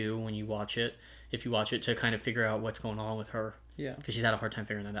season 2 when you watch it, if you watch it, to kind of figure out what's going on with her. Yeah. Because she's had a hard time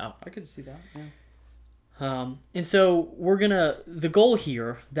figuring that out. I could see that, yeah. And so the goal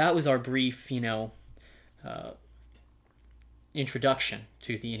here, that was our brief, introduction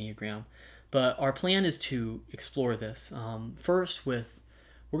to the Enneagram. But our plan is to explore this. First we're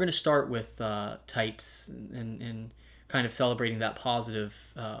going to start with types and kind of celebrating that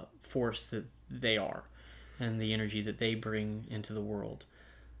positive force that they are and the energy that they bring into the world.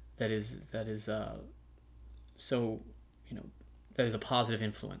 That is so, that is a positive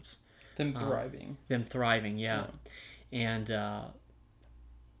influence. Them thriving. Yeah. And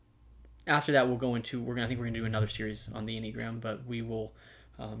after that, we'll go into, I think we're going to do another series on the Enneagram, but we will,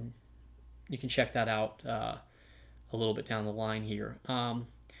 you can check that out a little bit down the line here.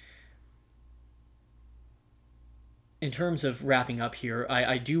 In terms of wrapping up here,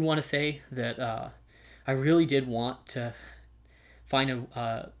 I do want to say that I really did want to find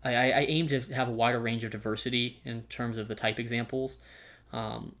I aim to have a wider range of diversity in terms of the type examples.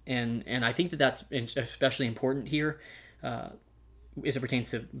 And I think that that's especially important here as it pertains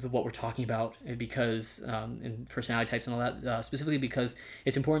to what we're talking about, because in personality types and all that, specifically because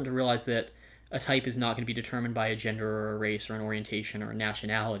it's important to realize that a type is not going to be determined by a gender or a race or an orientation or a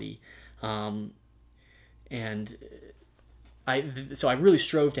nationality. So I really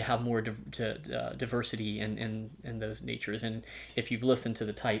strove to have more diversity in those natures. And if you've listened to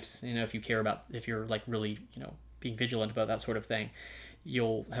the types, if you care about, if you're like really, being vigilant about that sort of thing,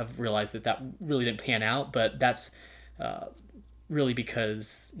 you'll have realized that really didn't pan out. But that's really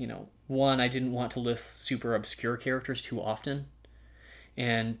because, one, I didn't want to list super obscure characters too often.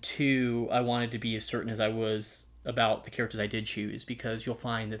 And two, I wanted to be as certain as I was about the characters I did choose, because you'll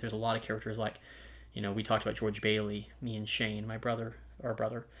find that there's a lot of characters like, we talked about George Bailey, me and Shane, our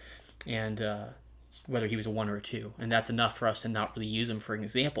brother, and whether he was a 1 or a 2. And that's enough for us to not really use him for an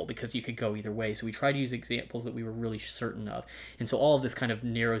example, because you could go either way. So we try to use examples that we were really certain of. And so all of this kind of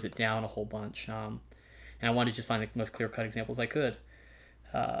narrows it down a whole bunch. And I wanted to just find the most clear-cut examples I could.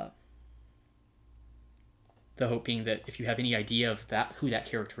 The hope being that if you have any idea of that, who that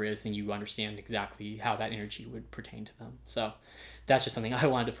character is, then you understand exactly how that energy would pertain to them. So that's just something I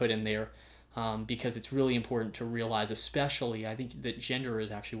wanted to put in there, because it's really important to realize, especially, I think that gender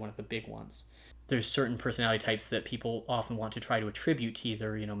is actually one of the big ones. There's certain personality types that people often want to try to attribute to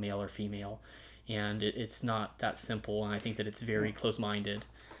either, male or female, and it's not that simple, and I think that it's very close-minded,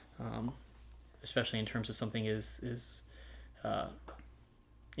 especially in terms of something as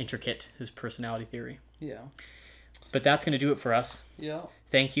intricate as personality theory. Yeah. But that's going to do it for us. Yeah.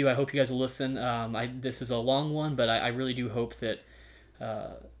 Thank you. I hope you guys will listen. This is a long one, but I really do hope that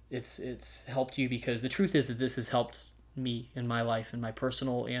it's helped you, because the truth is that this has helped me in my life, in my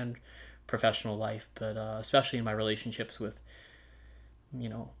personal and professional life, but especially in my relationships with,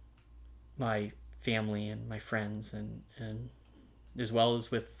 my family and my friends, and as well as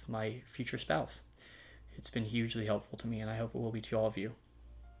with my future spouse. It's been hugely helpful to me, and I hope it will be to all of you.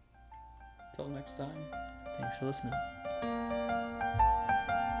 Till next time. Thanks for listening.